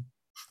fucking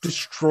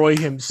destroy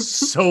him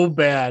so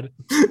bad.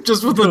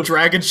 Just with a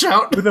dragon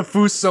shout. With a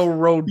Fuso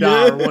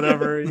Roda or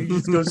whatever. He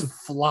just goes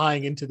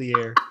flying into the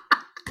air.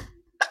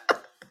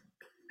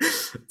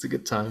 It's a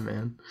good time,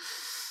 man.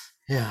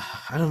 Yeah,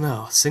 I don't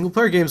know. Single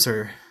player games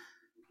are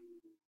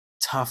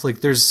tough.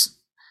 Like, there's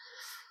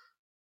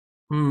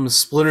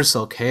Splinter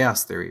Cell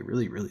Chaos Theory,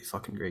 really, really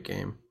fucking great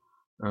game.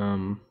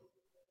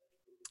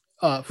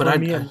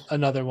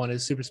 Another one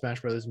is Super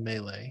Smash Bros.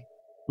 Melee.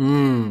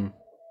 Yeah.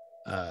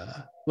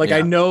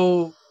 I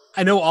know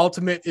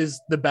Ultimate is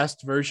the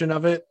best version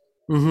of it,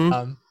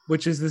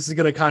 this is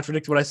going to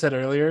contradict what I said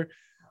earlier,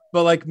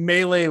 but like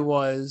Melee I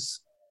was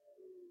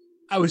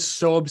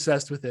so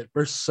obsessed with it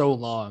for so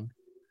long.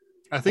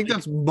 I think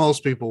that's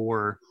most people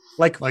were.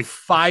 Like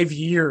 5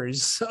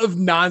 years of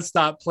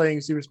nonstop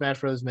playing Super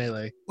Smash Bros.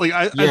 Melee. Like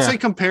I'd say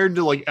compared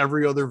to like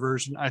every other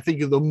version, I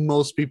think the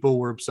most people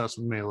were obsessed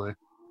with Melee.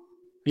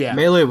 Yeah,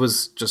 Melee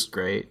was just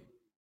great.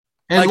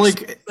 And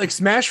like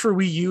Smash for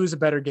Wii U is a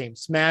better game.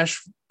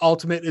 Smash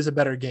Ultimate is a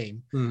better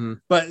game.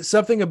 But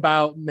something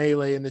about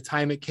Melee and the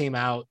time it came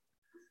out,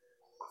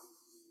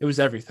 it was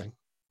everything.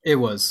 It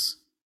was.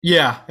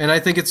 Yeah, and I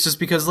think it's just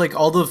because like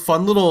all the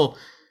fun little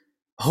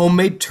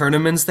homemade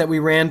tournaments that we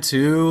ran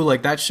too,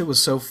 like that shit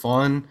was so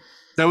fun.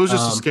 That was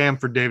just a scam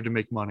for Dave to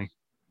make money.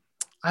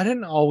 I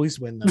didn't always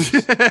win those.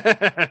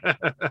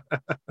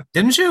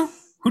 Didn't you?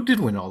 Who did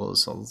win all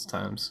those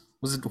times?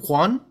 Was it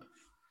Juan?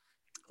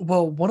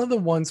 Well, one of the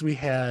ones we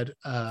had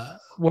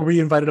where we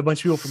invited a bunch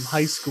of people from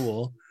high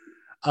school,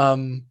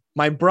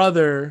 my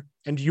brother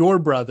and your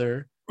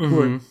brother,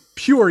 who are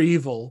pure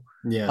evil.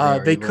 Yeah,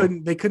 they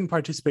couldn't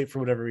participate for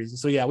whatever reason.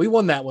 So yeah, we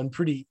won that one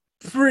pretty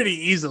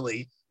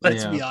easily.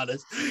 Let's be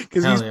honest,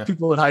 because these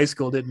people in high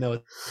school didn't know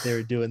what they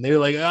were doing. They were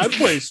like, "I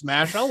play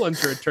Smash. I'll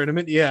enter a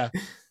tournament." Yeah,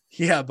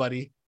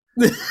 buddy.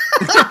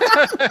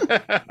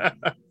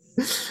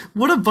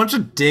 What a bunch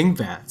of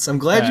dingbats! I'm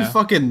glad you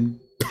fucking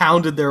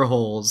pounded their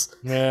holes.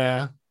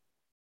 Yeah.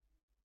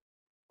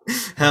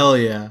 Hell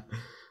yeah.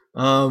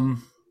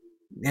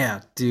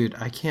 Yeah, dude,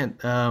 I can't.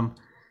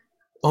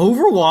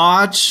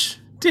 Overwatch,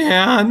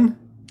 Dan.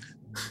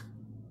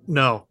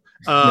 No.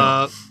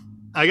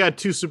 I got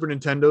 2 Super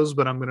Nintendos,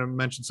 but I'm going to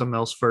mention something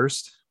else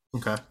first.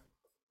 Okay.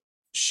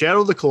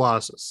 Shadow of the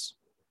Colossus.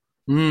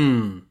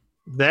 Hmm.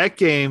 That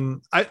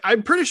game,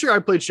 I'm pretty sure I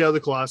played Shadow of the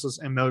Colossus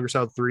and Metal Gear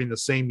Solid 3 in the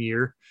same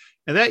year.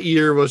 And that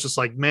year was just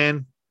like,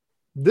 man,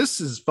 this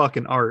is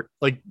fucking art.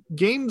 Like,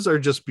 games are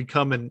just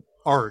becoming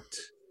art.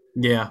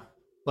 Yeah.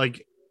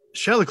 Like,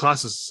 Shadow of the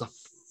Colossus is a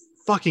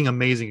fucking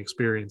amazing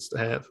experience to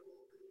have.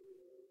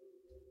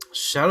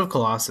 Shadow of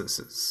Colossus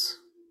is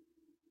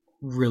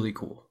really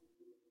cool.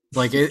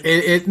 Like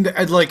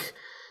it like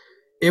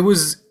it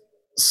was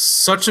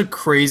such a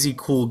crazy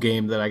cool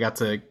game that I got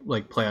to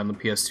like play on the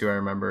PS2. I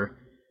remember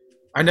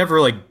I never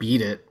like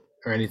beat it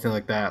or anything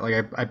like that. Like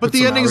I But put the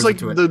some ending is hours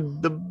like into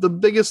it. the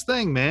biggest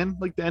thing, man.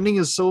 Like, the ending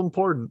is so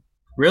important.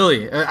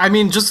 Really. I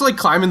mean, just like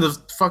climbing the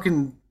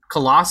fucking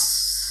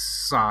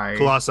Colossi.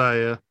 Colossi,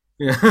 yeah.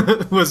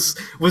 Yeah, was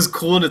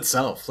cool in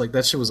itself. Like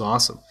that shit was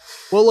awesome.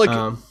 Well, like,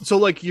 Um,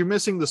 like you're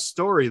missing the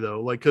story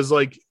though, like, because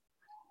like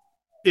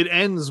it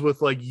ends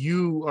with like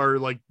you are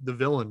like the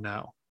villain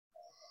now.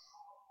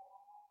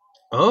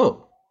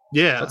 Oh,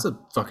 Yeah, that's a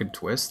fucking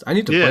twist. I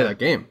need to play Yeah. that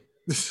game.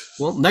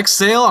 Well, next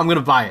sale, I'm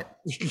gonna buy it.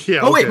 yeah.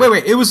 Oh okay.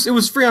 wait. It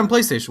was free on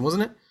PlayStation,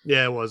 wasn't it?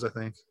 Yeah, it was. I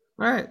think.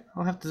 All right,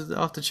 I'll have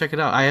to check it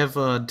out. I have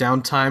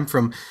downtime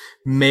from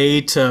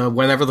May to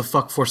whenever the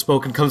fuck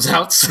Forspoken comes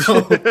out,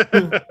 so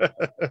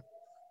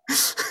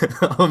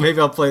maybe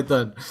I'll play it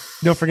then.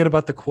 Don't forget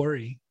about the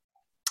quarry.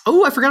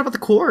 Oh, I forgot about the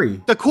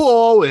Quarry. The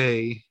cool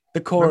way.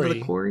 The Remember quarry.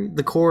 the Quarry? The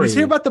You Quarry.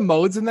 hear about the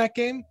modes in that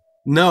game?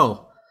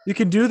 No. You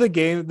can do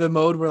the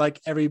mode where like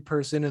every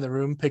person in the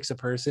room picks a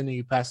person and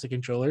you pass the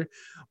controller.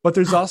 But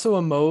there's also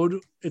a mode,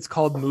 it's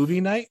called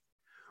Movie Night,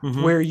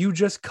 Mhm. where you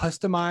just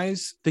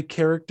customize the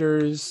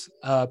characters'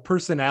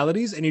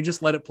 personalities and you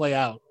just let it play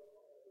out.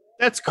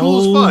 That's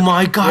cool as Oh fuck.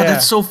 my god, Yeah.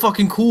 that's so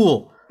fucking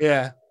cool,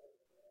 Yeah.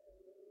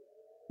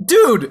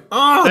 dude!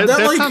 Oh, that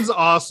like sounds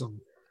awesome.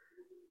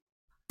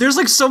 there's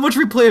like so much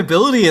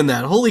replayability in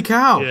that. Holy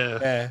cow! Yeah.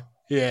 Yeah.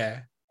 Yeah.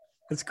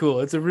 It's cool.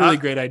 It's a really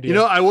great idea. You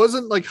know, I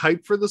wasn't like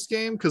hyped for this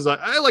game because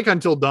I like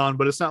Until Dawn,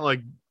 but it's not like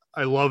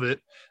I love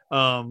it.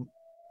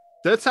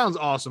 That sounds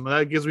awesome.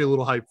 That gives me a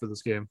little hype for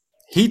this game.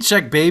 Heat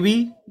check,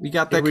 baby. We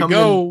got Here that we coming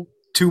in go.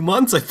 2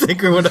 months, I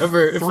think, or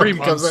whatever. It 3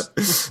 fucking comes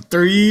months. out.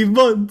 3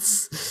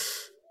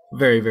 months.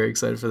 Very, very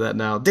excited for that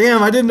now.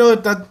 Damn, I didn't know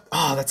that.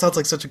 Oh, that sounds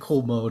like such a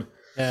cool mode.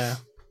 Yeah.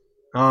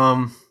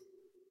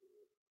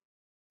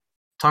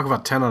 Talk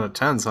about 10 out of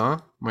 10s, huh?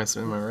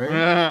 Am I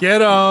right? Get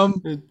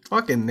them. It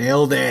fucking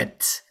nailed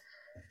it.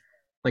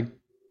 Like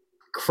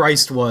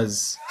Christ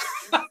was.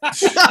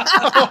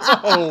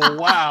 Oh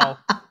wow.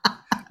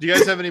 Do you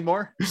guys have any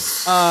more?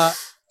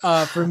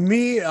 For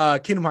me,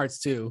 Kingdom Hearts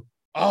 2.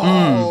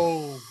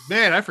 Oh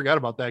man, I forgot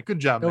about that. Good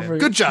job, man.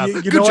 Good job.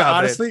 You Good know what, job.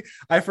 honestly,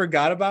 I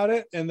forgot about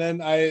it, and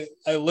then I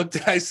looked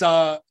and I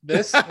saw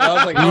this, and I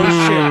was like, oh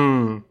shit,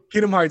 Mm.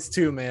 Kingdom Hearts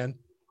 2, man.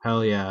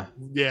 Hell yeah.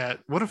 Man. Yeah,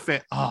 what a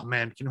fan. Oh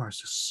man, Kingdom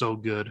Hearts is so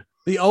good.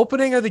 The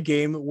opening of the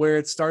game where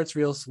it starts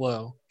real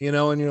slow, you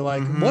know, and you're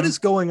like, Mhm. what is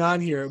going on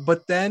here?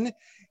 But then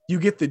you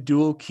get the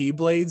dual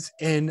keyblades,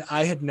 and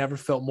I had never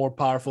felt more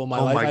powerful in my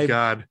Oh life. I my have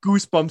god.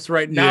 goosebumps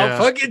right now, Yeah.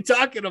 fucking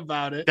talking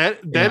about it. That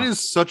Yeah.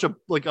 is such a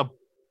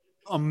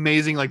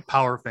amazing like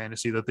power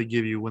fantasy that they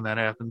give you when that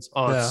happens.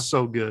 Oh, Yeah. it's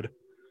so good.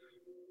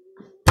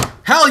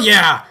 Hell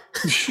yeah.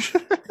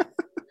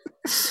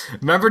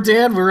 Remember,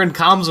 Dan? We were in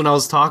comms when I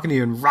was talking to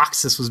you, and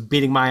Roxas was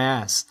beating my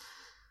ass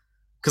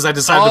because I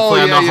decided to Oh,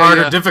 play on yeah, the yeah,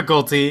 harder yeah.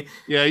 difficulty.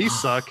 Yeah, you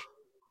suck.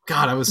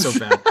 God, I was so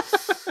bad.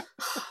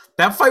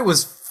 That fight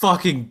was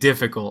fucking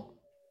difficult.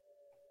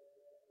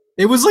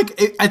 It was like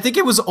I think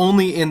it was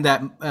only in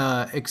that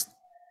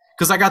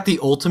because I got the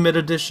Ultimate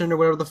Edition or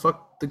whatever the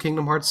fuck the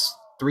Kingdom Hearts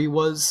 3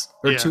 was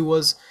or Yeah. 2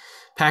 was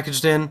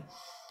packaged in,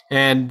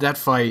 and that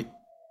fight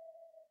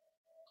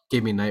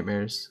gave me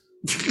nightmares.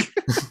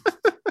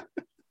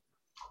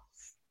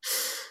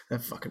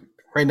 That fucking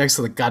right next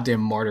to the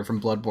goddamn martyr from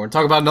Bloodborne.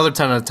 Talk about another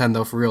 10 out of 10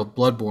 though, for real.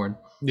 Bloodborne.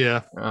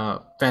 Yeah.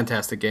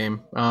 Fantastic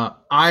game.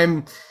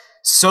 I'm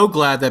so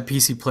glad that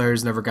PC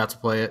players never got to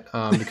play it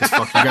because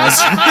fuck you guys.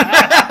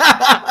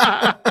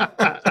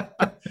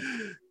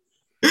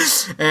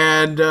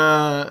 And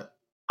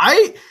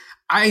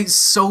I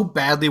so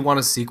badly want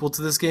a sequel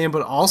to this game,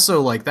 but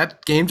also like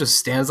that game just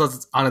stands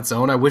on its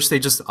own. I wish they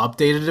just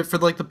updated it for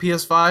like the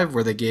PS5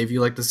 where they gave you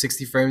like the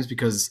 60 frames,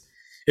 because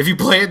if you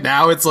play it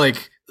now, it's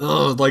like,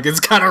 ugh, like it's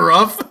kind of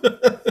rough.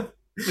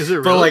 Is it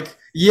really? But like,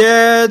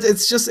 yeah,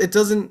 it's just it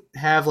doesn't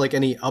have like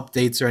any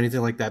updates or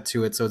anything like that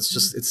to it, so it's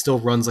just it still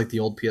runs like the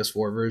old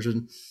PS4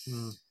 version.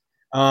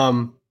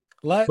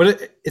 Let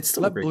But it's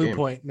still a let great Blue game.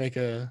 Point make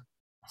a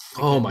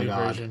Oh a my new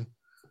god, version.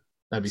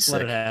 that'd be Just let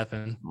sick. it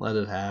happen. Let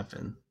it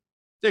happen.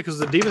 Yeah, because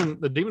the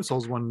Demon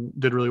Souls one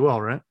did really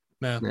well, right?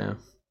 No. Yeah.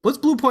 What's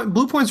Blue Point?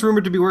 Blue Point's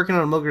rumored to be working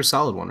on a Metal Gear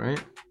Solid one,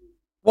 right?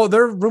 Well,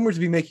 they're rumored to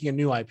be making a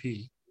new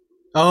IP.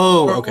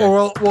 Oh, Or, okay.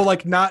 or well,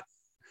 like not.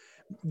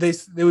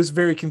 It was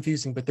very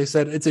confusing, but they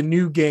said it's a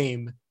new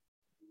game,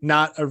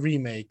 not a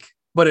remake.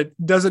 But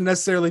it doesn't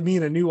necessarily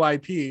mean a new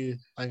IP.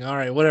 Like, all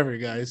right, whatever,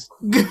 guys.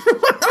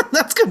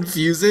 That's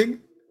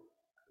confusing.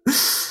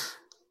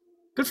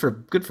 Good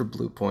for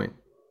Blue Point.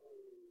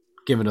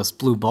 Giving us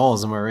blue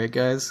balls, am I right,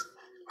 guys?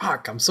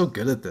 Fuck, I'm so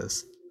good at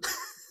this.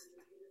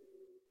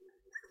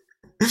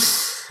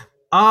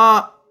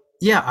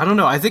 Yeah, I don't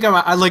know. I think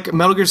I like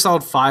Metal Gear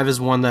Solid 5 is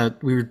one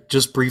that we were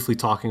just briefly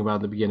talking about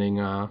in the beginning.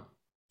 I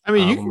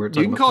mean, you when we were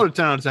can talking call about- it a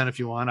 10 out of 10 if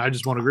you want. I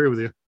just won't agree with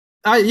you.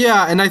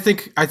 Yeah, and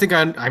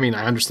I mean,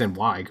 I understand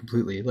why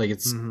completely. Like,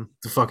 it's Mhm.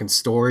 the fucking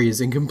story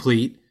is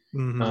incomplete.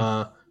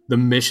 Mhm. The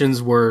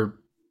missions were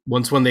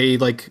once when they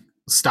like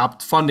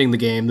stopped funding the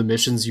game, the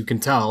missions you can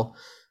tell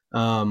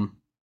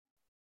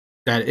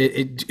that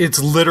it's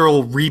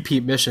literal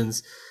repeat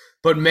missions.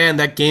 But man,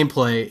 that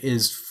gameplay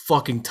is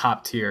fucking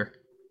top tier.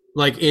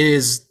 Like, it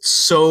is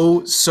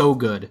so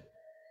good.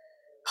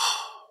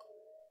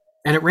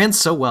 And it ran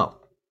so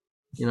well,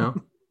 you know?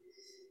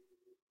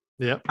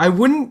 Yep.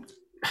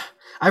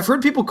 I've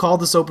heard people call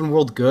this open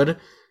world good.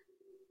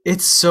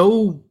 It's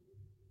so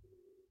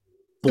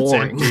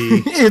boring.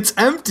 empty. It's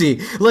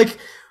empty. Like,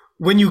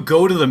 when you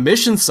go to the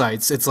mission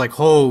sites, it's like,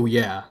 oh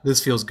yeah,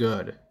 this feels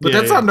good. But Yeah,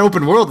 that's yeah. not an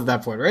open world at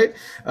that point, right?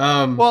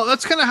 Well,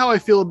 that's kind of how I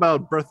feel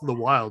about Breath of the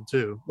Wild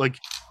too. Like,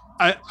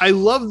 I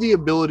love the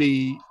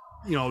ability,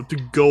 you know, to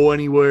go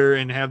anywhere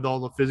and have all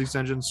the physics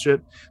engines shit.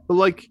 But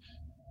like,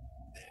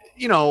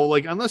 you know,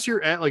 like unless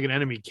you're at like an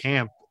enemy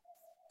camp,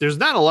 there's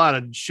not a lot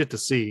of shit to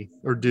see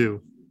or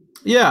do.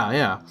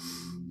 Yeah.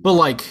 But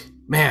like,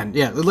 man,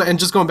 yeah, and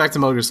just going back to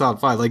Metal Gear Solid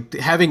 5, like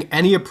having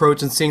any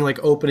approach and seeing like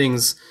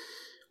openings,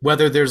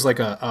 whether there's like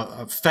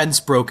a fence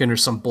broken or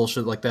some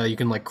bullshit like that, you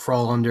can like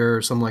crawl under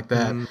or something like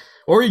that. Mhm.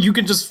 Or you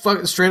can just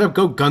straight up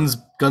go guns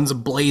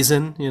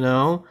ablazing, you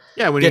know?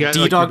 Yeah, when Get you got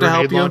like, D-Dog the to help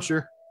grenade you?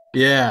 launcher.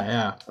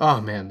 Yeah. Oh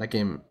man, that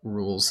game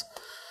rules.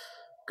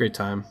 Great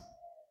time.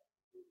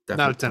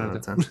 Not a 10 out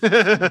of 10.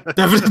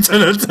 Definitely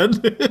 10 out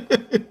of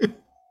 10.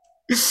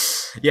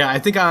 Yeah, I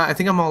think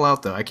I'm all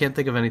out though. I can't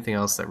think of anything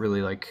else that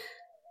really like.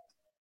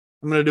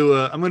 I'm gonna do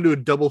a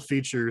double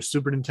feature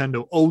Super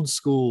Nintendo old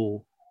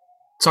school.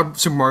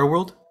 Super Mario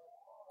World.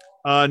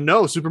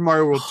 No, Super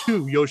Mario World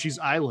 2, Yoshi's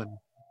Island.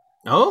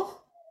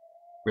 Oh,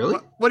 really?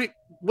 What do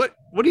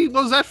you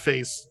what was that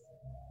face?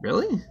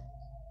 Really?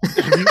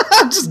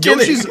 I'm just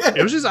kidding.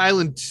 Yoshi's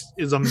Island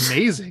is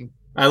amazing.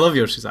 I love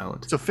Yoshi's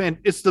Island.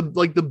 It's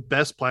the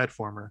best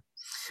platformer.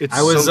 It's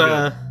I was so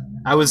good.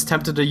 I was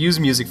tempted to use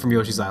music from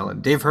Yoshi's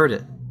Island. Dave heard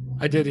it.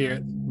 I did hear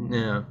it.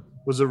 Yeah.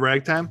 Was it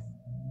Ragtime?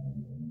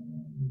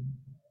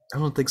 I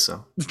don't think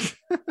so.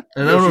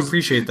 And I don't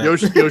appreciate that.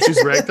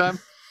 Yoshi's Ragtime?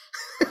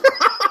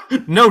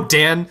 No,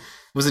 Dan.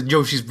 Was it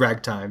Yoshi's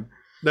Ragtime?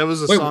 That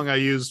was a Wait, song I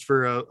used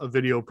for a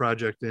video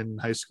project in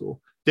high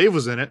school. Dave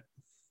was in it.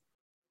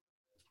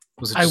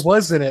 Was it I just,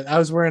 was in it. I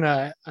was wearing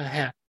a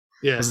hat.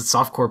 Yeah. was it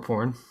softcore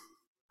porn?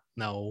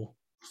 No.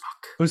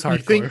 It was You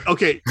hardcore. think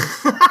okay.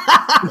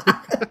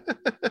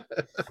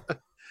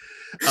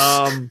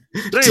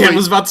 But Dan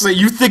was about to say,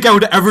 you think I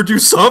would ever do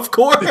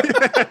softcore?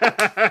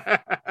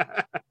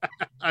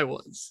 I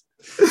was.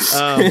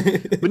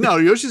 But no,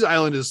 Yoshi's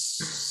Island is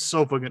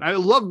so fucking. I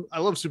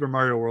love Super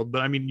Mario World,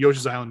 but I mean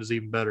Yoshi's Island is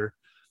even better.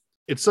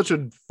 It's such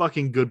a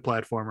fucking good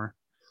platformer,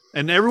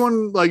 and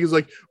everyone like is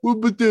like, well,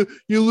 but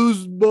you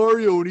lose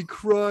Mario and he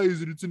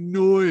cries and it's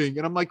annoying,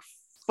 and I'm like,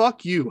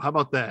 fuck you. How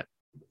about that?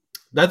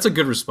 That's a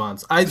good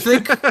response. I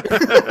think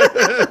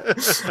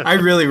I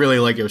really, really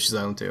like Yoshi's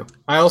Island too.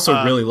 I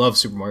also really love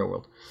Super Mario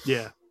World.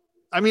 Yeah,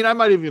 I mean, I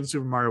might even give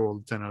Super Mario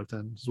World a 10 out of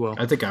 10 as well.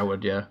 I think I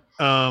would, yeah.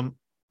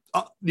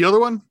 The other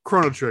one,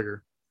 Chrono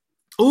Trigger.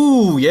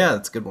 Ooh, yeah,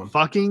 that's a good one.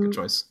 Fucking Good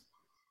choice.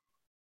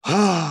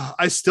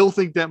 I still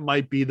think that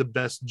might be the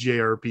best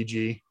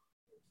JRPG.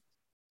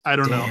 I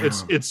don't know.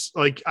 Damn. It's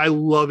like I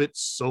love it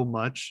so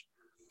much,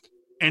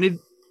 and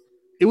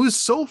it was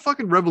so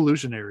fucking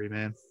revolutionary,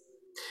 man.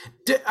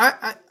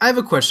 I have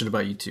a question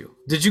about you two.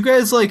 Did you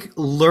guys like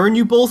learn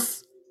you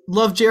both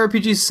love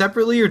JRPGs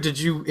separately, or did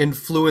you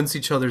influence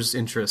each other's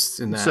interests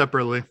in that?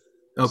 Separately,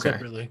 Okay,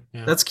 Separately.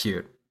 Yeah. that's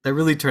cute. That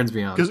really turns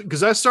me on.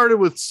 because I started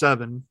with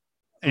 7,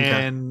 Okay.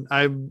 and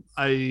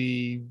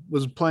I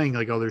was playing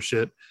like other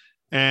shit,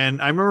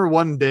 and I remember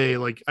one day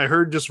like I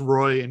heard just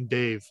Roy and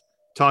Dave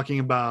talking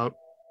about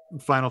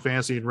Final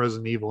Fantasy and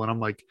Resident Evil, and I'm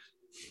like,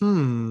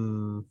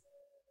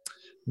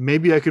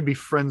 maybe I could be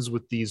friends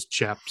with these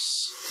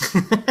chaps.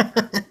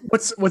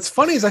 What's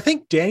funny is I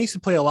think Dan used to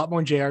play a lot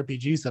more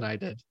JRPGs than I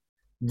did.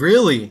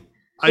 Really?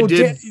 I Well,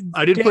 did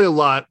Dan- play a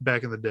lot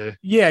back in the day.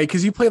 Yeah,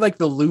 because you played like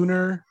the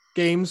Lunar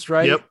games,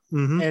 right? Yep.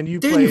 Mhm. And you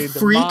Dan, you played the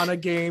freak. Mana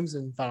games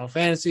and Final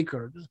Fantasy,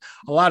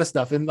 a lot of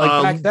stuff. And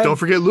like back then, Don't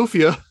forget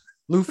Lufia.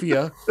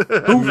 Lufia.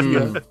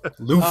 Mm,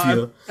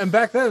 Lufia. And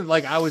back then,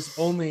 like I was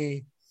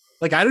only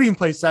like I didn't even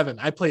play 7.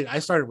 I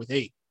started with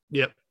 8.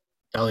 Yep.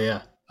 Hell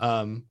yeah.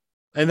 And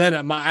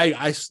then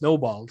I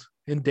snowballed.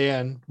 And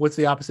Dan, what's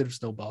the opposite of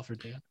snowball for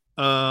Dan?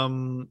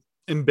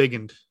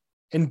 Embiggened.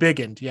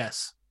 Embiggened,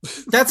 yes.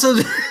 That's a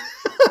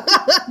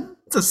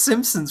it's a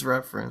Simpsons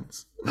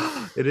reference.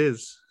 It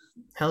is.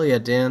 Hell yeah,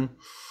 Dan.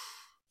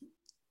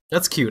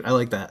 That's cute. I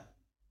like that.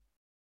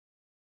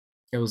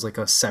 It was like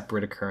a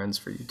separate occurrence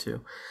for you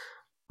two.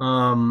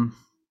 Um.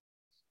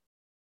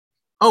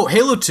 Oh,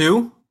 Halo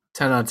 2,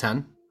 10 out of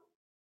 10.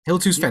 Halo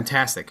 2 is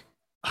fantastic.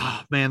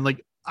 Oh, man,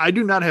 like I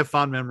do not have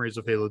fond memories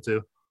of Halo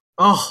 2.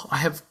 Oh, I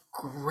have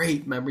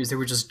great memories. They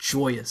were just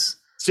joyous.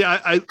 See,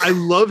 I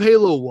love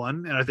Halo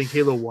 1, and I think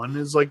Halo 1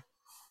 is like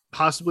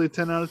possibly a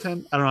 10 out of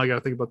 10. I don't know. I got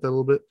to think about that a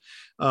little bit.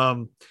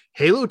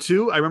 Halo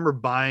 2, I remember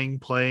buying,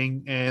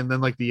 playing, and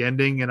then like the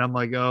ending, and I'm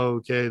like, oh,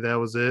 okay, that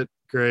was it.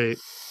 Great.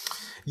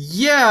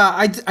 Yeah,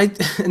 I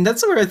and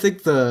that's where I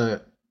think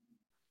the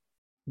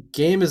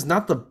game is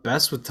not the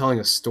best with telling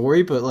a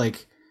story, but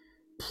like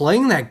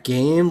playing that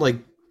game, like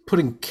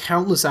putting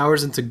countless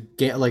hours into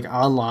like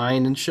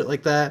online and shit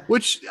like that.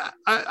 Which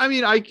I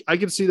mean, I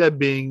can see that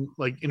being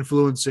like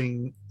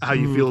influencing how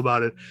you feel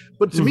about it.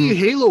 But to me,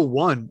 Halo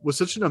 1 was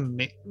such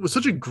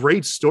a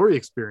great story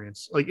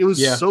experience. Like it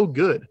was so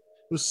good.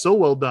 It was so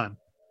well done.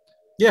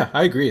 Yeah,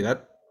 I agree.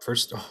 That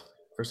first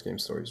game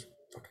story is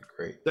fucking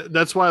great.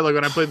 That's why, like,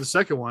 when I played the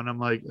second one, I'm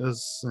like,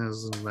 this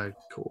isn't that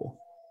cool.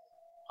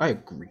 I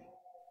agree.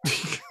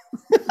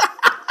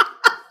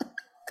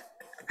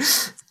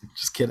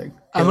 Just kidding.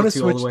 I'm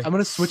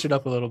gonna switch it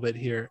up a little bit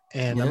here,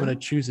 and I'm gonna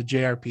choose a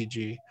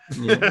JRPG.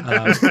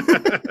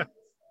 Yeah.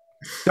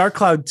 Dark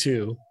Cloud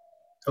 2.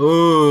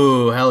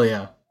 Oh, hell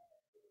yeah.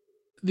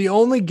 The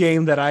only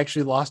game that I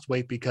actually lost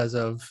weight because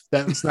of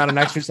that was not an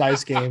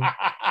exercise game.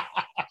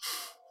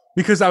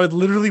 Because I would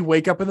literally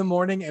wake up in the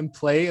morning and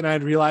play, and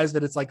I'd realize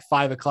that it's like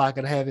 5 o'clock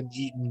and I haven't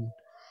eaten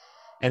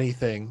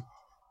anything.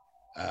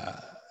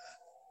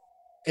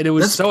 And it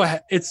was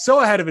it's so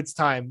ahead of its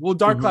time. Well,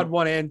 Dark Cloud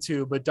 1 and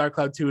 2, but Dark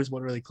Cloud 2 is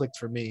what really clicked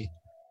for me.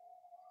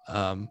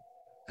 And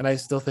I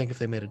still think if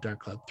they made a Dark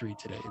Cloud 3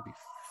 today, it'd be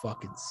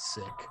fucking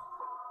sick.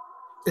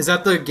 Is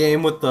that the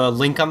game with the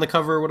link on the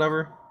cover or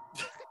whatever?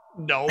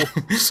 No.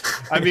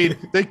 I mean,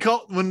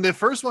 when the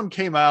first one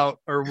came out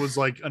or was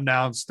like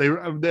announced,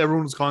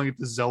 everyone was calling it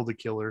the Zelda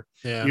killer.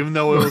 Yeah. Even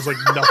though it was like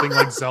nothing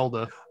like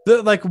Zelda.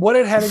 Like what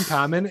it had in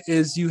common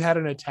is you had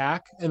an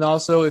attack, and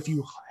also if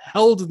you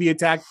held the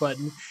attack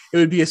button, it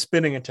would be a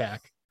spinning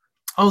attack.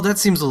 Oh, that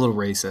seems a little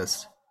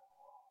racist.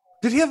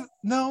 Did he have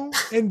no?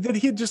 And did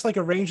he have just like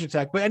a ranged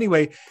attack? But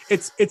anyway,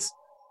 it's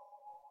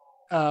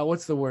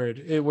what's the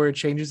word? Where it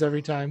changes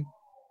every time.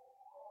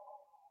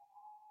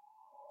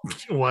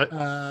 What?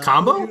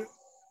 Combo?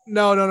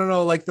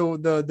 No. Like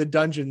the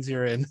dungeons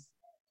you're in.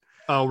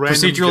 Oh,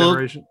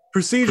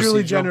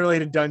 Procedurally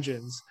generated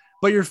dungeons.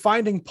 But you're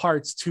finding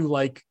parts to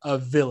like a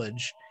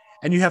village,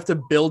 and you have to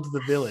build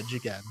the village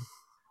again.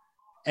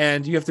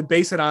 And you have to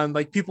base it on,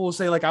 like, people will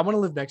say, like, I want to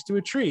live next to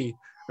a tree,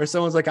 or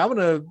someone's like, I want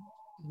to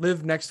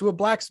live next to a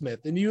blacksmith,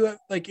 and you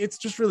like, it's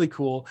just really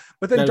cool.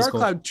 But then Dark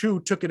Cloud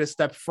 2 took it a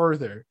step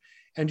further,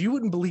 and you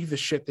wouldn't believe the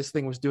shit this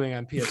thing was doing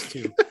on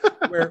PS2,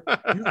 where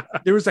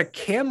there was a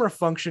camera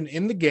function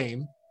in the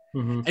game,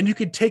 and you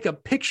could take a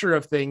picture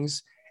of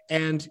things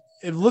and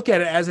look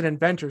at it as an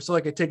inventor. So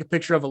like I take a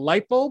picture of a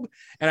light bulb,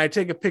 and I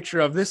take a picture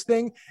of this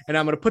thing, and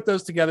I'm going to put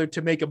those together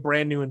to make a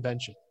brand new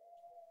invention.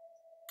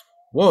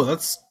 Whoa,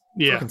 that's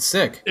fucking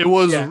sick. It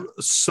was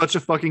such a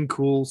fucking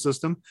cool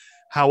system.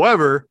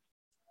 However,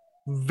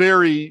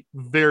 very,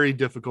 very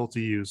difficult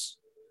to use.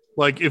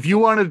 Like if you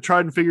wanted to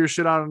try and figure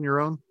shit out on your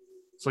own,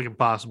 it's like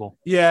impossible.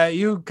 Yeah,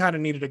 you kind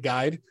of needed a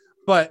guide,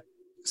 but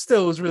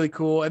still it was really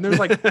cool. And there's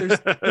like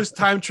there's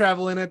time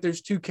travel in it.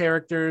 There's 2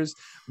 characters,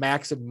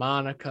 Max and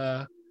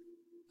Monica.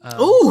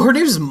 Oh, her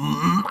name's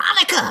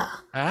Monica.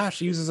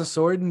 She uses a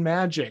sword and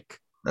magic.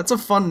 That's a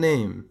fun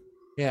name.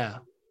 Yeah.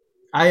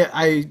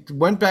 I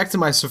went back to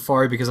my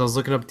Safari because I was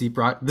looking up Deep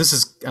Rock. This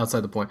is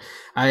outside the point.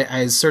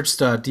 I searched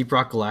Deep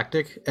Rock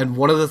Galactic, and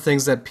one of the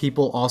things that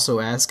people also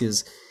ask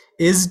is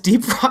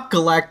Deep Rock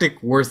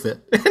Galactic worth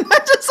it? And I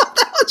just thought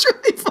that was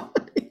really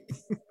funny.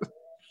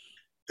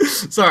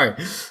 Sorry.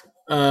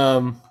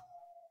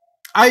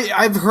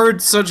 I've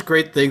heard such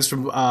great things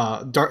from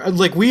Dark.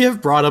 Like we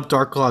have brought up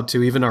Dark Cloud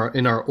 2 even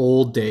in our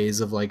old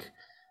days of like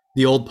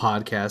the old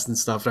podcast and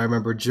stuff. And I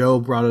remember Joe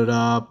brought it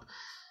up.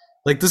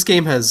 Like this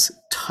game has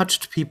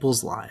touched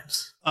people's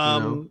lives.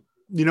 You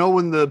know,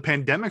 when the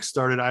pandemic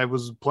started, I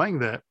was playing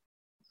that.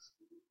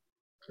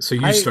 So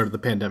you started the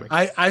pandemic.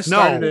 I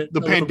started it.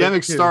 The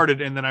pandemic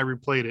started, and then I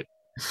replayed it.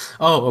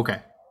 Oh, okay.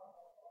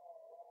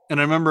 And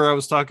I remember I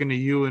was talking to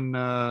you and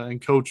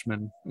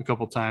Coachman a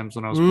couple times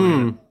when I was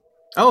playing it.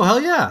 Oh,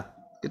 hell yeah.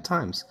 Good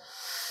times.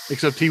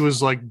 Except he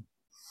was like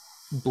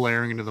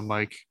blaring into the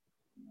mic.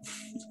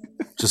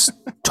 Just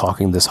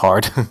talking this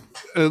hard.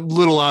 A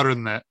little louder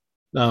than that.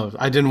 No,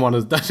 I didn't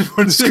want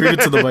to scream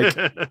into the mic.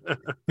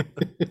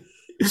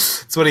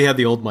 That's when he had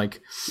the old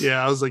mic.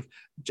 Yeah, I was like,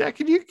 Jack,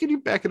 can you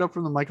back it up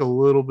from the mic a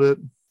little bit?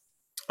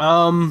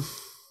 Has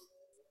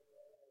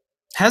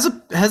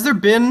there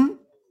been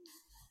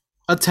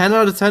a 10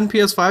 out of 10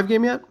 PS5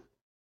 game yet?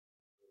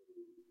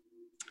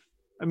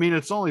 I mean,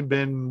 it's only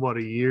been what,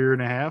 a year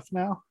and a half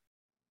now.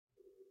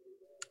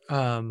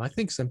 I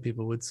think some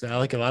people would say,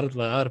 like a lot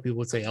of people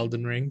would say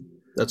Elden Ring.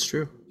 That's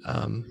true.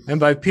 And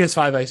by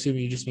PS5, I assume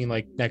you just mean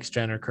like next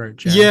gen or current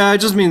gen. Yeah, I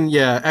just mean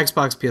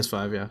Xbox,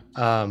 PS5. Yeah.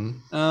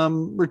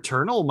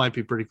 Returnal might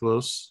be pretty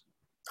close.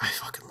 I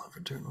fucking love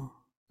Returnal.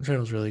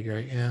 Returnal's really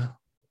great. Yeah,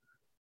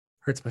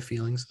 hurts my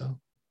feelings though.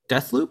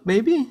 Deathloop,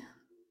 maybe.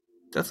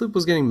 Deathloop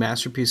was getting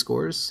masterpiece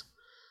scores.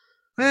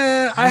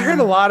 I heard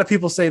a lot of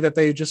people say that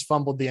they just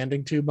fumbled the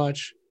ending too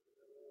much.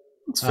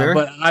 It's fair.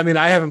 But I mean,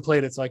 I haven't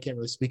played it, so I can't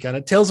really speak on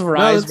it. Tales of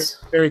Arise,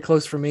 very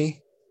close for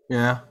me.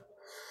 Yeah.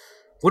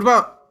 What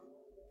about?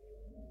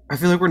 I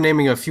feel like we're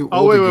naming a few.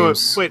 Oh, older wait.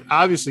 games.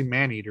 Obviously,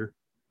 Maneater.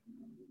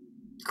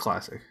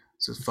 Classic.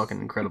 It's a fucking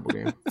incredible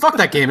game. Fuck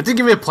that game. It didn't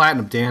give me a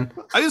platinum, Dan.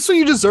 That's what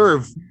you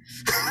deserve.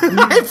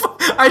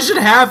 I should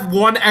have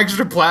one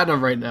extra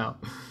platinum right now.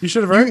 You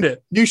should have earned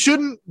it. You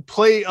shouldn't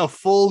play a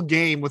full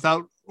game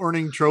without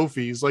earning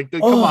trophies. Like,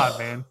 come on,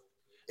 man.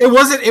 It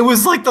wasn't. It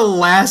was like the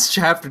last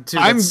chapter too.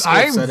 I'm That's so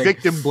upsetting.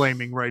 victim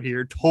blaming right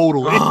here.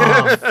 Totally.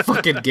 Oh,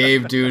 fucking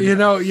game, dude. You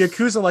know,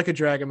 Yakuza Like a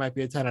Dragon might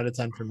be a 10 out of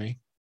 10 for me.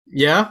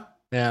 Yeah.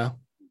 Yeah.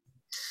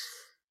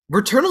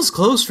 Returnal's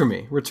close for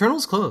me.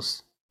 Returnal's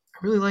close. I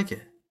really like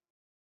it.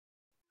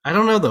 I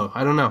don't know though.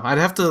 I don't know. I'd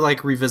have to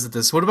like revisit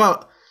this. What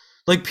about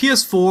like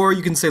PS4?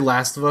 You can say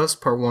Last of Us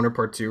Part 1 or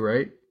Part 2,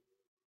 right?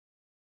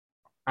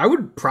 I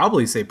would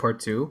probably say Part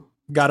 2.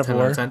 God of 10 out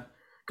War. of 10.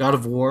 God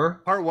of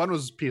War. Part 1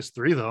 was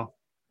PS3 though.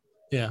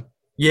 Yeah.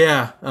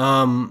 Yeah.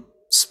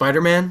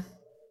 Spider-Man.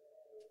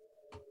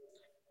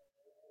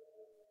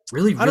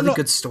 Really, I don't really know.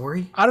 good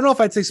story. I don't know if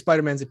I'd say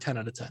Spider-Man's a 10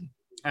 out of 10.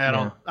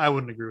 I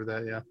wouldn't agree with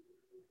that. Yeah.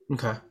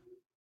 Okay.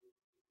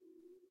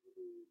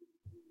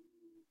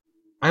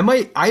 I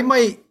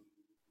might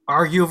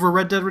argue over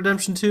Red Dead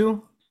Redemption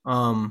 2.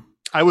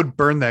 I would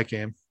burn that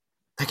game.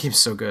 That game's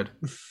so good.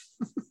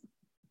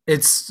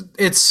 It's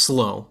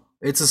slow.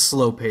 It's a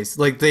slow pace.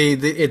 Like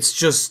it's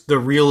just the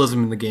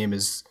realism in the game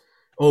is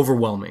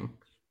overwhelming.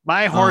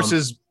 My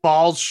horse's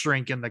balls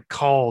shrink in the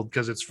cold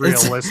because it's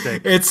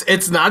realistic.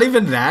 It's not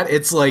even that.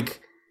 It's like,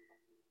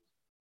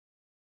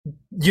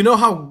 you know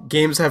how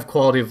games have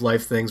quality of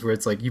life things where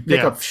it's like you pick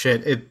up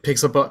shit, it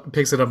picks it up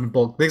in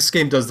bulk. This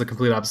game does the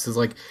complete opposite. It's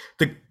like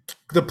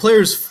the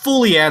player's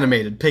fully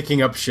animated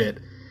picking up shit,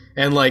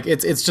 and like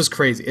it's just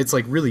crazy. It's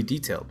like really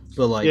detailed.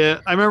 But like, yeah,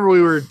 I remember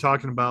we were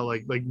talking about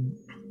like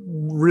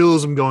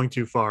realism going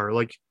too far.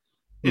 Like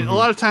a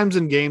lot of times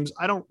in games,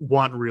 I don't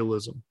want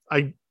realism.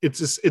 It's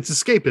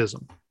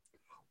escapism.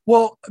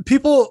 Well,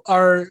 people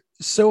are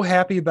so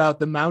happy about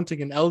the mounting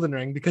in Elden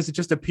Ring because it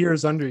just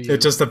appears under you.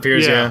 it just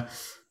appears, yeah.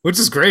 Which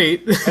is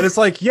great. And it's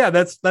like, yeah,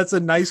 that's a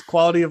nice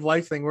quality of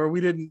life thing where we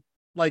didn't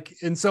like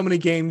in so many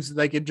games,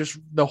 like it just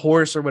the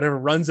horse or whatever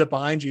runs up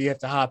behind you have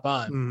to hop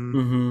on.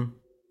 Mm-hmm.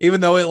 Even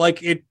though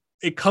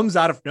it comes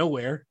out of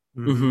nowhere,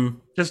 Mm-hmm.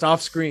 just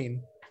off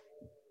screen.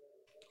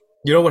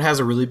 You know what has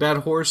a really bad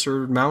horse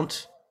or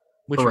mount?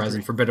 Which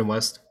Horizon Forbidden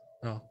West.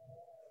 Oh.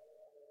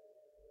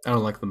 I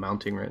don't like the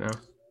mounting right now.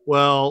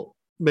 Well,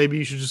 maybe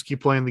you should just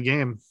keep playing the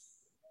game.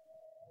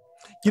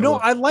 You know,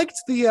 I liked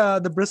the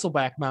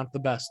bristleback mount the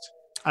best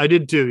Uh, I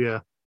did too, yeah.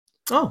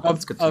 Oh,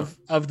 that's good.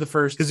 of the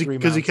first Because three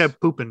he mounts. kept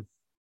pooping.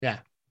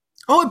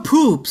 Oh, it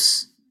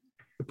poops.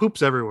 It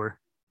poops everywhere.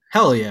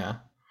 Hell yeah.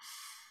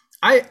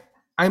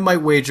 I might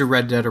wager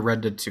Red Dead or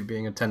Red Dead 2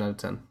 being a 10 out of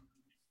 10.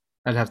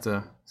 I'd have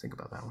to think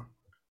about that one.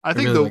 I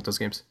think really like those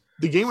games.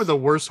 the game with the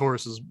worst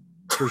horses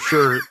for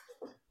sure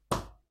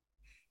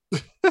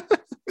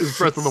is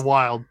Breath of the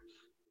Wild.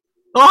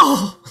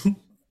 Oh,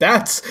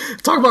 that's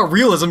talk about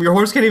realism. Your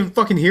horse can't even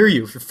fucking hear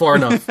you if you're far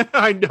enough.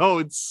 I know,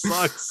 it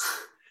sucks.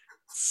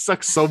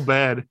 Sucks so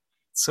bad.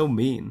 So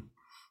mean.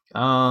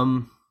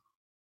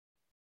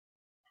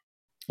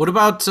 What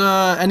about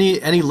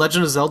any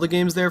Legend of Zelda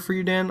games there for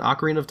you, Dan?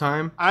 Ocarina of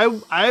Time?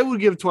 I would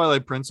give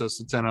Twilight Princess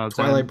a 10 out of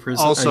 10. Twilight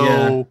Princess, Also,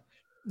 yeah.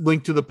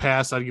 Link to the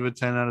Past, I'd give it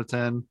 10 out of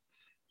 10.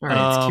 All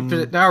right, keep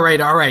it. All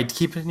right.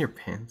 Keep it in your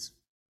pants.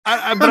 But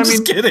I'm I mean,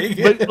 just kidding.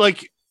 but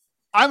like,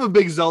 I'm a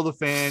big Zelda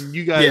fan.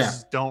 You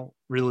guys don't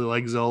really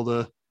like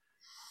Zelda.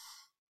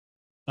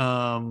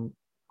 I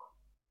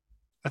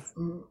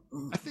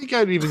think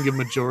I'd even give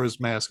Majora's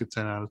Mask a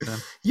 10 out of 10.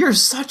 You're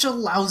such a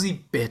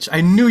lousy bitch.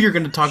 I knew you were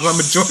going to talk about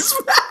Majora's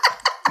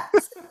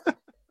Mask.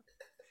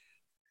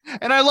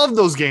 And I love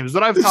those games,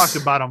 but I've talked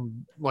about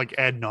them like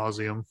ad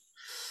nauseum.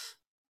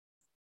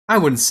 I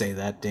wouldn't say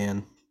that,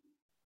 Dan.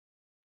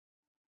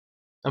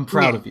 I'm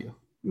proud of you.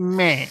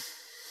 Man.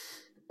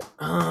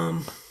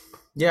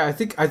 Yeah, I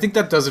think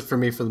that does it for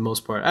me for the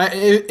most part.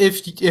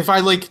 If I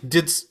like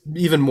did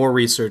even more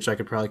research, I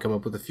could probably come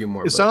up with a few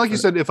more. It sounded like you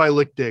said, if I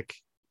lick dick.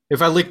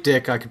 If I lick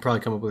dick, I could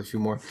probably come up with a few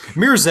more.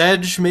 Mirror's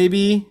Edge,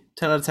 maybe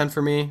 10 out of 10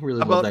 for me. Really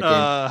love that game.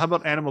 How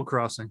about Animal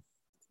Crossing?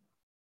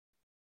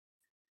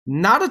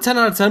 Not a 10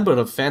 out of 10, but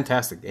a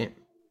fantastic game.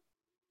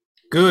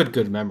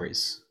 Good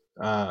memories.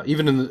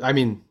 Even in the, I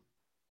mean,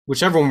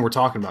 whichever one we're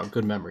talking about,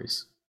 good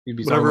memories. You'd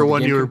be Whatever talking about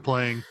one the you were GameCube-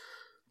 playing.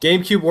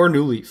 GameCube or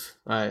New Leaf.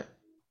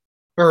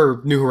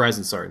 Or New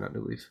Horizons, sorry, not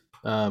New Leaf.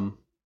 Can't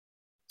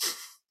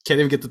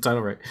even get the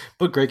title right.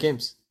 But great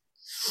games.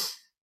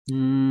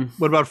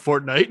 What about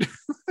Fortnite?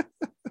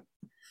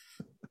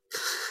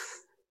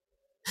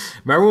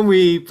 Remember when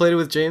we played it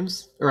with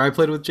James? Or I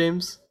played it with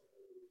James?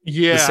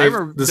 Yeah, I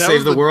remember the that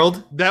save was the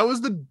world. That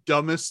was the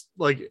dumbest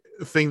like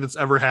thing that's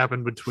ever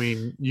happened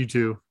between you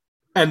two.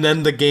 And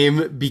then the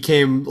game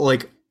became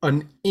like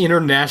an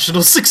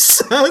international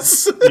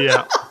success.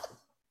 Yeah.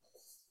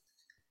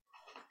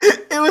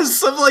 It was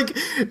some like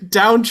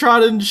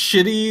downtrodden,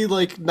 shitty,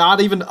 like not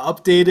even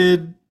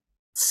updated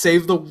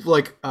save the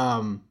like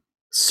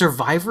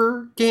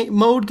survivor game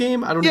mode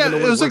game. I don't Yeah, even know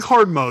what it was like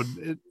hard mode,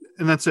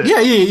 and that's it.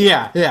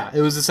 Yeah.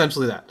 It was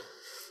essentially that.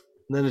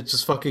 And then it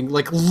just fucking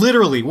like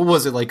literally, what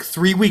was it, like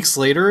 3 weeks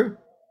later?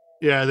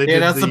 Yeah, they They did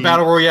announced the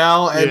battle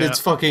royale, and Yeah. it's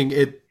fucking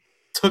it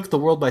took the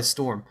world by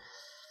storm.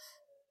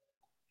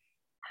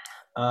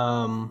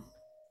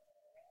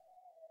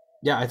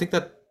 Yeah, I think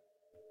that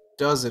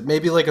does it.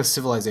 Maybe like a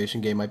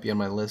Civilization game might be on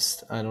my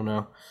list. I don't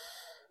know.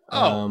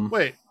 Oh,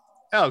 wait.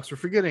 Alex, we're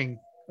forgetting,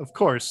 of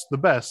course, the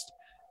best.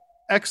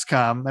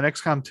 XCOM and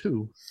XCOM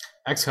 2.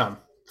 XCOM,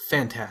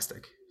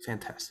 fantastic.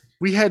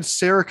 We had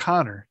Sarah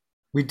Connor,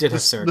 We did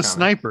have Sarah the Connor.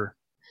 sniper.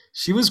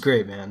 She was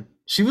great, man.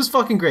 She was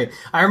fucking great.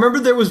 I remember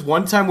there was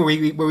one time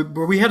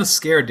where we had a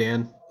scare,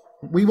 Dan.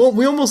 We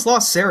almost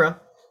lost Sarah.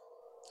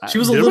 She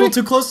was a Did little we?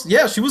 too close.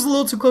 Yeah, she was a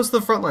little too close to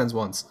the front lines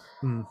once.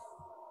 Hmm.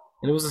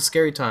 And it was a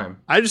scary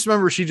time. I just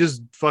remember she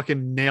just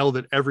fucking nailed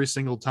it every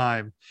single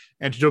time.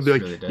 And she'll be She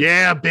like, really did.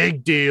 yeah,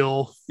 big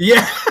deal.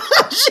 Yeah.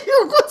 She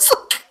was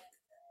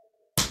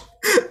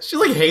like she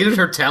like hated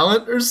her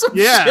talent or some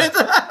Yeah. shit.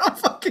 I don't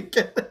fucking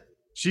get it.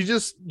 She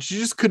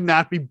just could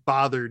not be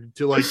bothered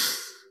to like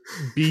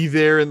be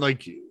there and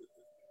like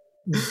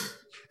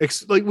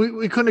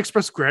we couldn't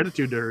express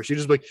gratitude to her. She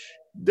just like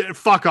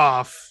fuck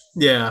off.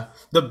 Yeah.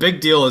 The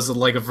big deal is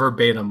like a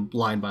verbatim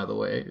line, by the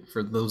way,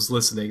 for those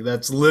listening.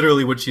 That's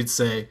literally what she'd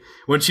say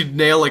when she'd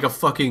nail like a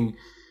fucking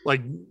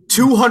Like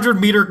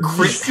 200-meter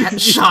crit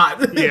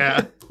shot.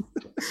 yeah.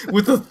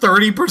 With a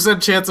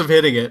 30% chance of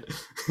hitting it.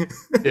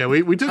 Yeah,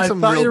 we took I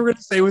some thought real you were going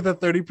to say with a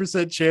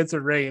 30% chance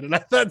of rain, and I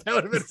thought that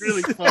would have been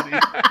really funny.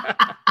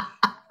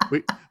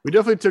 we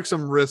definitely took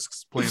some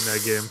risks playing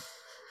that game.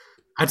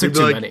 I took You'd be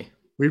too like- many.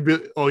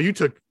 You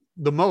took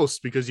the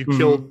most because you Mhm.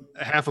 killed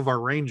half of our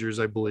rangers,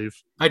 I believe.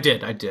 I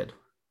did.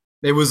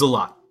 It was a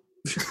lot.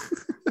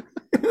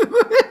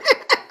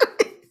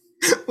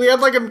 We had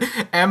like an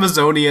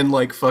Amazonian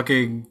like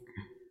fucking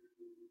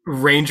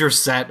ranger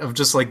set of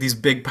just like these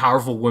big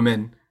powerful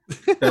women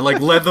that like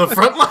led the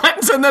front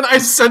lines, and then I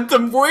sent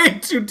them way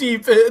too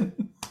deep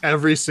in.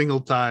 Every single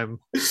time.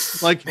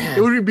 Like Man.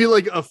 it would be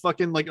like a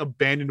fucking like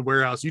abandoned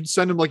warehouse. You'd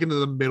send them like into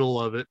the middle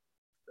of it.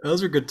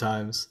 Those are good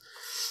times.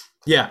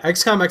 Yeah,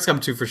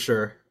 XCOM 2 for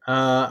sure.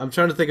 I'm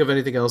trying to think of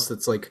anything else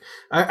that's like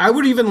I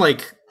would even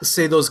like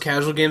say those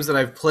casual games that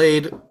I've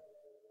played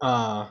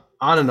on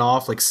and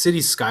off, like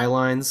City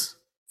Skylines.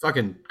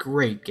 Fucking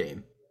great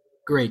game.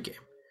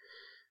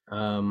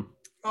 Oh,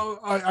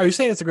 are you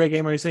saying it's a great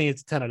game, or are you saying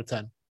it's a 10 out of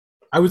 10?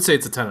 I would say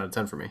it's a 10 out of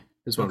 10 for me.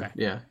 This one, Okay.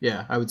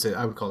 yeah. I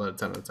would call that a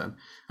 10 out of 10.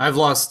 I've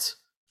lost.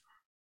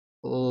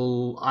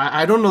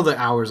 I don't know the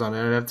hours on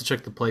it. I'd have to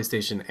check the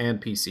PlayStation and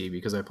PC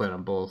because I played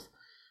on both.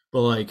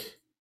 But like,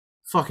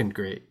 fucking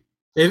great.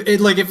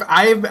 If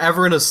I'm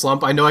ever in a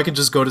slump, I know I can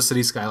just go to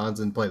City Skylines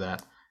and play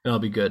that, and I'll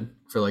be good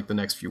for like the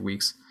next few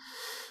weeks.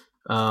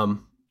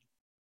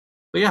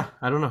 But yeah,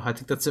 I don't know. I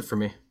think that's it for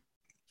me.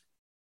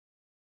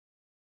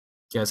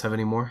 You guys have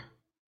any more?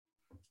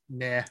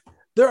 Nah.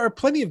 There are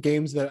plenty of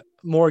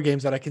more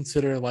games that I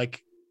consider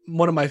like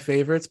one of my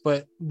favorites,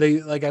 but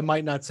they like I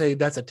might not say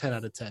that's a 10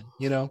 out of 10,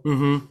 you know?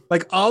 Mm-hmm.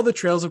 Like all the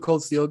Trails of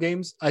Cold Steel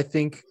games, I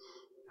think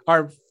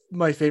are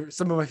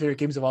some of my favorite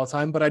games of all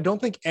time, but I don't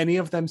think any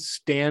of them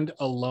stand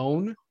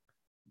alone.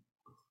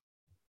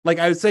 Like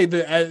I would say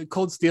the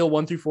Cold Steel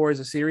 1 through 4 is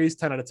a series,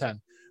 10 out of 10.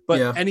 But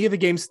Yeah. any of the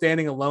games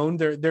standing alone,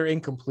 they're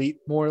incomplete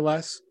more or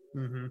less.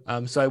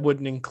 Mm-hmm. So I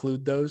wouldn't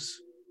include those.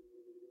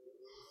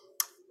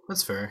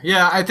 That's fair.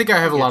 Yeah, I think I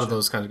have a lot of Gotcha.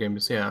 those kinds of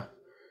games. Yeah.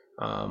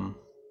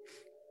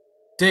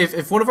 Dave,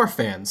 if one of our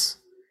fans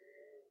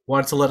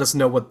wanted to let us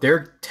know what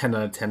their 10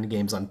 out of 10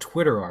 games on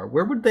Twitter are,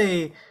 where would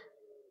they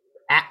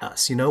at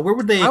us? You know, where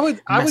would they? I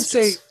would message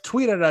say us?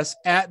 tweet at us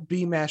at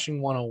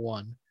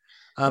bmashing101.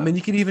 And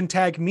you could even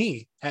tag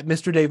me at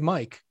Mr. Dave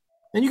Mike.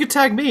 And you can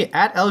tag me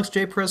at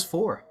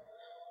AlexJPress4.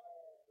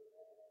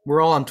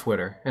 We're all on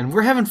Twitter, and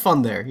we're having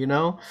fun there. You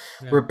know,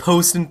 Yeah. we're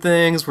posting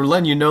things. We're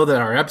letting you know that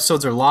our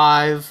episodes are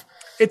live.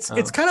 It's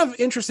kind of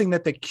interesting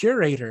that the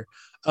curator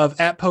of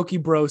at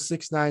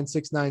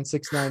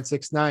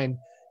PokeBro69696969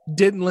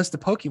 didn't list a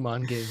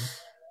Pokemon game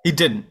He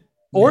didn't.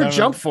 or No.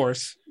 Jump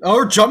Force.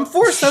 Or Jump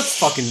Force? That's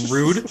fucking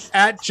rude.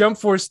 At Jump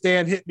Force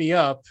Dan hit me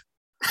up.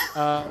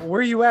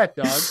 Where you at,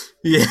 dog?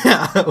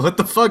 Yeah. What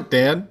the fuck,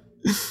 Dan?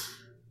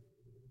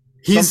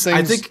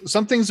 I think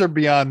some things are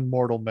beyond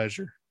mortal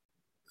measure.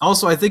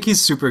 also I think he's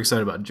super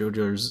excited about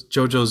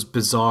JoJo's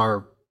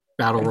Bizarre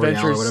Battle Royale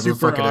Adventure or whatever the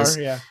Super fuck it is.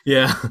 R, yeah.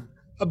 Yeah.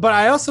 But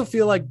I also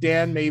feel like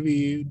Dan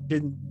maybe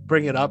didn't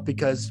bring it up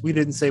because we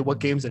didn't say what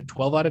game's a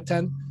 12 out of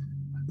 10.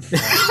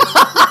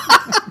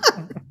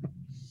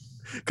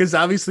 Because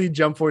obviously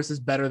Jump Force is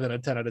better than a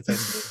 10 out of 10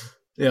 game.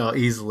 Yeah,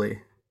 easily.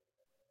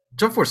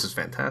 Jump Force is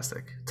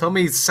fantastic. Tell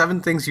me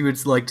 7 things you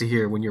would like to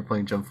hear when you're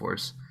playing Jump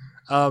Force.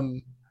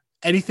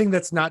 Anything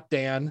that's not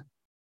Dan.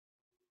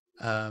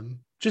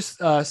 Just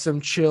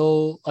some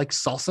chill like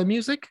salsa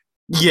music.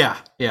 Yeah.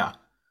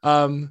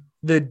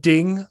 The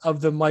ding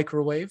of the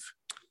microwave.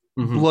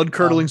 Mhm. Blood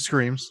curdling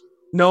screams.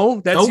 No,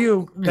 that's Nope,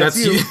 you. That's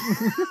you.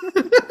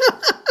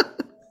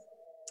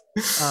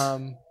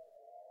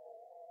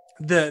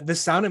 The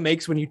sound it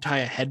makes when you tie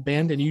a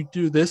headband and you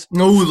do this.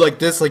 No, like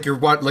this, like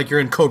you're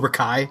in Cobra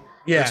Kai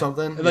Yeah. or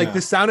something. Like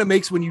the sound it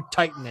makes when you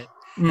tighten it.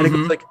 And it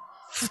goes like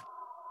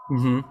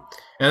and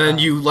then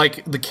you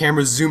like the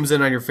camera zooms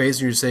in on your face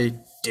and you say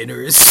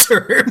dinner is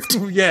served.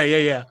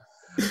 yeah.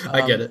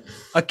 I get it.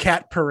 A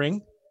cat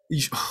purring.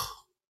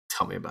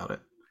 Tell me about it.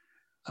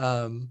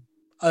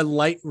 A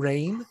light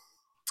rain.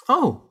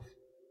 Oh,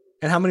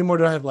 And how many more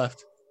do I have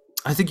left?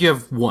 I think you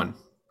have 1.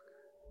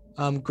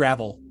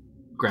 Gravel.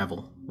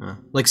 Gravel.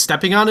 Like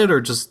stepping on it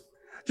or just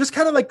Just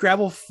kind of like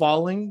gravel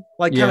falling,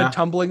 like kind Yeah. of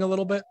tumbling a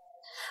little bit.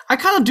 I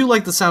kind of do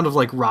like the sound of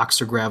like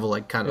rocks or gravel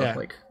like kind of Yeah.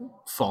 like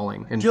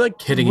falling and Do you like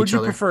hitting would each you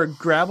other. prefer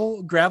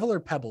gravel or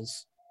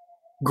pebbles?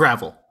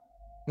 Gravel.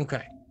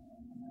 Okay.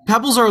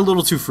 Pebbles are a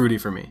little too fruity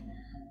for me.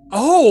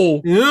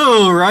 Oh,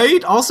 Ew,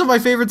 right? Also my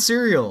favorite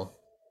cereal.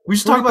 We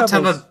should talk Fruity about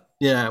 10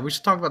 Pebbles. we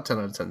should talk about 10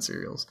 out of 10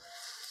 cereals.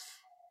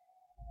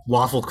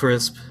 Waffle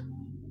Crisp.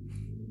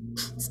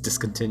 It's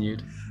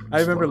discontinued. I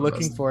remember One of the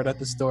looking best. for it at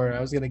the store.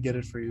 I was gonna get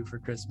it for you for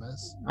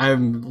Christmas.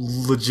 I'm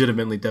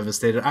legitimately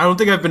devastated. I don't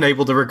think I've been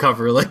able to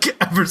recover like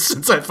ever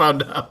since I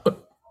found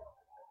out.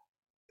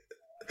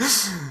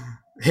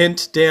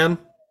 Hint, Dan.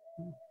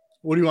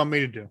 What do you want me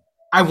to do?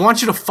 I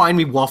want you to find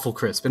me Waffle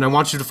Crisp, and I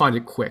want you to find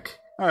it quick.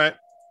 All right.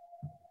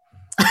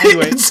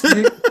 Anyway, It's-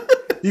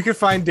 you can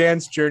find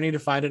Dan's journey to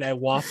find it at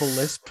Waffle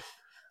Lisp,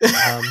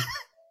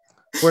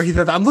 where he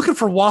said, "I'm looking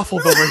for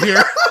waffles over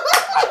here."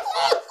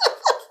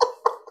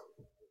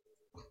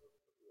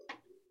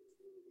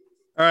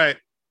 All right.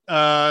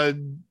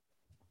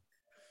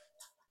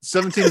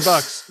 17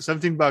 bucks.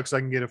 17 bucks. I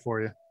can get it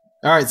for you.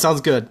 All right,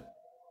 sounds good.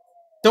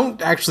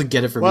 Don't actually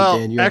get it for Well, me,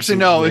 Dan. You have actually, some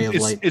no. ray of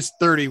It's light. it's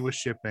 30 with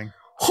shipping.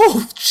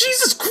 Oh,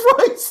 Jesus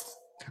Christ!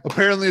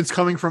 Apparently, it's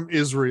coming from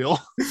Israel.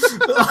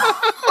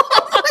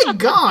 Oh my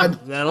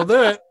God! That'll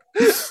do it.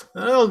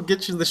 I'll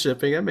get you the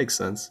shipping. That makes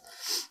sense.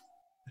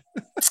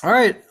 All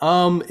right.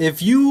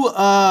 If you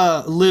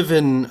live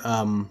in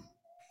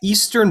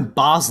eastern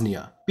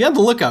Bosnia, be on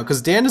the lookout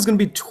because Dan is going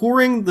to be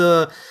touring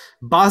the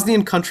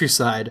Bosnian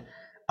countryside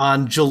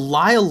on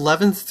July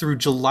 11th through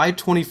July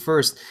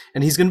 21st,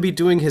 and he's going to be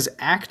doing his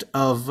act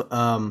of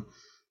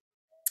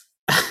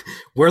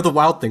Where the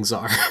Wild Things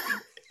Are.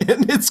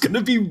 And it's going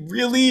to be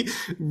really,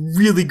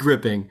 really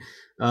gripping.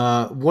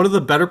 One of the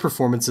better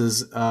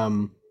performances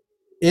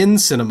in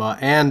cinema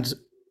and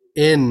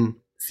in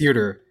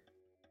theater.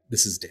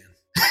 This is Dan.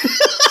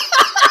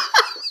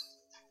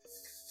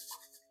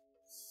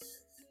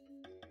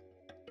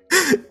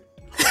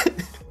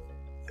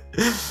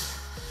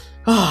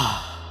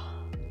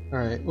 All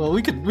right. Well,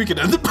 we could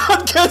end the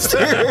podcast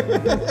here.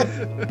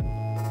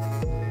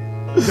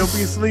 Don't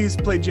be a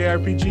sleaze. Play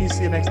JRPG.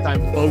 See you next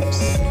time,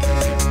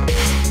 folks.